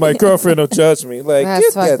up. but my girlfriend will judge me. Like, That's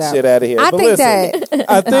get that fucked up. shit out of here. I But think listen,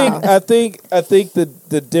 that I think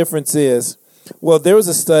the difference is, well, there was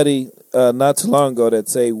a study not too long ago that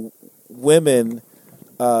say women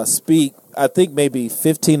speak, I think maybe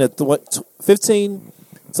 15.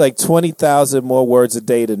 It's like 20,000 more words a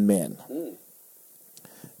day than men.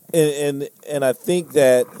 And I think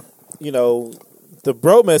that, you know, the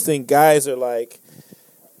bromance thing, guys are like,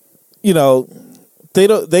 you know,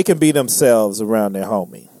 they can be themselves around their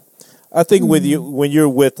homie. I think when you're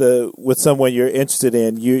with someone you're interested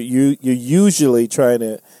in, you're usually trying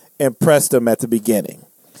to impress them at the beginning.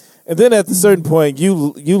 And then at a certain point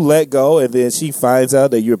you let go, and then she finds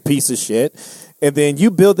out that you're a piece of shit. And then you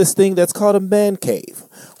build this thing that's called a man cave,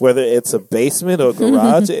 whether it's a basement or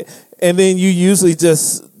garage. And then you usually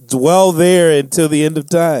just dwell there until the end of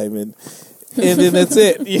time, and then that's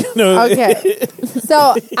it. You know. Okay.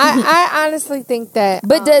 So I honestly think that.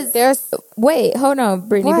 But there's hold on,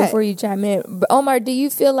 Brittany, What? before you chime in. But Omar, do you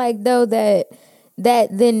feel like though that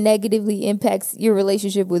then negatively impacts your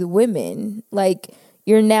relationship with women? Like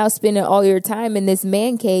you're now spending all your time in this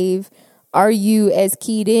man cave. Are you as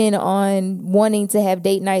keyed in on wanting to have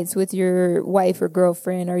date nights with your wife or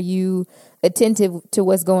girlfriend? Are you attentive to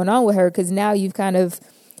what's going on with her? Because now you've kind of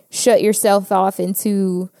shut yourself off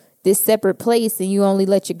into this separate place, and you only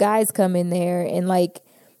let your guys come in there. And like,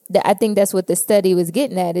 I think that's what the study was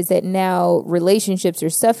getting at, is that now relationships are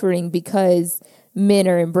suffering because men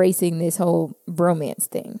are embracing this whole bromance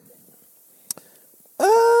thing.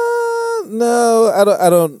 No,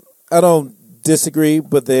 I don't disagree.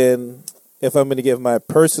 But then, if I'm going to give my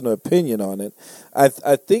personal opinion on it, I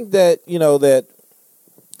think that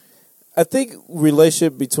I think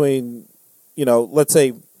relationship between, let's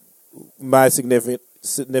say my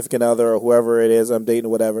significant other or whoever it is I'm dating or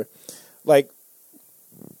whatever, like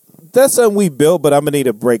that's something we built, but I'm gonna need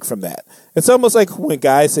a break from that. It's almost like when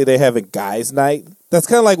guys say they're having guys' night. That's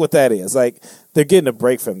kind of like what that is. Like they're getting a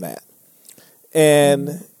break from that,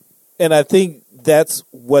 and I think that's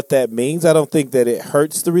what that means. I don't think that it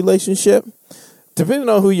hurts the relationship, depending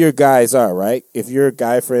on who your guys are. Right? If you're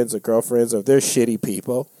guy friends or girlfriends, or if they're shitty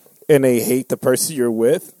people and they hate the person you're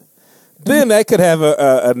with, then that could have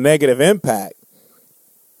a negative impact.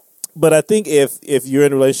 But I think if you're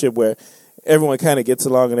in a relationship where everyone kind of gets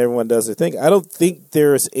along and everyone does their thing, I don't think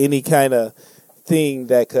there's any kind of thing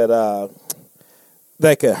that could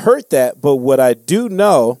hurt that. But what I do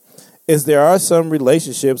know is there are some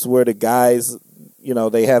relationships where the guys,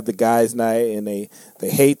 they have the guys' night and they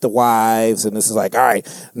hate the wives, and this is like, all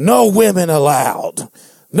right, no women allowed,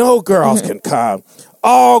 no girls can come,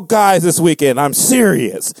 all guys this weekend, I'm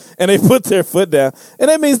serious, and they put their foot down, and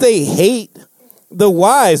that means they hate the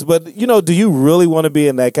wives. But do you really want to be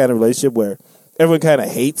in that kind of relationship where everyone kind of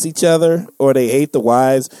hates each other, or they hate the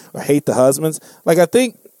wives or hate the husbands? Like, I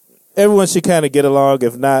think everyone should kind of get along.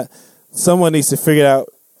 If not, someone needs to figure it out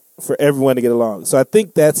for everyone to get along. So I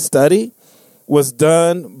think that study was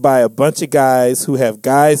done by a bunch of guys who have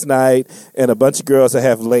guys' night and a bunch of girls that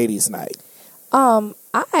have ladies' night.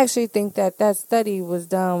 I actually think that study was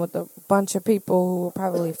done with a bunch of people who were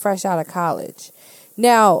probably fresh out of college.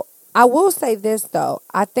 Now, I will say this, though.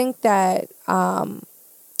 I think that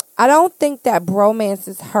I don't think that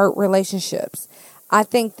bromances hurt relationships. I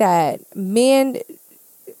think that men,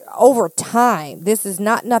 over time, this is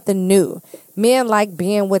not nothing new. Men like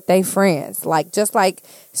being with their friends, just like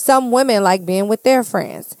some women like being with their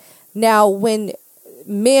friends. Now, when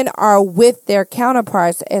men are with their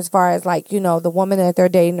counterparts, as far as the woman that they're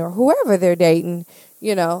dating or whoever they're dating,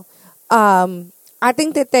 I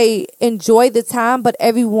think that they enjoy the time, but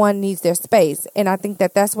everyone needs their space. And I think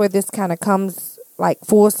that that's where this kind of comes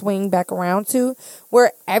full swing back around to,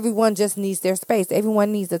 where everyone just needs their space.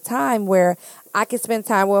 Everyone needs a time where I can spend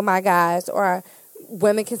time with my guys, or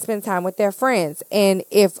women can spend time with their friends. And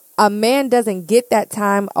if a man doesn't get that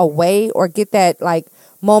time away, or get that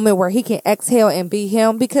moment where he can exhale and be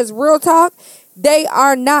him, because real talk, they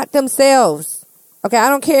are not themselves. Okay, I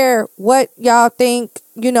don't care what y'all think,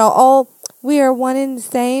 oh, we are one and the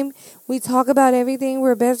same. We talk about everything.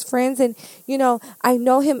 We're best friends. And, I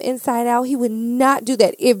know him inside out. He would not do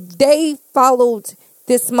that. If they followed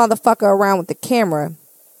this motherfucker around with the camera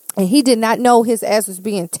and he did not know his ass was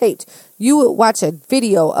being taped, you would watch a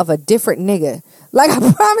video of a different nigga.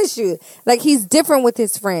 I promise you. He's different with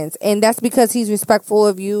his friends. And that's because he's respectful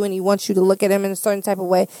of you and he wants you to look at him in a certain type of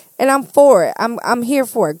way. And I'm for it. I'm here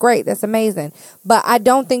for it. Great. That's amazing. But I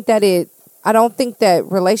don't think that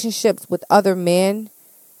relationships with other men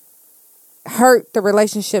hurt the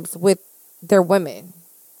relationships with their women,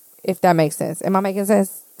 if that makes sense. Am I making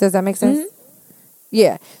sense? Does that make sense? Mm-hmm.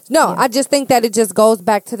 Yeah. No, yeah. I just think that it just goes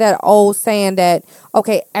back to that old saying that,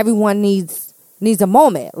 okay, everyone needs a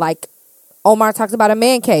moment. Omar talks about a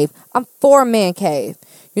man cave. I'm for a man cave.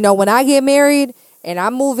 When I get married and I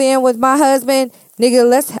move in with my husband,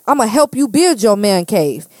 nigga, I'm going to help you build your man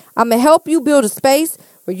cave. I'm going to help you build a space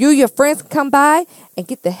where you and your friends can come by and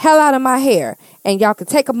get the hell out of my hair. And y'all can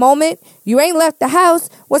take a moment. You ain't left the house.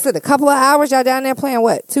 What's it, a couple of hours? Y'all down there playing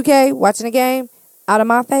what? 2K? Watching a game? Out of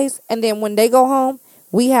my face. And then when they go home,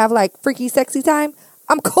 we have freaky, sexy time.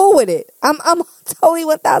 I'm cool with it. I'm totally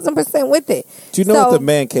 1,000% with it. Do you know what the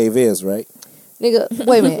man cave is, right? Nigga,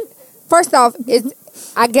 wait a minute. First off,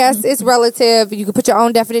 I guess it's relative. You can put your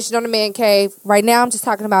own definition on the man cave. Right now, I'm just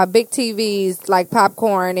talking about big TVs,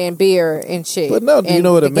 popcorn and beer and shit. But no, do you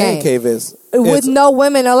know what a man cave is? With no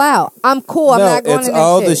women allowed. I'm cool. I'm not going to that shit. It's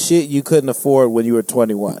all the shit you couldn't afford when you were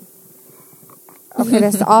 21. Okay,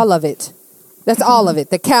 that's all of it. That's all of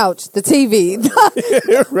it. The couch, the TV,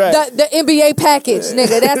 right. the NBA package,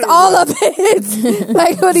 nigga. That's all of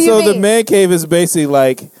it. What do you mean? So the man cave is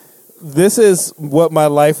basically this is what my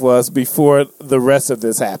life was before the rest of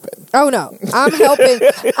this happened. Oh no,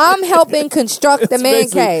 I'm helping construct the man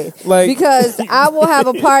cave because I will have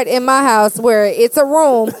a part in my house where it's a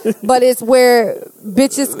room, but it's where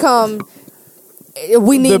bitches come.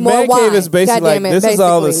 We need more wine. The man cave is basically this is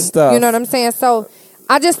all the stuff. You know what I'm saying? So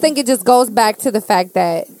I just think it just goes back to the fact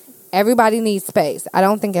that everybody needs space. I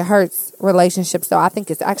don't think it hurts relationships, though. I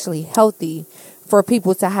think it's actually healthy for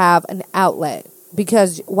people to have an outlet.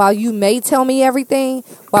 Because while you may tell me everything,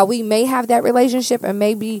 while we may have that relationship and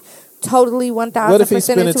may be totally 1,000% what if he's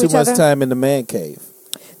spending too much time in the man cave?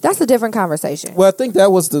 That's a different conversation. Well, I think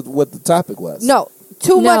that was what the topic was. No,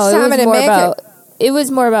 too much time in the man cave. It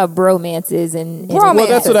was more about bromances and bromance. Well,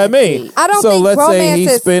 that's what I mean. I don't so think let's say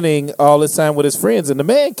he's spending all his time with his friends in the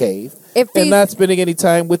man cave and not spending any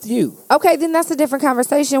time with you. Okay, then that's a different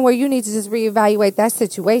conversation where you need to just reevaluate that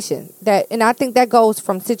situation. And I think that goes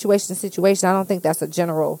from situation to situation. I don't think that's a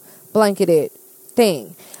general blanketed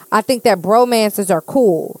thing. I think that bromances are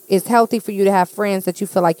cool. It's healthy for you to have friends that you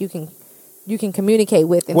feel like you can communicate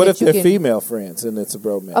with. And what if they're female friends and it's a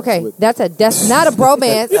bromance? Okay, that's not a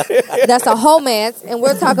bromance. That's a homance, and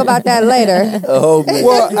we'll talk about that later. A hoe man.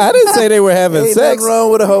 Well, I didn't say they were having Ain't sex. nothing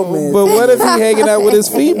wrong with a hoe man. But what if he hanging out with his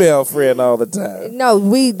female friend all the time? No,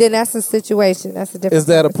 then that's a situation. That's a different. Is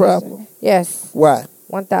that a conversation. problem? Yes, Why?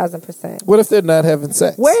 1000%. What if they're not having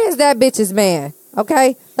sex? Where is that bitch's man?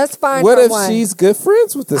 Okay, let's find. What her if one. she's good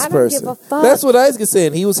friends with this I don't person? give a fuck. That's what I was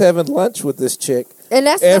saying. He was having lunch with this chick And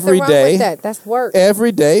that's every nothing wrong day. with that. That's work.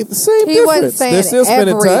 every day. The same He difference. wasn't saying They're still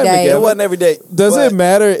spending every time day. It together. wasn't every day. Does but it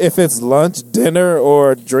matter if it's lunch, dinner,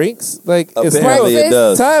 or drinks? Like it's Apparently Breakfast? it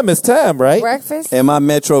does. time is time, right? Breakfast. And my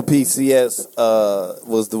Metro PCS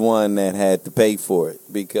was the one that had to pay for it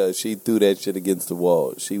because she threw that shit against the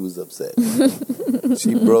wall. She was upset.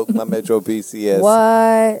 She broke my Metro PCS.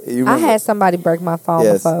 What? You I remember? had somebody break my phone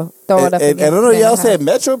Yes. before. Throw it up And against I don't know, the y'all house. said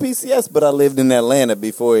Metro PCS, but I lived in Atlanta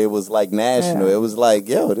before it was like national. Yeah. It was like,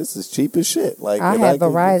 yo, this is cheap as shit. Like I if had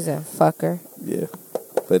can- Verizon, fucker. Yeah,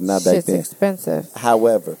 but not back Shit's then. expensive.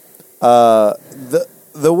 However, the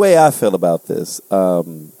way I feel about this,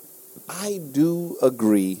 I do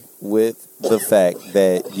agree with the fact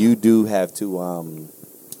that you do have to.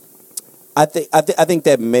 I think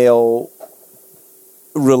that male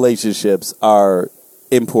relationships are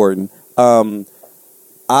important.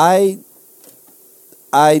 I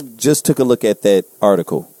just took a look at that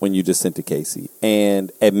article when you just sent to Casey,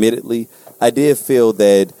 and admittedly, I did feel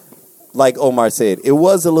that, like Omar said, it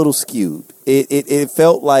was a little skewed. It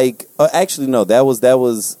felt like actually no, that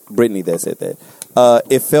was Brittany that said that.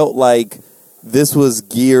 It felt like this was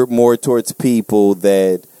geared more towards people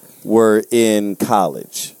that were in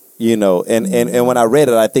college, you know. And when I read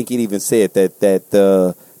it, I think it even said that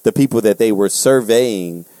the people that they were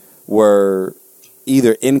surveying were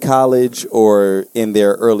either in college or in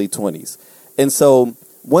their early 20s. And so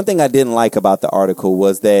one thing I didn't like about the article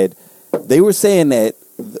was that they were saying that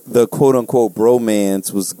the quote-unquote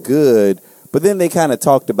bromance was good, but then they kind of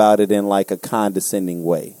talked about it in like a condescending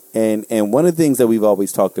way. And one of the things that we've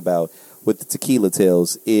always talked about with the Tequila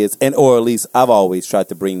Tales is, or at least I've always tried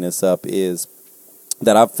to bring this up, is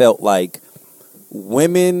that I felt like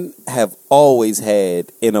women have always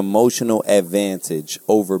had an emotional advantage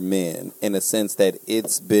over men in a sense that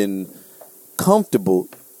it's been comfortable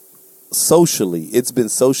socially. It's been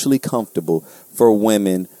socially comfortable for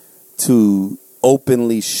women to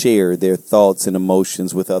openly share their thoughts and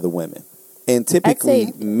emotions with other women. And typically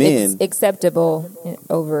I'd say men... it's acceptable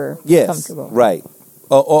over Yes, comfortable. right.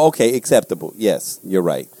 Oh, okay, acceptable. Yes, you're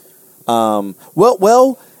right.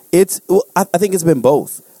 Well, I think it's been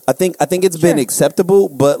both. I think it's been acceptable,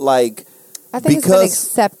 but like I think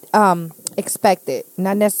because it's been expected,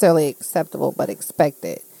 not necessarily acceptable, but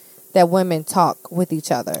expected that women talk with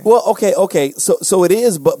each other. well, okay. So it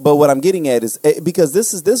is, but what I'm getting at is because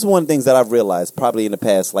this is one of the things that I've realized probably in the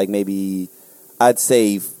past, like maybe I'd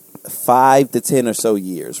say 5 to 10 or so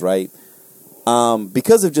years, right?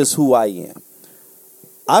 Because of just who I am.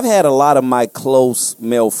 I've had a lot of my close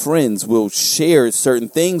male friends will share certain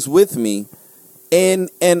things with me, and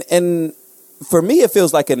for me it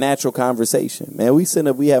feels like a natural conversation. Man,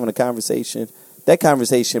 we having a conversation. That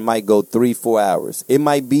conversation might go 3-4 hours. It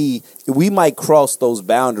might be, we might cross those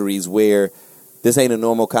boundaries where this ain't a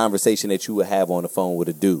normal conversation that you would have on the phone with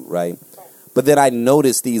a dude, right? But then I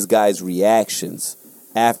noticed these guys' reactions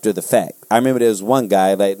after the fact. I remember there was one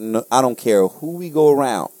guy that I don't care who we go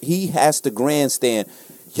around, he has to grandstand.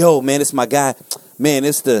 Yo, man, it's my guy. Man,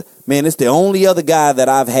 it's the only other guy that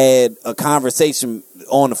I've had a conversation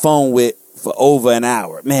on the phone with for over an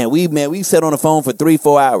hour. Man, we sat on the phone for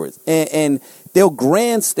 3-4 hours, and they'll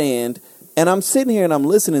grandstand. And I'm sitting here and I'm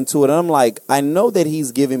listening to it, and I'm like, I know that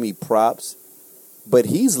he's giving me props, but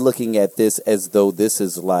he's looking at this as though this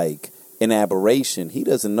is like an aberration. He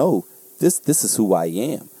doesn't know this is who I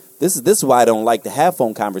am. This is why I don't like to have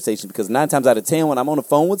phone conversations, because 9 times out of 10 when I'm on the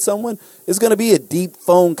phone with someone, it's going to be a deep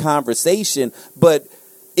phone conversation, but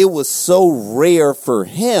it was so rare for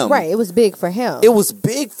him. Right, it was big for him. It was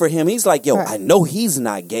big for him. He's like, yo, Right. I know he's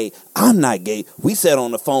not gay. I'm not gay. We sat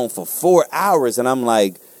on the phone for 4 hours, and I'm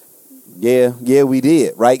like, yeah, we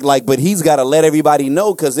did, right? Like, but he's got to let everybody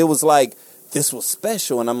know, because it was like, this was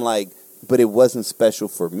special, and I'm like, but it wasn't special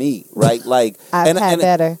for me, right? Like, I've had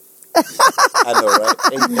better. I know, right?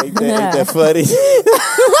 Ain't that funny?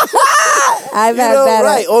 I've had better.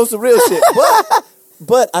 Right? On some real shit.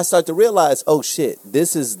 But I start to realize, oh shit,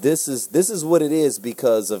 this is what it is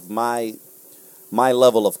because of my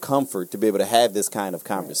level of comfort to be able to have this kind of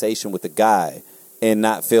conversation with a guy and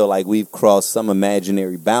not feel like we've crossed some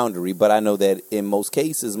imaginary boundary. But I know that in most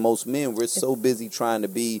cases, most men, we're so busy trying to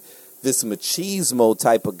be this machismo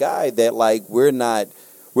type of guy that like we're not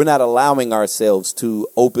allowing ourselves to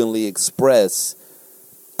openly express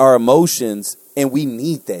our emotions And we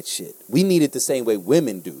need that shit. We need it the same way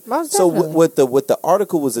women do. Most So definitely. what the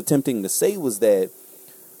article was attempting to say was that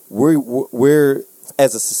we're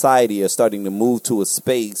as a society are starting to move to a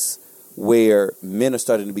space where men are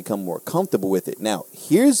starting to become more comfortable with it. Now,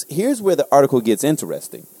 here's where the article gets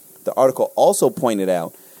interesting. The article also pointed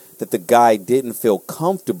out that the guy didn't feel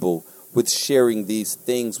comfortable with sharing these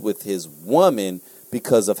things with his woman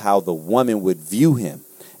because of how the woman would view him.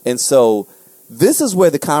 And so this is where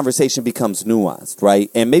the conversation becomes nuanced, right?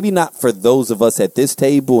 And maybe not for those of us at this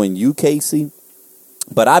table and you, Casey,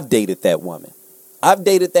 but I've dated that woman. I've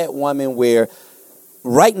dated that woman where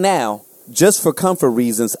right now, just for comfort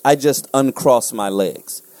reasons, I just uncross my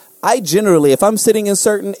legs. I generally, if I'm sitting in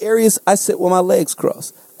certain areas, I sit with my legs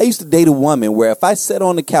crossed. I used to date a woman where if I sat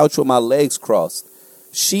on the couch with my legs crossed,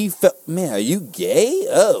 she felt, man, are you gay?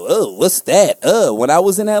 Oh, what's that? When I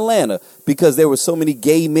was in Atlanta, because there were so many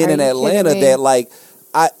gay men Are in you Atlanta kidding me? that like,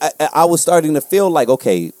 I was starting to feel like,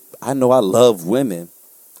 okay, I know I love women.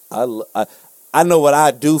 I know what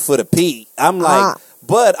I do for the P. I'm like,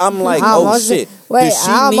 but I'm like, I oh almost shit. Wait, Does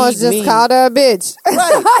she I almost need just me? called her a bitch.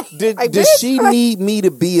 Right. Like, Does bitch, she right? need me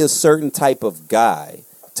to be a certain type of guy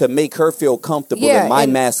to make her feel comfortable Yeah, in my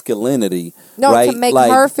and- masculinity? No, right? to make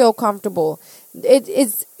Like, her feel comfortable.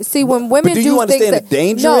 It's see when women But do you things understand that, the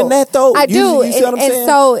danger no, in that, though? I You- do, you see what I'm saying? and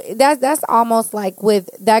so that's almost like with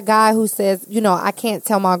that guy who says, I can't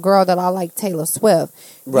tell my girl that I like Taylor Swift.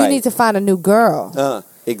 Right. You need to find a new girl.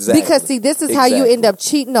 exactly. Because see, this is how you Exactly. end up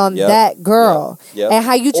cheating on Yep. that girl, Yep. and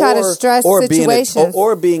how you try to stress situations.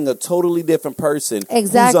 or being a totally different person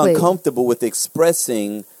Exactly. who's uncomfortable with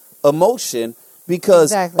expressing emotion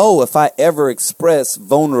because Exactly. if I ever express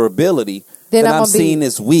vulnerability, Then then I'm I'm gonna be seen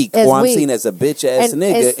as weak, as or I'm weak. seen as a bitch ass and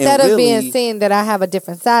nigga. instead and of really, being seen that I have a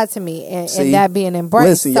different side to me, and See? that being embraced.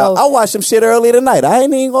 Listen, so, y'all, I watched some shit earlier tonight. I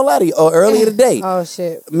ain't even gonna lie to you. Or earlier today. oh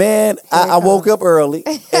shit, Man, I it woke up early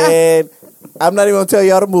and I'm not even gonna tell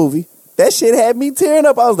y'all the movie. That shit had me tearing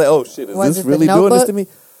up. I was like, oh shit, is Was this it The really doing this Notebook? to me?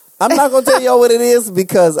 I'm not gonna tell y'all what it is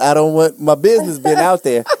because I don't want my business being out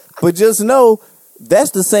there. But just know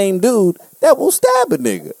that's the same dude that will stab a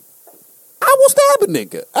nigga. I will stab a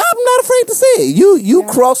nigga. I'm not afraid to say it. You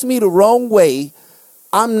cross me the wrong way.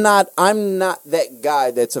 I'm not that guy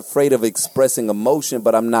that's afraid of expressing emotion,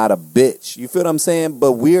 but I'm not a bitch. You feel what I'm saying?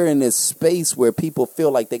 But we're in this space where people feel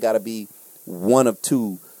like they gotta be one of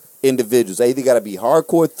two individuals. They either gotta be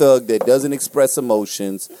hardcore thug that doesn't express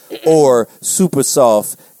emotions or super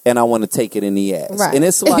soft and I want to take it in the ass. right? And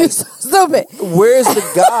it's You're like, so stupid. where's the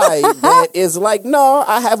guy that is like, no,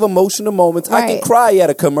 I have emotional moments. I can Right. cry at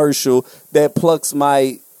a commercial that plucks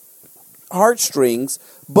my heartstrings,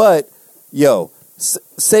 but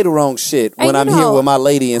say the wrong shit And when you I'm here know- with my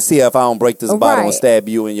lady and see if I don't break this bottle and Right. stab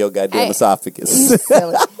you in your goddamn Hey, esophagus. You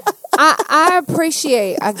silly. I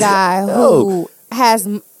appreciate a guy who has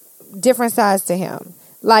different sides to him.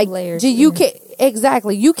 Like, Layers, you can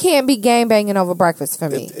exactly. You can't be gang banging over breakfast for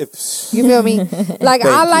me. If- You feel me? Like,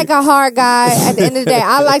 I like a hard guy. At the end of the day,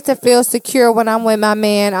 I like to feel secure when I'm with my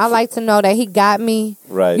man. I like to know that he got me.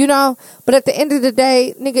 Right. You know? But at the end of the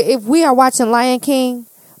day, nigga, if we are watching Lion King,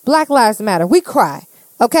 Black Lives Matter. We cry.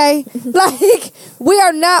 Okay? Like, we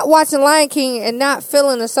are not watching Lion King and not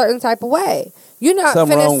feeling a certain type of way. You're not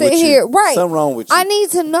Something finna wrong sit with you. here. Right. Something wrong with you. I need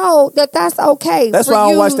to know that that's okay. That's for why I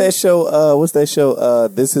don't you. watch that show. What's that show?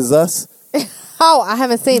 This Is Us. Oh, I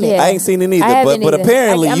haven't seen it. Yeah. I ain't seen it I either. haven't But either.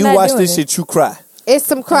 apparently I'm you not watch doing this it. shit, you cry. It's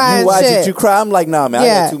some crying You watch shit. it, you cry. I'm like, nah, man, I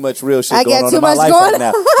Yeah. got too much real shit I going got on too in my much life going right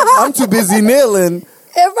now. I'm too busy kneeling.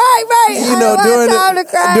 Right. You I know, don't have time to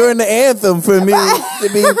cry. during the anthem for me to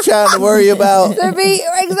be trying to worry about. To be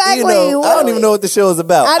exactly. You know, I don't even know what the show is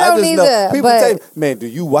about. I don't just know either, people but- say, "Man, do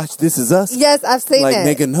you watch This Is Us?" Yes, I've seen like,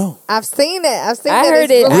 it. nigga, no. I've seen it. I It's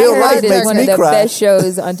heard it. really Real I life heard makes it's one me of the cry. best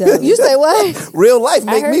shows on television. You say what? Real life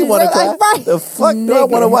make heard me it. want to Real cry. life, right. The fuck do I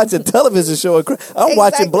want to watch a television show and cry? I'm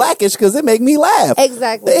watching Exactly. Blackish because it make me laugh.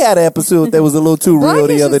 Exactly. They had an episode that was a little too real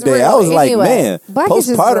Blackish the other is day. I real was like, anyway. man, Blackish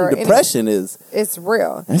is postpartum real anyway. depression is It's real.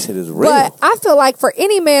 that shit is real. But I feel like for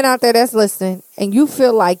any man out there that's listening and you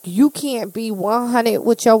feel like you can't be 100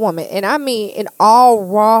 with your woman, and I mean in all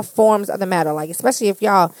raw forms of the matter, like especially if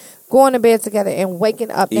y'all going to bed together and waking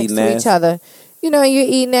up next Eating to ass. each other, you're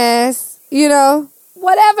eating ass,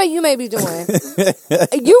 whatever you may be doing,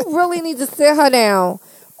 you really need to sit her down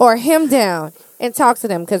or him down and talk to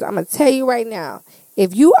them. Because I'm going to tell you right now,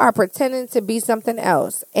 if you are pretending to be something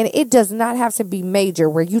else, and it does not have to be major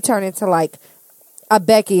where you turn into like a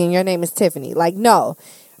Becky and your name is Tiffany. Like, no.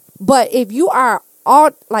 But if you are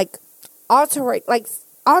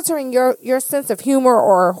altering your sense of humor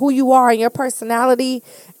or who you are and your personality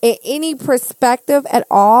in any perspective at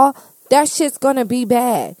all, that shit's gonna be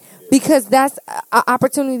bad. because that's an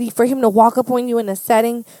opportunity for him to walk up on you in a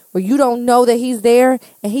setting where you don't know that he's there,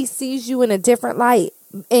 and he sees you in a different light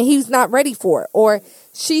and he's not ready for it, or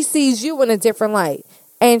she sees you in a different light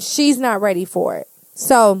and she's not ready for it.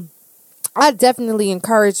 So I definitely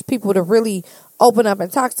encourage people to really open up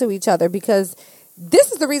and talk to each other, because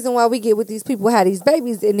this is the reason why we get with these people who have these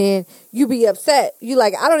babies, and then you be upset. You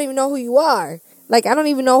like, I don't even know who you are. Like, I don't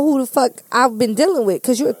even know who the fuck I've been dealing with,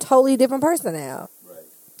 because you're a totally different person now.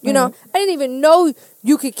 You know, I didn't even know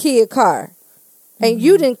you could key a car. And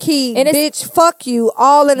you didn't key, and bitch, fuck you,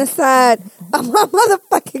 all in the side of my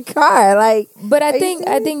motherfucking car. Like, but I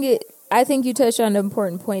think you touched on an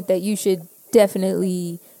important point, that you should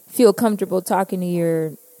definitely feel comfortable talking to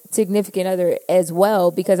your significant other as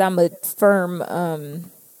well, because I'm a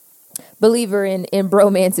firm believer in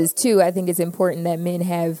bromances too. I think it's important that men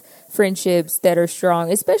have friendships that are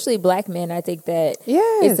strong, especially black men. I think that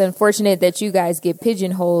it's unfortunate that you guys get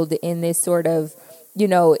pigeonholed in this sort of, you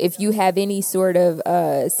know, if you have any sort of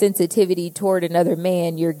sensitivity toward another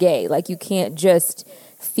man, you're gay. Like, you can't just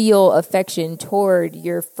feel affection toward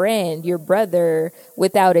your friend, your brother,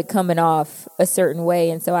 without it coming off a certain way.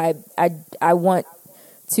 And so I want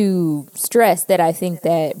to stress that I think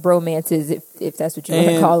that bromances, if that's what you want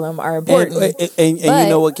to call them, are important. And you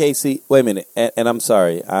know what, Casey? Wait a minute. And I'm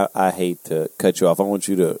sorry. I hate to cut you off. I want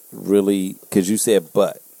you to really, because you said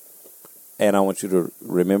but. And I want you to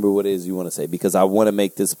remember what it is you want to say, because I want to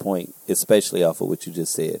make this point, especially off of what you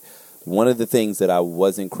just said. One of the things that I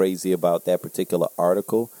wasn't crazy about that particular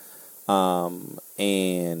article,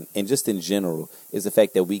 and just in general, is the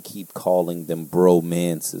fact that we keep calling them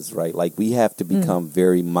bromances, right? Like, we have to become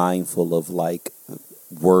very mindful of, like,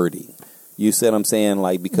 wording. You see what I'm saying?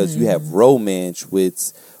 Like, because you have romance,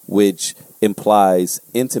 which implies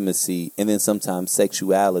intimacy, and then sometimes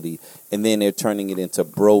sexuality, and then they're turning it into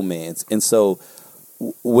bromance. And so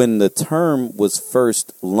when the term was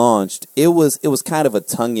first launched, it was kind of a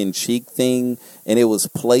tongue-in-cheek thing, and it was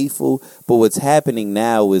playful. But what's happening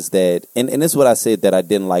now is that, and this is what I said that I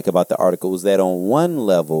didn't like about the article, was that on one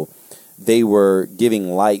level, they were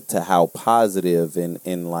giving light to how positive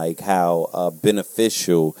and like how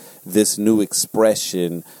beneficial this new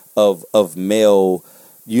expression of male,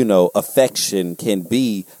 you know, affection can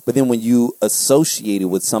be. But then when you associate it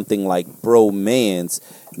with something like bromance,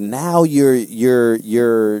 now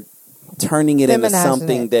you're turning it into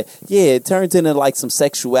something that, it turns into like some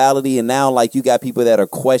sexuality. And now, like, you got people that are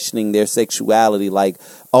questioning their sexuality, like,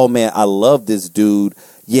 oh man, I love this dude,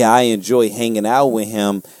 I enjoy hanging out with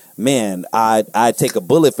him, man, I'd take a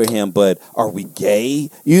bullet for him, but are we gay?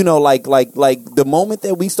 You know, like the moment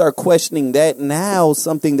that we start questioning that, now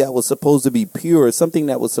something that was supposed to be pure, something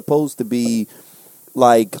that was supposed to be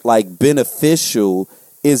like beneficial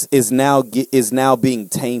is now being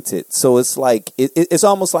tainted. So it's like it's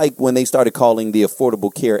almost like when they started calling the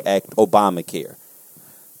Affordable Care Act Obamacare.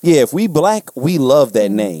 Yeah, if we black, we love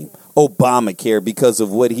that name, Obamacare, because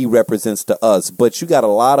of what he represents to us. But you got a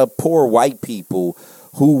lot of poor white people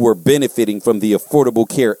who were benefiting from the Affordable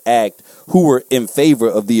Care Act, who were in favor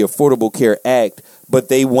of the Affordable Care Act, but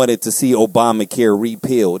they wanted to see Obamacare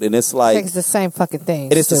repealed. And it's like, it's the same fucking thing.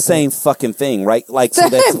 And it's the same fucking thing, right? Like, so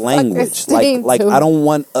that's language. Like I don't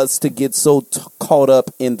want us to get so caught up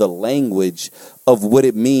in the language of what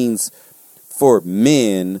it means for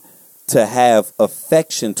men to have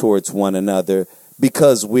affection towards one another,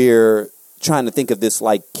 because we're trying to think of this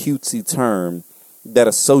like cutesy term that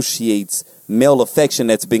associates male affection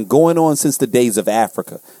that's been going on since the days of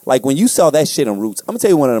Africa. Like, when you saw that shit in Roots, I'm gonna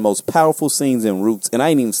tell you one of the most powerful scenes in Roots, and I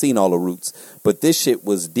ain't even seen all of Roots, but this shit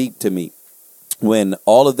was deep to me. When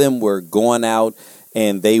all of them were going out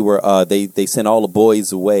and they were they sent all the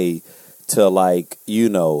boys away to, like,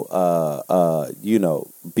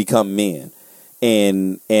 become men,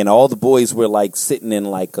 and all the boys were like sitting in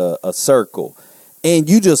like a circle. And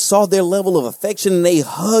you just saw their level of affection, and they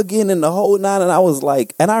hugging and the whole nine. And I was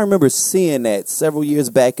like, and I remember seeing that several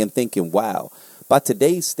years back and thinking, wow, by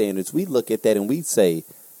today's standards, we look at that and we say,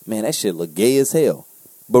 man, that shit look gay as hell.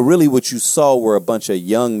 But really what you saw were a bunch of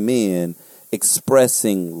young men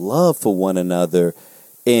expressing love for one another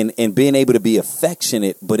and being able to be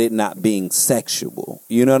affectionate, but it not being sexual.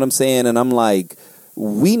 You know what I'm saying? And I'm like,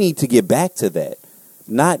 we need to get back to that.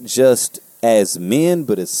 Not just as men,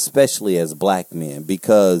 but especially as black men,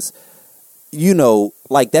 because, you know,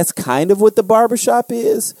 like, that's kind of what the barbershop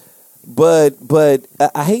is. But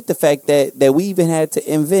I hate the fact that we even had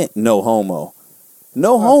to invent no homo.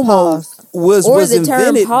 No homo was the invented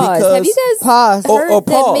term pause. because, have you guys pause heard or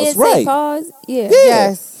pause, that men right? say pause? Yeah.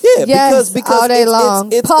 Yes. Yeah, Yes, because all day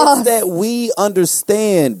long. It's Pause. that we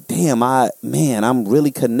understand. Damn, I'm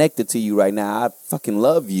really connected to you right now. I fucking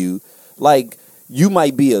love you. Like, you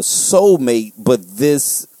might be a soulmate, but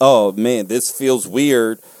this feels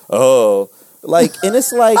weird. Oh, like, and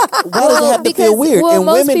it's like, why does it have to feel weird? And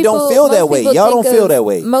most women people- don't feel that most way. people Y'all don't think feel of- that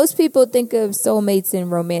way. Most people think of soulmates in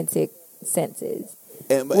romantic senses.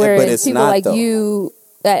 But Whereas it's people not, like though. you,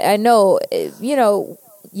 I know,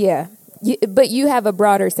 yeah. But you have a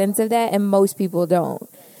broader sense of that, and most people don't.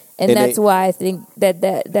 And that's why I think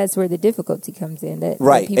that's where the difficulty comes in. That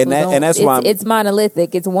Right. people And that's why it's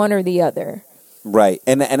monolithic. It's one or the other. Right,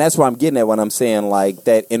 and that's why I'm getting at when I'm saying like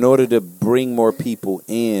that. In order to bring more people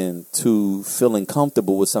in to feeling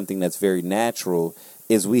comfortable with something that's very natural,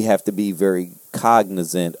 is we have to be very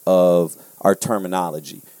cognizant of our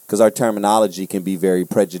terminology, because our terminology can be very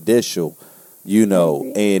prejudicial,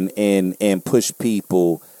 and push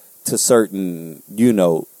people to certain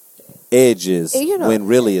edges when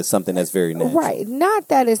really it's something that's very natural. Right. Not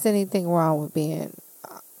that it's anything wrong with being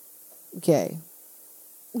gay.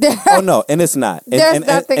 Oh no, and it's not. There's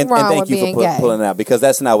nothing wrong thank with you being for gay. pulling it out, because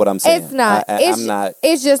that's not what I'm saying. It's not. I'm not.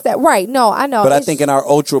 It's just that. Right. No, I know. But I think in our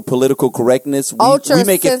ultra political correctness, we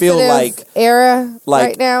make it feel like era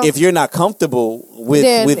right now. if you're not comfortable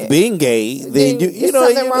with being gay, then you know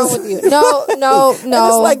something wrong with you. No. And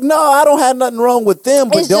it's like, no, I don't have nothing wrong with them,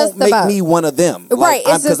 but It's don't just make about- me one of them. Right,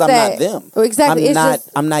 it's Because just I'm not that- them. Exactly,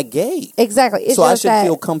 I'm not gay. Exactly. It's So I just should that-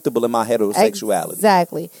 feel comfortable in my heterosexuality.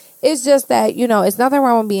 Exactly. It's just that, it's nothing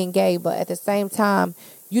wrong with being gay, but at the same time,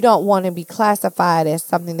 you don't want to be classified as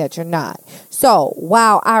something that you're not. So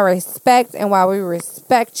while I respect and while we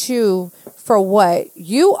respect you for what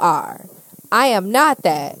you are, I am not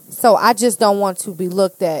that. So I just don't want to be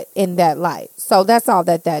looked at in that light. So that's all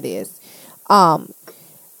that is.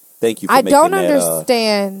 Thank you for I making don't that,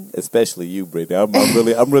 understand. especially you, Brittany.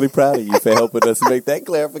 I'm really proud of you for helping us make that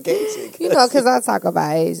clarification. Because I talk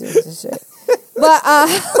about Asians and shit. But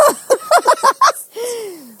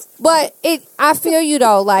I feel you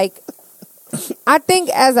though. Like, I think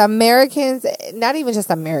as Americans, not even just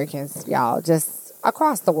Americans, y'all, just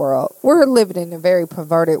across the world, we're living in a very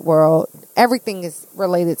perverted world. Everything is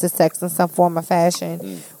related to sex in some form or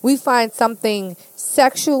fashion. We find something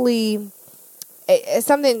sexually,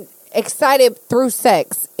 something excited through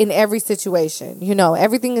sex in every situation.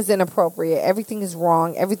 Everything is inappropriate. Everything is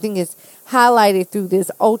wrong. Everything is highlighted through this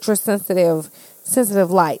ultra sensitive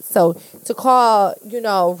light. So to call,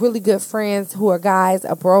 really good friends who are guys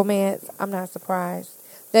a bromance, I'm not surprised.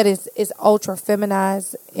 That is ultra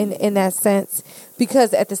feminized in that sense,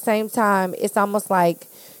 because at the same time, it's almost like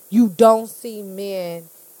you don't see men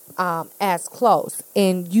as close,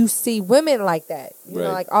 and you see women like that. You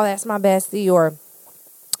know, like, oh, that's my bestie, or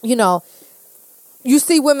you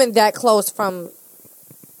see women that close from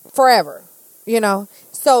forever.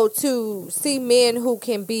 So to see men who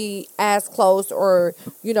can be as close or,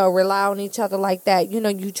 rely on each other like that,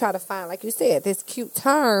 you try to find, like you said, this cute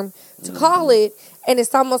term to call it. And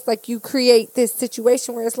it's almost like you create this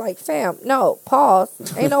situation where it's like, fam, no, pause.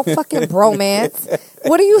 Ain't no fucking bromance.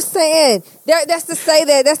 What are you saying? That's to say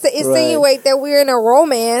that, that's to insinuate that we're in a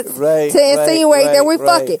romance. Right, to insinuate that we're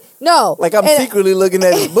fucking. No. Like, I'm secretly looking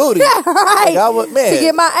at his booty. Right. Like, man. To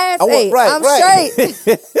get my ass ate. I'm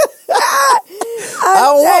straight. I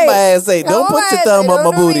don't want my ass ate. Don't put your thumb up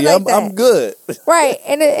my booty. I'm good. Right,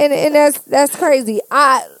 and that's crazy.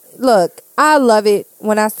 I love it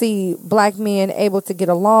when I see black men able to get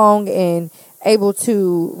along and able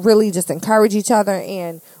to really just encourage each other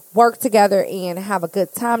and work together and have a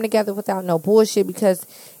good time together without no bullshit, because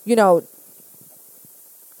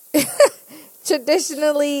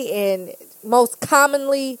traditionally and most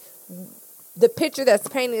commonly the picture that's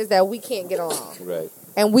painted is that we can't get along. Right.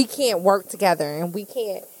 And we can't work together, and we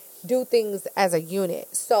can't do things as a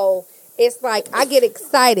unit. So it's like I get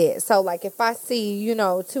excited. So like if I see,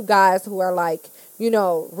 two guys who are like,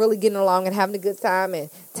 really getting along and having a good time and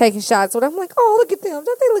taking shots, so I'm like, oh, look at them.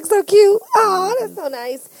 Don't they look so cute? Oh, that's so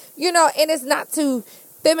nice. And it's not to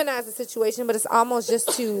feminize the situation, but it's almost just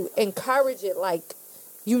to encourage it. Like,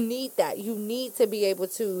 you need that. You need to be able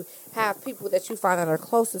to have people that you find that are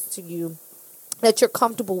closest to you, that you're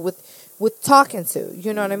comfortable with talking to,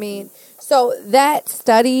 you know what I mean? So that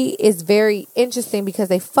study is very interesting because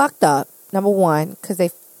they fucked up, number one, because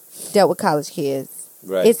they dealt with college kids.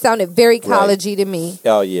 Right. It sounded very collegey to me.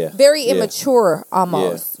 Oh, yeah. Very immature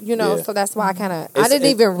almost, so that's why I didn't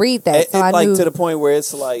even read that. So I knew. To the point where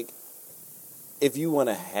it's like, if you want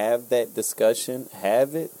to have that discussion,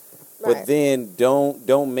 have it. Right. But then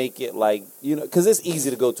don't make it like, because it's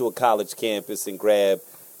easy to go to a college campus and grab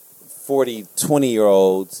 40,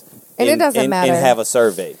 20-year-olds And it doesn't matter. And have a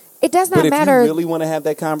survey. It does not But if matter. you really want to have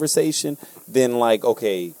that conversation, then like,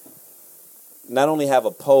 okay, not only have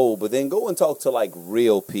a poll, but then go and talk to like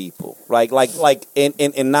real people,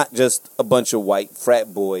 and not just a bunch of white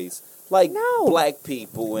frat boys, like No. black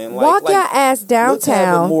people, and Walk like your ass let's have a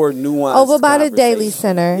downtown more nuanced over by the Daily conversation.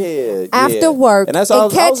 Center Yeah, after yeah. work and that's and why I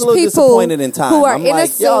was catch a little people disappointed in time. who are I'm in a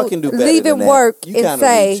like, y'all suit, can do better leaving than that. work You and kinda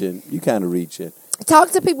say- reaching. You kind of reaching.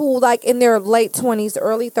 talk to people like in their late 20s,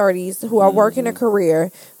 early 30s who are working a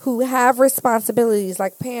career, who have responsibilities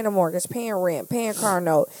like paying a mortgage, paying rent, paying car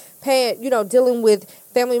note, paying, dealing with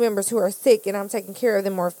family members who are sick and I'm taking care of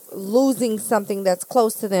them or losing something that's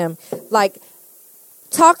close to them. Like,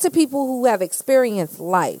 talk to people who have experienced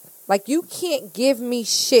life. Like, you can't give me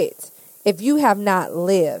shit if you have not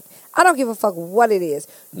lived. I don't give a fuck what it is.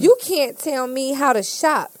 You can't tell me how to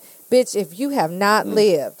shop, bitch, if you have not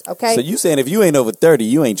lived, okay? So you saying if you ain't over 30,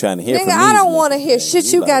 you ain't trying to hear Nigga, from I these don't want to niggas, hear man.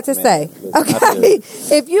 shit you got to man, say. listen, I feel Okay? you.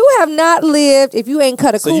 If you have not lived, if you ain't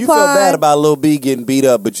cut a So coupon. you felt bad about Lil B getting beat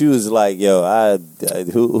up, but you was like, "Yo,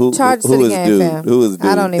 who Charge to who the is game, dude? fam. Who is dude?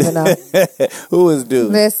 I don't even know. Who is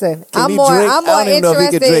dude? Listen, Can I'm he more drink? I'm I more don't even know if he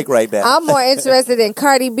interested. can drink right now. I'm more interested in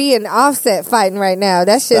Cardi B and Offset fighting right now.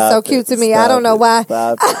 That shit's so Stop cute it. to me. I don't know why.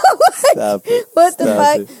 Stop it. Stop it. What the Stop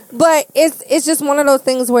fuck? it. But it's just one of those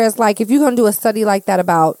things where it's like if you're gonna do a study like that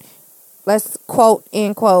about, let's quote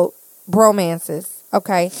end quote, bromances.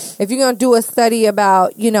 Okay, if you're gonna do a study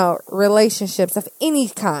about relationships of any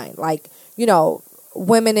kind, like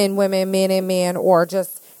women and women, men and men, or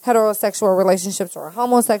just heterosexual relationships or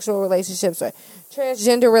homosexual relationships or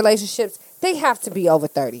transgender relationships, they have to be over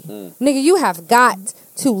 30. Nigga, you have got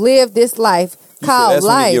to live this life called that's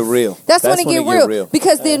when it life. get real. That's when That's it when get it get real. real.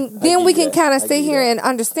 Because I then give we you can that. kind I of give sit you here that. and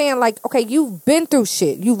understand, like, okay, you've been through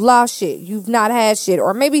shit. You've lost shit. You've not had shit.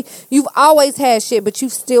 Or maybe you've always had shit, but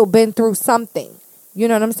you've still been through something. You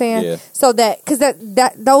know what I'm saying? Yeah. So because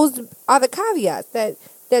those are the caveats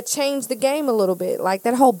that change the game a little bit. Like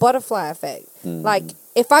that whole butterfly effect. Like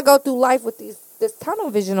if I go through life with this tunnel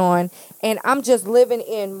vision on and I'm just living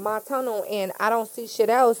in my tunnel and I don't see shit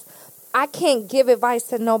else, I can't give advice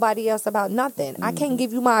to nobody else about nothing. I can't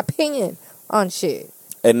give you my opinion on shit.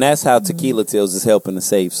 And that's how Tequila Tales is helping to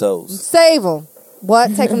save souls. Save them.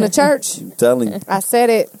 What? Take them to church? I'm telling you. I said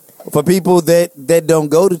it. For people that don't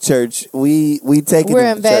go to church, we take We're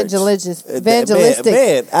them to church. evangelistic.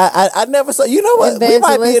 Man, I never saw. You know what? We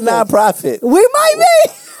might be a Evangelistic. nonprofit. We might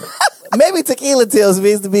be. Maybe Tequila Tales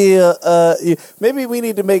needs to be maybe we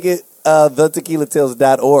need to make it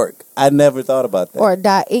thetequilatales.org. I never thought about that. Or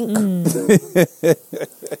 .inc.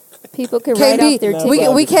 People can Can't write be. off their We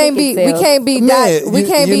ticket. can't be. We can't be. Man, We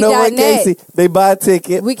can't you be know what, .net. Casey? They buy a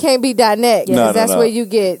ticket. We can't be .net because No, that's no. where you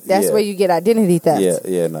get. That's Yeah. where you get identity theft.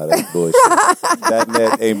 No, that's bullshit. That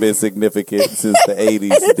net ain't been significant since the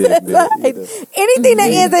 80s. Didn't it? Anything that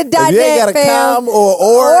isn't If you ain't .net, got a fam, com or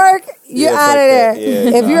org, you're yeah, out fuck of there. that.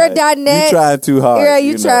 Yeah, If you're a nah, .net, you trying too hard. yeah,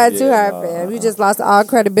 you know. trying too Yeah, hard, fam. You just lost all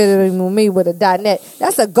credibility with me with a .net.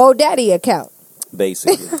 That's a GoDaddy account.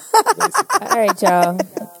 Basically. All right, y'all.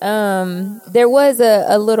 There was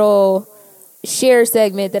a little share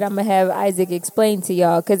segment that I'm gonna have Isaac explain to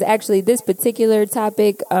y'all because actually this particular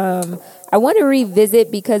topic I want to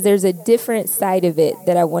revisit because there's a different side of it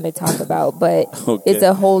that I want to talk about, but Okay. it's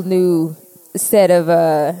a whole new set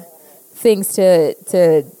of things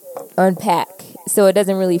to unpack. So it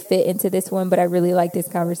doesn't really fit into this one, but I really like this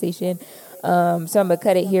conversation. So I'm gonna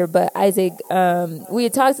cut it here. But Isaac, we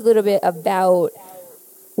had talked a little bit about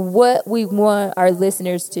what we want our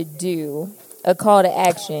listeners to do, a call to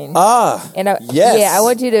action. yes. Yeah, I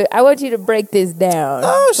want you to break this down.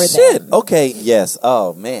 Oh for shit. them. Okay. Yes.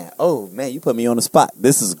 Oh man. You put me on the spot.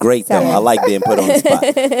 This is great though. Sorry. I like being put on the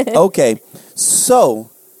spot. Okay. So.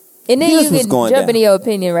 And then Here's you what's can going jump down. into your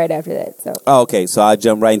opinion right after that. So Okay, so I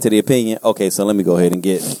jump right into the opinion. Okay, so let me go ahead and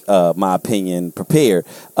get my opinion prepared.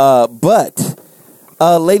 But,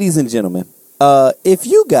 ladies and gentlemen, if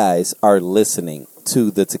you guys are listening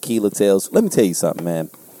to the Tequila Tales, let me tell you something, man.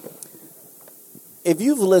 If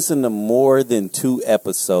you've listened to more than 2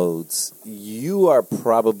 episodes, you are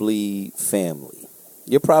probably family.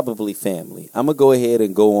 You're probably family. I'm going to go ahead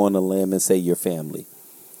and go on a limb and say you're family.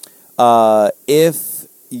 If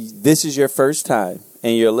this is your first time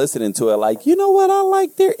and you're listening to it like, you know what, I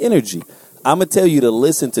like their energy, I'm going to tell you to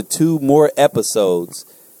listen to 2 more episodes.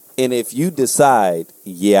 And if you decide,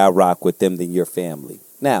 yeah, I rock with them, then you're family.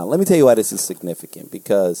 Now, let me tell you why this is significant.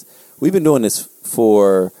 Because we've been doing this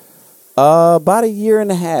for about 1.5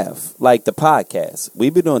 years, like the podcast.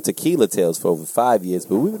 We've been doing Tequila Tales for over 5 years,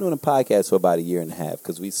 but we've been doing a podcast for about 1.5 years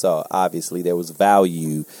because we saw, obviously, there was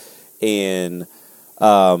value in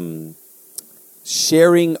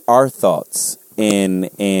sharing our thoughts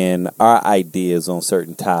and our ideas on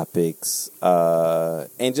certain topics,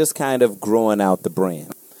 and just kind of growing out the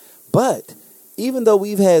brand. But even though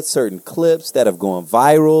we've had certain clips that have gone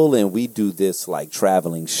viral and we do this like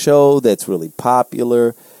traveling show that's really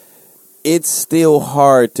popular, it's still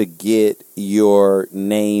hard to get your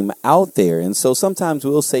name out there. And so sometimes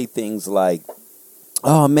we'll say things like,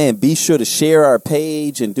 oh man, be sure to share our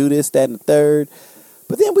page and do this, that, and the third.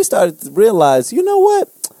 But then we started to realize, you know what?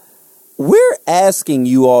 We're asking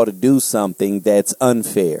you all to do something that's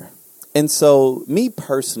unfair. And so me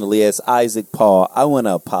personally, as Isaac Paul, I want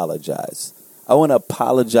to apologize. I want to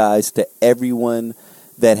apologize to everyone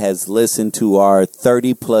that has listened to our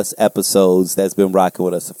 30 plus episodes that's been rocking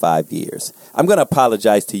with us for 5 years. I'm going to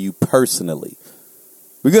apologize to you personally.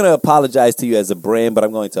 We're going to apologize to you as a brand, but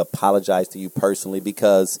I'm going to apologize to you personally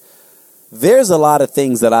because there's a lot of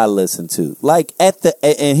things that I listen to. Like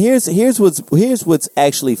and here's what's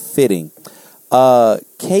actually fitting.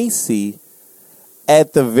 Casey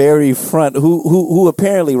at the very front, who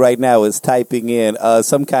apparently right now is typing in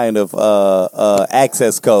some kind of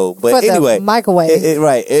access code. But For the anyway, microwave. It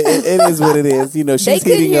is what it is. You know, They she's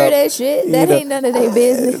couldn't heating hear up. that shit. That ain't none of their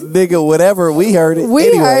business. Nigga, whatever. We heard it. We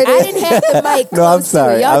Anyway. heard I it. didn't have the mic. No, I'm close to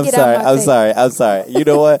sorry. it. Y'all I'm get sorry. out my I'm face. sorry. I'm sorry. You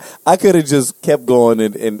know what? I could have just kept going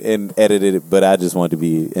and edited it, but I just wanted to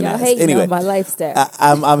be an Y'all ass. hating Anyway, on my lifestyle.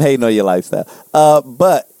 I'm hating on your lifestyle.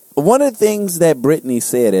 But one of the things that Brittany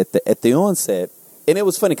said at the onset, and it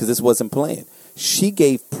was funny because this wasn't planned. She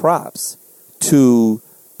gave props to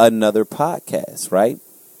another podcast, right?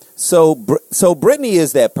 So Brittany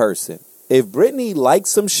is that person. If Brittany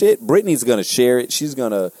likes some shit, Brittany's going to share it. She's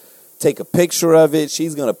going to take a picture of it.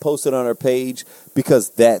 She's going to post it on her page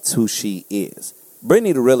because that's who she is.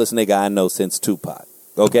 Brittany, the realest nigga I know since Tupac.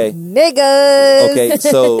 Okay? Niggas. Okay,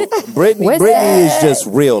 so Brittany West is side. just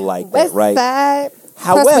real like that, West right? side.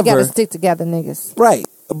 Plus, we However, gotta stick together, niggas. right.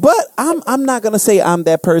 But I'm not gonna say I'm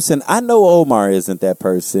that person. I know Omar isn't that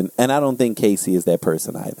person, and I don't think Casey is that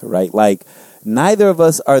person either, right? Like neither of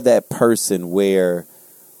us are that person where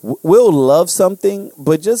we'll love something,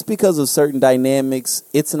 but just because of certain dynamics,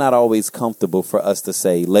 it's not always comfortable for us to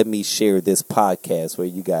say, let me share this podcast where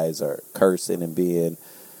you guys are cursing and being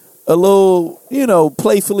a little,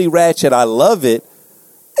 playfully ratchet. I love it.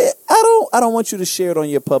 I don't want you to share it on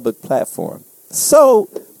your public platform. So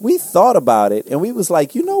we thought about it and we was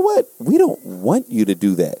like, you know what? We don't want you to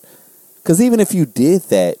do that. Because even if you did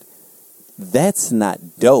that, that's not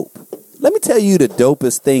dope. Let me tell you the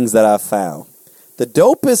dopest things that I found. The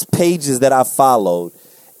dopest pages that I followed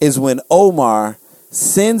is when Omar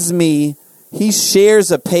sends me, he shares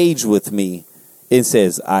a page with me and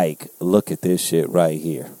says, Ike, look at this shit right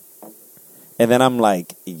here. And then I'm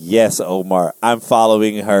like, yes, Omar, I'm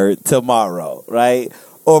following her tomorrow, right?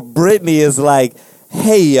 Or Brittany is like,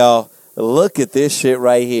 hey, y'all, look at this shit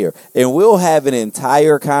right here. And we'll have an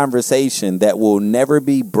entire conversation that will never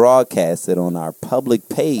be broadcasted on our public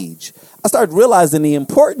page. I started realizing the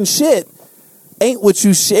important shit ain't what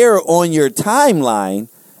you share on your timeline.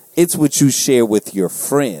 It's what you share with your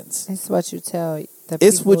friends. It's what you tell the people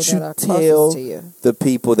It's what that you are tell closest to you. the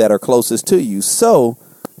people that are closest to you. So,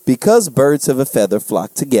 because birds of a feather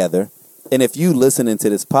flock together, and if you listening to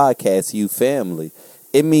this podcast, you family,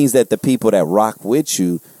 it means that the people that rock with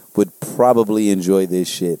you would probably enjoy this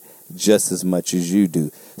shit just as much as you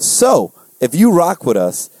do. So, if you rock with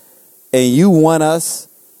us and you want us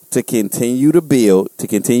to continue to build, to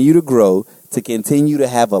continue to grow, to continue to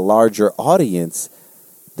have a larger audience,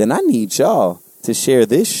 then I need y'all to share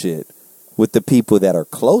this shit with the people that are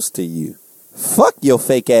close to you. Fuck your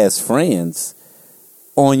fake ass friends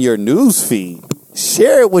on your news feed.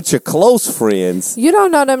 Share it with your close friends. You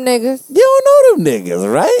don't know them niggas. You don't know them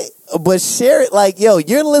niggas, right? But share it like, yo,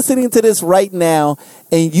 you're listening to this right now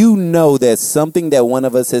and you know that something that one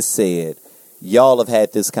of us has said, y'all have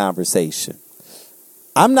had this conversation.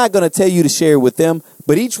 I'm not going to tell you to share it with them,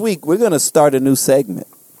 but each week we're going to start a new segment.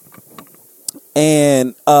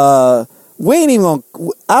 And we ain't even going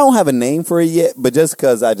to, I don't have a name for it yet, but just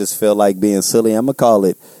because I just feel like being silly, I'm going to call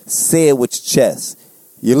it Say It With Your Chest.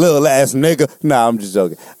 You little ass nigga. Nah, I'm just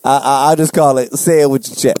joking. I'll just call it Say It With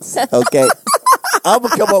Your Chest, okay? I'm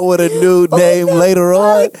going to come up with a new name later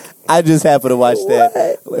on. I just happened to watch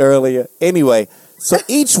that earlier. Anyway, so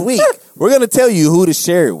each week we're going to tell you who to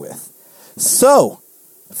share it with. So,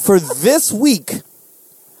 for this week,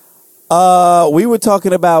 we were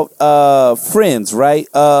talking about friends, right?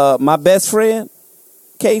 My best friend,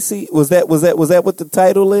 Casey, was that what the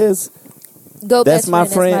title is? Go That's best my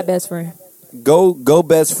friend. friend. That's my best friend. Go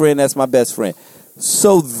best friend, that's my best friend.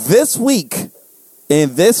 So this week,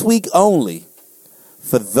 and this week only,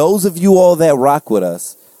 For those of you all that rock with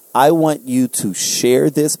us, I want you to share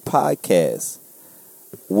this podcast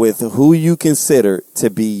with who you consider to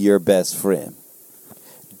be your best friend.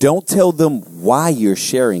 Don't tell them why you're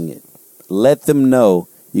sharing it. Let them know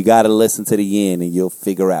you got to listen to the end and you'll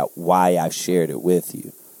figure out why I shared it with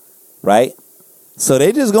you. Right? So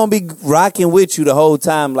they just going to be rocking with you the whole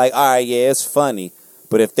time like, all right, yeah, it's funny.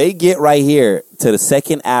 But if they get right here to the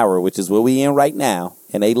second hour, which is where we in right now,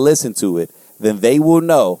 and they listen to it, then they will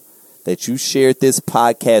know that you shared this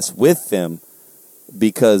podcast with them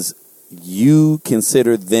because you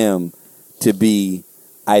consider them to be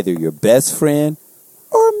either your best friend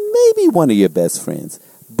or maybe one of your best friends.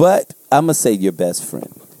 But I'm going to say your best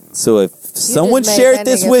friend. So if someone just made shared that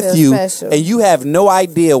this nigga with feel you special. and you have no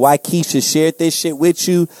idea why Keisha shared this shit with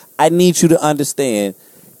you, I need you to understand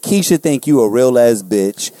Keisha think you a real ass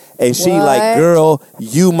bitch. And she What? like, girl,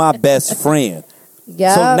 you my best friend.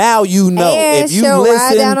 Yep. So now you know And if you she'll ride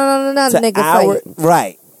listen down on another to nigga our fight.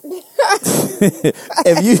 right.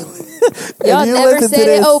 if you Y'all if you never listen to said it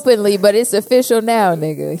this- openly, but it's official now,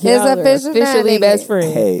 nigga. Y'all are official now, officially nigga. best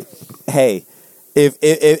friends. Hey, if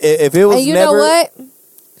it was And you never know what?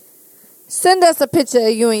 Send us a picture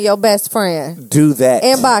of you and your best friend. do that.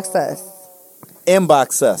 Inbox us.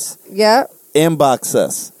 Inbox us. Yep. Inbox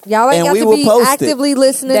us. Y'all ain't And got we to will be post it. actively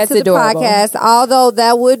listening That's to the adorable. podcast, although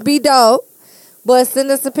that would be dope. But send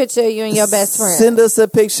us a picture of you and your best friend. Send us a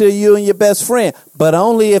picture of you and your best friend, but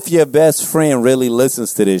only if your best friend really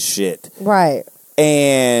listens to this shit. Right.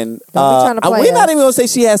 And Don't be trying to play we're not us. even gonna say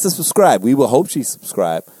she has to subscribe. We will hope she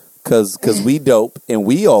subscribe because we dope and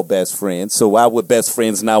we all best friends. So why would best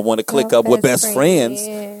friends not want to click up with best friends?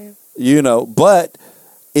 You know, but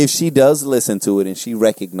if she does listen to it and she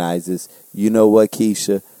recognizes, you know what,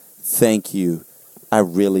 Keisha, thank you. I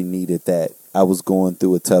really needed that. I was going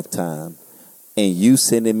through a tough time. And you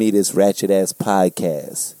sending me this ratchet ass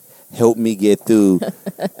podcast helped me get through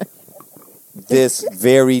this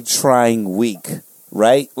very trying week.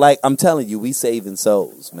 Right? Like I'm telling you, we saving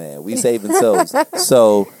souls, man. We saving souls.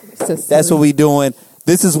 So that's what we doing.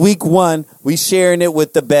 This is week 1. We sharing it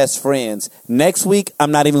with the best friends. Next week,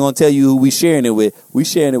 I'm not even going to tell you who we sharing it with. We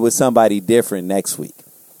sharing it with somebody different next week.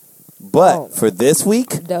 But for this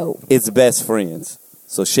week, Dope. it's best friends.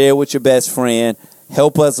 So share with your best friend.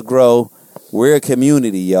 Help us grow. We're a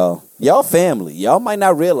community, y'all. Y'all family. Y'all might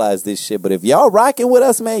not realize this shit, but if y'all rocking with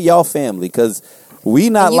us, man, y'all family. Because we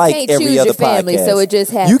not And you like can't every choose other your family, podcast. so it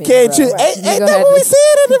just You happens, can't bro. choose. Right. Ain't You that gonna what have we to said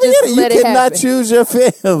at the just beginning? let You it cannot happen. choose your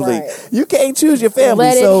family. Right. You can't choose your family.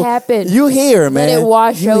 Let it so happen. You here, man. Let it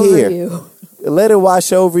wash You over here. you. Let it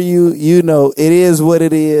wash over you. You know, it is what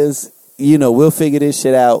it is. You know, we'll figure this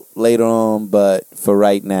shit out later on. But for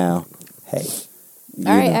right now, hey.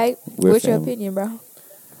 All right, Ike, we're what's your family. opinion, bro?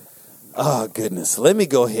 Oh goodness, let me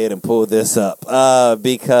go ahead and pull this up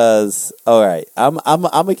because all right, I'm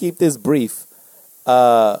gonna keep this brief,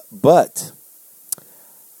 but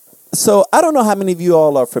so I don't know how many of you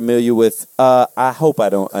all are familiar with. I hope I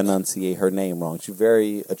don't enunciate her name wrong. She's a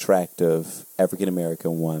very attractive African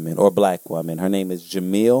American woman or black woman. Her name is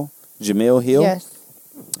Jamil Hill. Yes.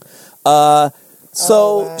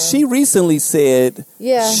 So wow. she recently said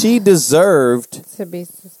Yeah. she deserved To be an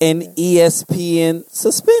suspended. ESPN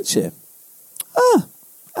suspension.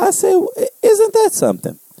 I say, isn't that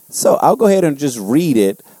something? So I'll go ahead and just read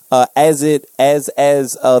it as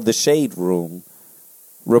the Shade Room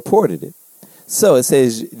reported it. So it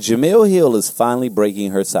says Jamil Hill is finally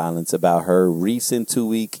breaking her silence about her recent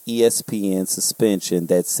 2-week ESPN suspension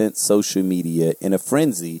that sent social media in a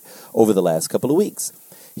frenzy over the last couple of weeks.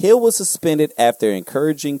 Hill was suspended after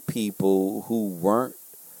encouraging people who weren't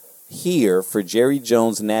here for Jerry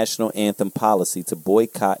Jones' national anthem policy to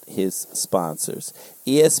boycott his sponsors.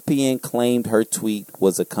 ESPN claimed her tweet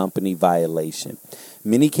was a company violation.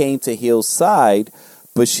 Many came to Hill's side,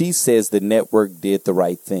 but she says the network did the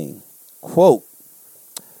right thing. Quote,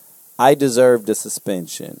 I deserved a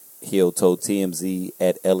suspension, Hill told TMZ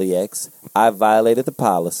at LAX. I violated the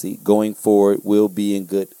policy. Going forward, we'll be in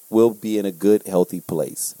a good, healthy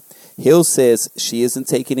place. Hill says she isn't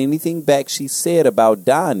taking anything back she said about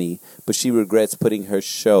Donnie, but she regrets putting her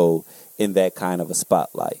show in that kind of a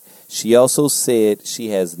spotlight. She also said she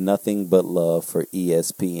has nothing but love for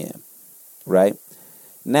ESPN. Right?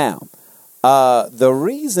 Now, the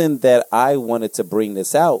reason that I wanted to bring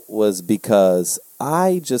this out was because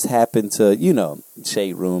I just happened to,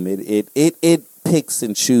 Shade Room, it picks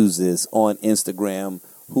and chooses on Instagram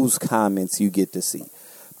whose comments you get to see.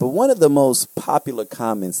 But one of the most popular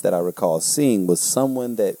comments that I recall seeing was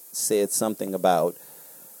someone that said something about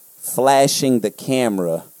flashing the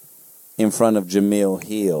camera in front of Jamil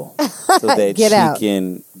Hill so that Get she out.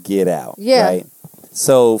 can get out. Yeah. Right?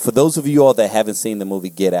 So for those of you all that haven't seen the movie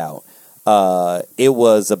Get Out, it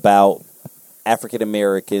was about African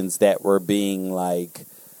Americans that were being like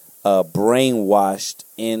brainwashed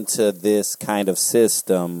into this kind of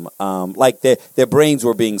system. Like their brains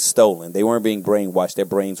were being stolen. They weren't being brainwashed. Their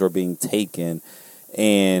brains were being taken,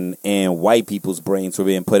 and white people's brains were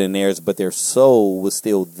being put in theirs, but their soul was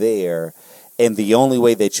still there. And the only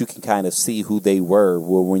way that you can kind of see who they were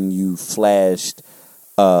when you flashed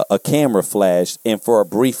a camera flashed, and for a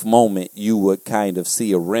brief moment you would kind of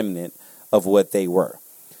see a remnant of what they were.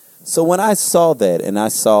 So when I saw that and I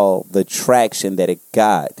saw the traction that it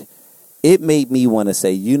got, it made me want to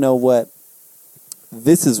say, you know what?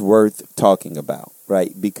 This is worth talking about,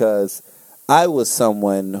 right? Because I was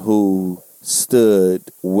someone who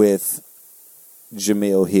stood with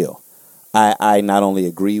Jemele Hill. I not only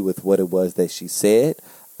agree with what it was that she said,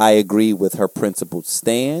 I agree with her principled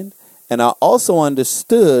stand, and I also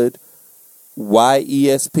understood why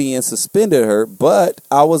ESPN suspended her, but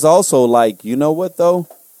I was also like, you know what, though?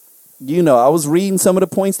 You know, I was reading some of the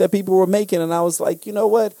points that people were making, and I was like, you know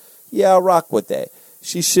what? Yeah, I'll rock with that.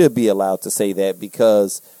 She should be allowed to say that,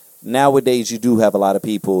 because nowadays you do have a lot of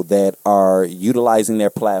people that are utilizing their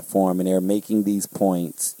platform and they're making these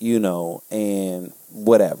points, you know, and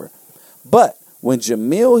whatever. But when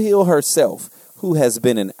Jemele Hill herself, who has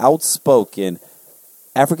been an outspoken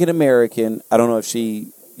African American, I don't know if she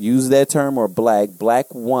used that term, or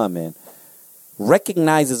black woman,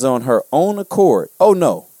 recognizes on her own accord, oh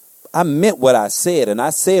no, I meant what I said, and I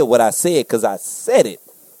said what I said because I said it.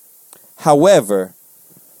 However,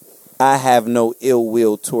 I have no ill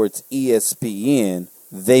will towards ESPN.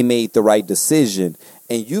 They made the right decision.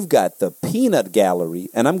 And you've got the peanut gallery,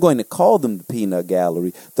 and I'm going to call them the peanut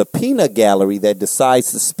gallery that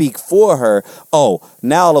decides to speak for her. Oh,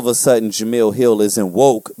 now all of a sudden Jemele Hill isn't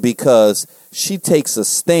woke because she takes a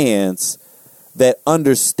stance that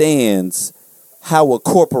understands how a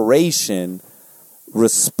corporation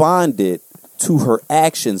responded to her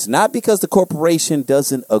actions, not because the corporation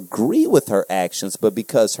doesn't agree with her actions, but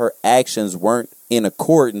because her actions weren't in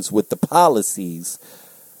accordance with the policies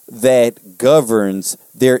that governs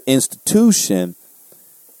their institution.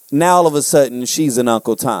 Now all of a sudden she's an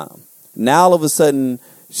Uncle Tom. Now all of a sudden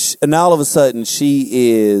she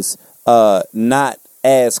is not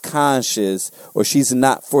as conscious, or she's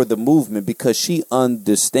not for the movement, because she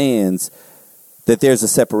understands that there's a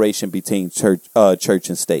separation between church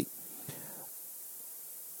and state.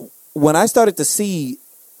 When I started to see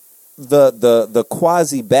the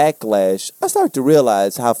quasi backlash, I started to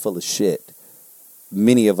realize how full of shit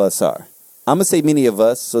many of us are. I'm going to say many of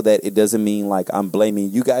us so that it doesn't mean like I'm blaming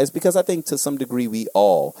you guys, because I think to some degree we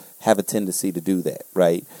all have a tendency to do that,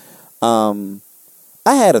 right? I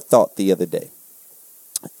had a thought the other day,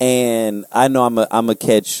 and I know I'm going to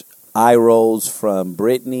catch eye rolls from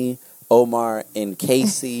Brittany, Omar, and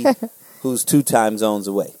Casey, who's 2 time zones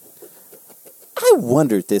away. I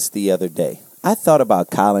wondered this the other day. I thought about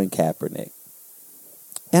Colin Kaepernick,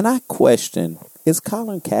 and I questioned, is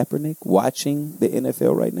Colin Kaepernick watching the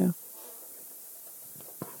NFL right now?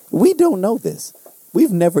 We don't know this.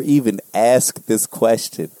 We've never even asked this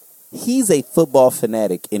question. He's a football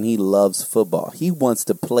fanatic, and he loves football. He wants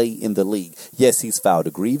to play in the league. Yes, he's filed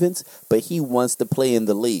a grievance, but he wants to play in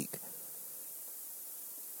the league.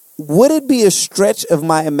 Would it be a stretch of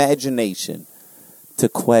my imagination to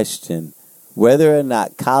question whether or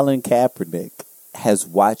not Colin Kaepernick has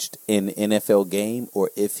watched an NFL game, or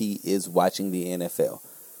if he is watching the NFL?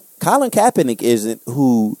 Colin Kaepernick isn't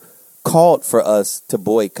who called for us to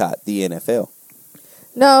boycott the NFL.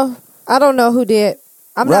 No, I don't know who did.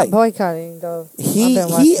 I'm Right. not boycotting, though. He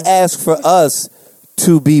asked for us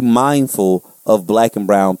to be mindful of black and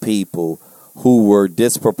brown people who were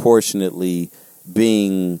disproportionately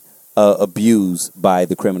being abused by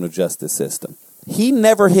the criminal justice system. He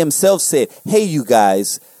never himself said, hey, you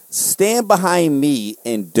guys, stand behind me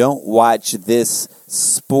and don't watch this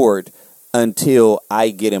sport until I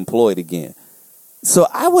get employed again. So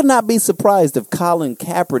I would not be surprised if Colin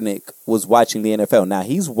Kaepernick was watching the NFL. Now,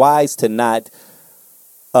 he's wise to not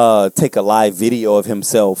take a live video of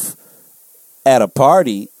himself at a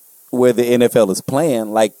party where the NFL is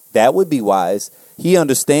playing. Like, that would be wise. He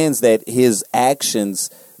understands that his actions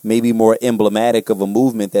may be more emblematic of a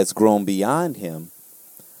movement that's grown beyond him.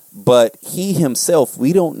 But he himself,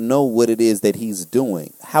 we don't know what it is that he's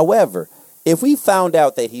doing. However, if we found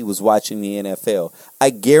out that he was watching the NFL, I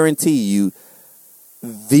guarantee you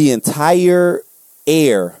the entire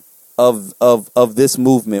air of this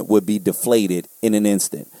movement would be deflated in an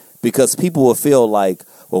instant, because people will feel like,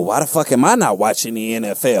 well, why the fuck am I not watching the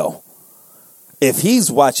NFL? If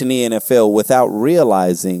he's watching the NFL without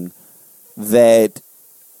realizing that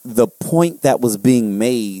the point that was being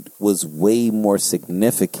made was way more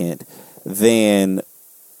significant than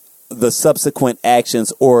the subsequent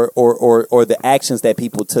actions or the actions that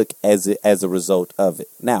people took as a result of it.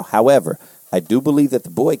 Now, however, I do believe that the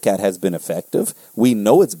boycott has been effective. We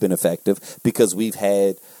know it's been effective because we've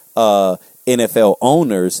had NFL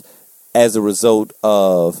owners, as a result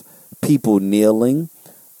of people kneeling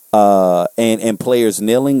and players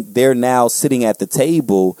kneeling, they're now sitting at the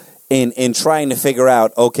table and trying to figure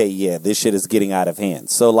out, okay, yeah, this shit is getting out of hand.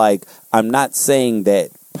 So, like, I'm not saying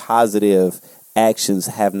that positive actions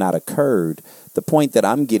have not occurred. The point that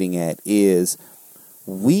I'm getting at is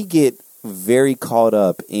we get very caught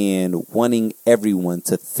up in wanting everyone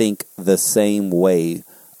to think the same way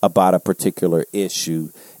about a particular issue.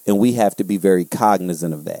 And we have to be very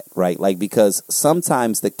cognizant of that, right? Like, because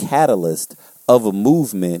sometimes the catalyst of a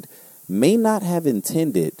movement may not have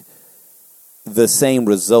intended the same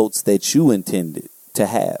results that you intended to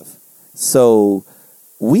have. So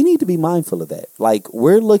we need to be mindful of that. Like,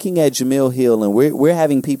 we're looking at Jemele Hill and we're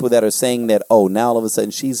having people that are saying that, oh, now all of a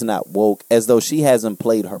sudden she's not woke, as though she hasn't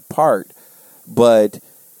played her part. But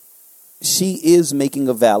she is making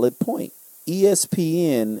a valid point.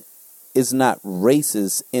 ESPN is not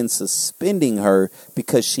racist in suspending her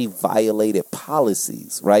because she violated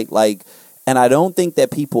policies, right? Like, and I don't think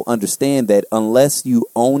that people understand that unless you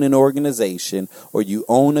own an organization or you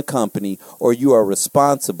own a company or you are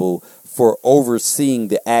responsible for overseeing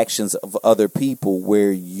the actions of other people,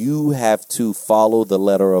 where you have to follow the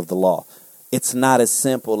letter of the law. It's not as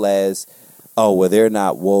simple as, oh, well, they're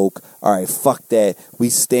not woke. All right, fuck that. We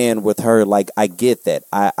stand with her. Like, I get that.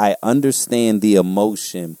 I understand the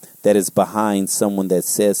emotion that is behind someone that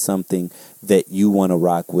says something that you want to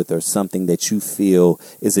rock with, or something that you feel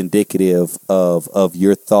is indicative of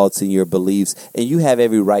your thoughts and your beliefs. And you have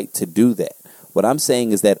every right to do that. What I'm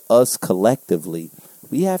saying is that us collectively,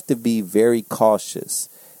 we have to be very cautious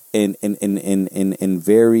and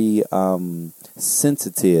very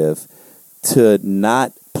sensitive to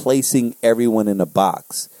not placing everyone in a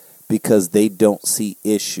box because they don't see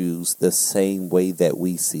issues the same way that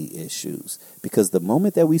we see issues. Because the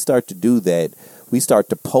moment that we start to do that, we start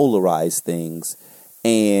to polarize things.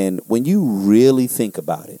 And when you really think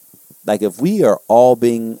about it, like, if we are all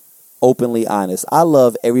being openly honest, I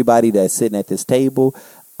love everybody that's sitting at this table.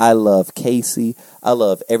 I love Casey. I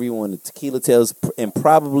love everyone at Tequila Tales, and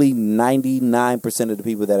probably 99% of the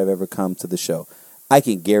people that have ever come to the show. I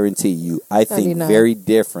can guarantee you, I think 99. very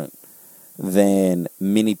different than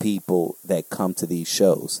many people that come to these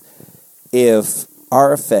shows. If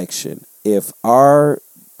our affection, if our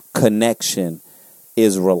connection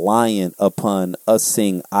is reliant upon us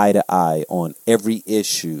seeing eye to eye on every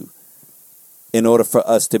issue in order for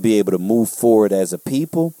us to be able to move forward as a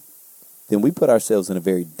people, then we put ourselves in a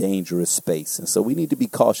very dangerous space. And so we need to be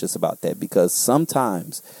cautious about that, because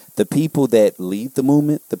sometimes the people that lead the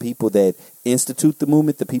movement, the people that institute the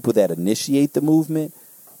movement, the people that initiate the movement,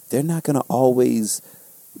 they're not going to always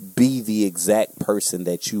be the exact person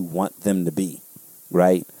that you want them to be,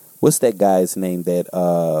 right? What's that guy's name that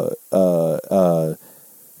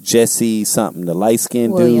Jesse something, the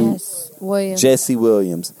light-skinned dude? Williams. Jesse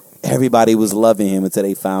Williams. Everybody was loving him until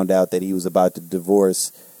they found out that he was about to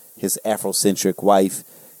divorce his Afrocentric wife,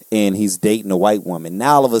 and he's dating a white woman.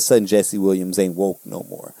 Now all of a sudden Jesse Williams ain't woke no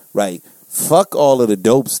more, right? Fuck all of the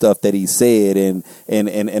dope stuff that he said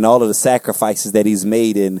and all of the sacrifices that he's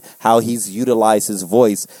made and how he's utilized his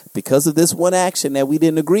voice because of this one action that we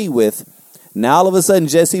didn't agree with. Now all of a sudden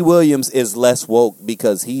Jesse Williams is less woke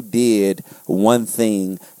because he did one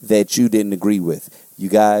thing that you didn't agree with. You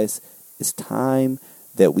guys, it's time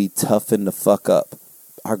that we toughen the fuck up.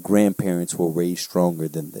 Our grandparents were way stronger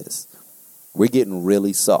than this. We're getting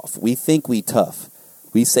really soft. We think we tough.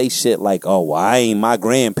 We say shit like, oh, well, I ain't my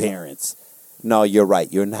grandparents. No, you're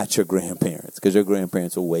right. You're not your grandparents, because your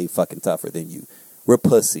grandparents were way fucking tougher than you. We're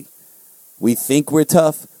pussy. We think we're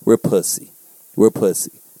tough. We're pussy. We're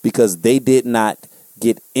pussy. Because they did not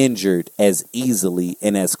get injured as easily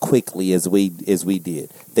and as quickly as we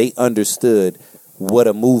did. They understood what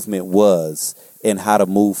a movement was and how to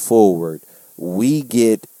move forward. We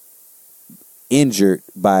get injured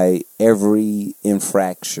by every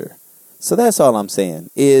infraction. So that's all I'm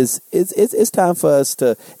saying. Is it's time for us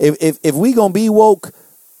to, if we gonna be woke,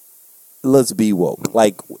 let's be woke.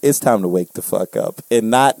 Like, it's time to wake the fuck up,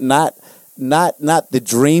 and not the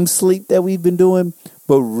dream sleep that we've been doing,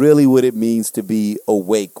 but really what it means to be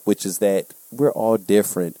awake, which is that we're all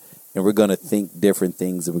different and we're gonna think different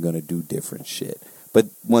things and we're gonna do different shit. But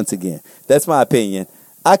once again, that's my opinion.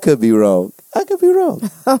 I could be wrong.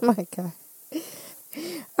 Oh my God.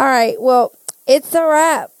 All right. Well, It's a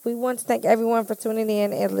wrap. We want to thank everyone for tuning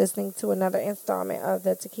in and listening to another installment of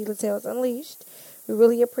the Tequila Tales Unleashed. We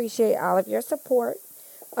really appreciate all of your support.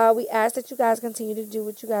 We ask that you guys continue to do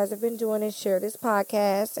what you guys have been doing and share this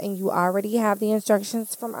podcast. And you already have the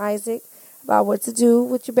instructions from Isaac about what to do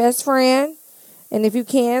with your best friend. And if you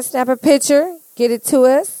can, snap a picture, get it to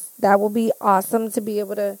us. That will be awesome to be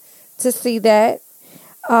able to see that.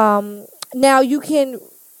 Now you can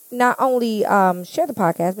not only share the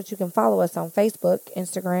podcast, but you can follow us on Facebook,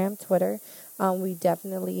 Instagram, Twitter. We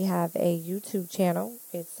definitely have a YouTube channel.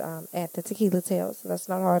 It's at the Tequila Tales, so that's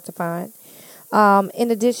not hard to find.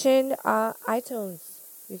 In addition, iTunes.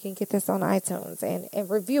 You can get this on iTunes and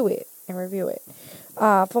review it.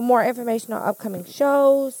 For more information on upcoming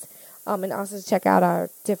shows, and also to check out our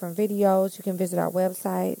different videos, you can visit our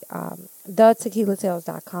website,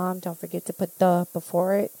 thetequilatales.com. Don't forget to put the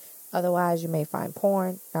before it. Otherwise, you may find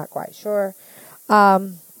porn. Not quite sure.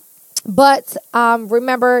 But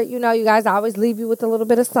remember, you guys, I always leave you with a little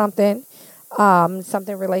bit of something.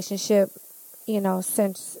 Something relationship,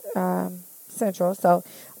 central. So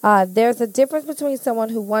there's a difference between someone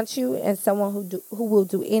who wants you and someone who will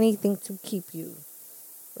do anything to keep you.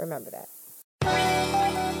 Remember that.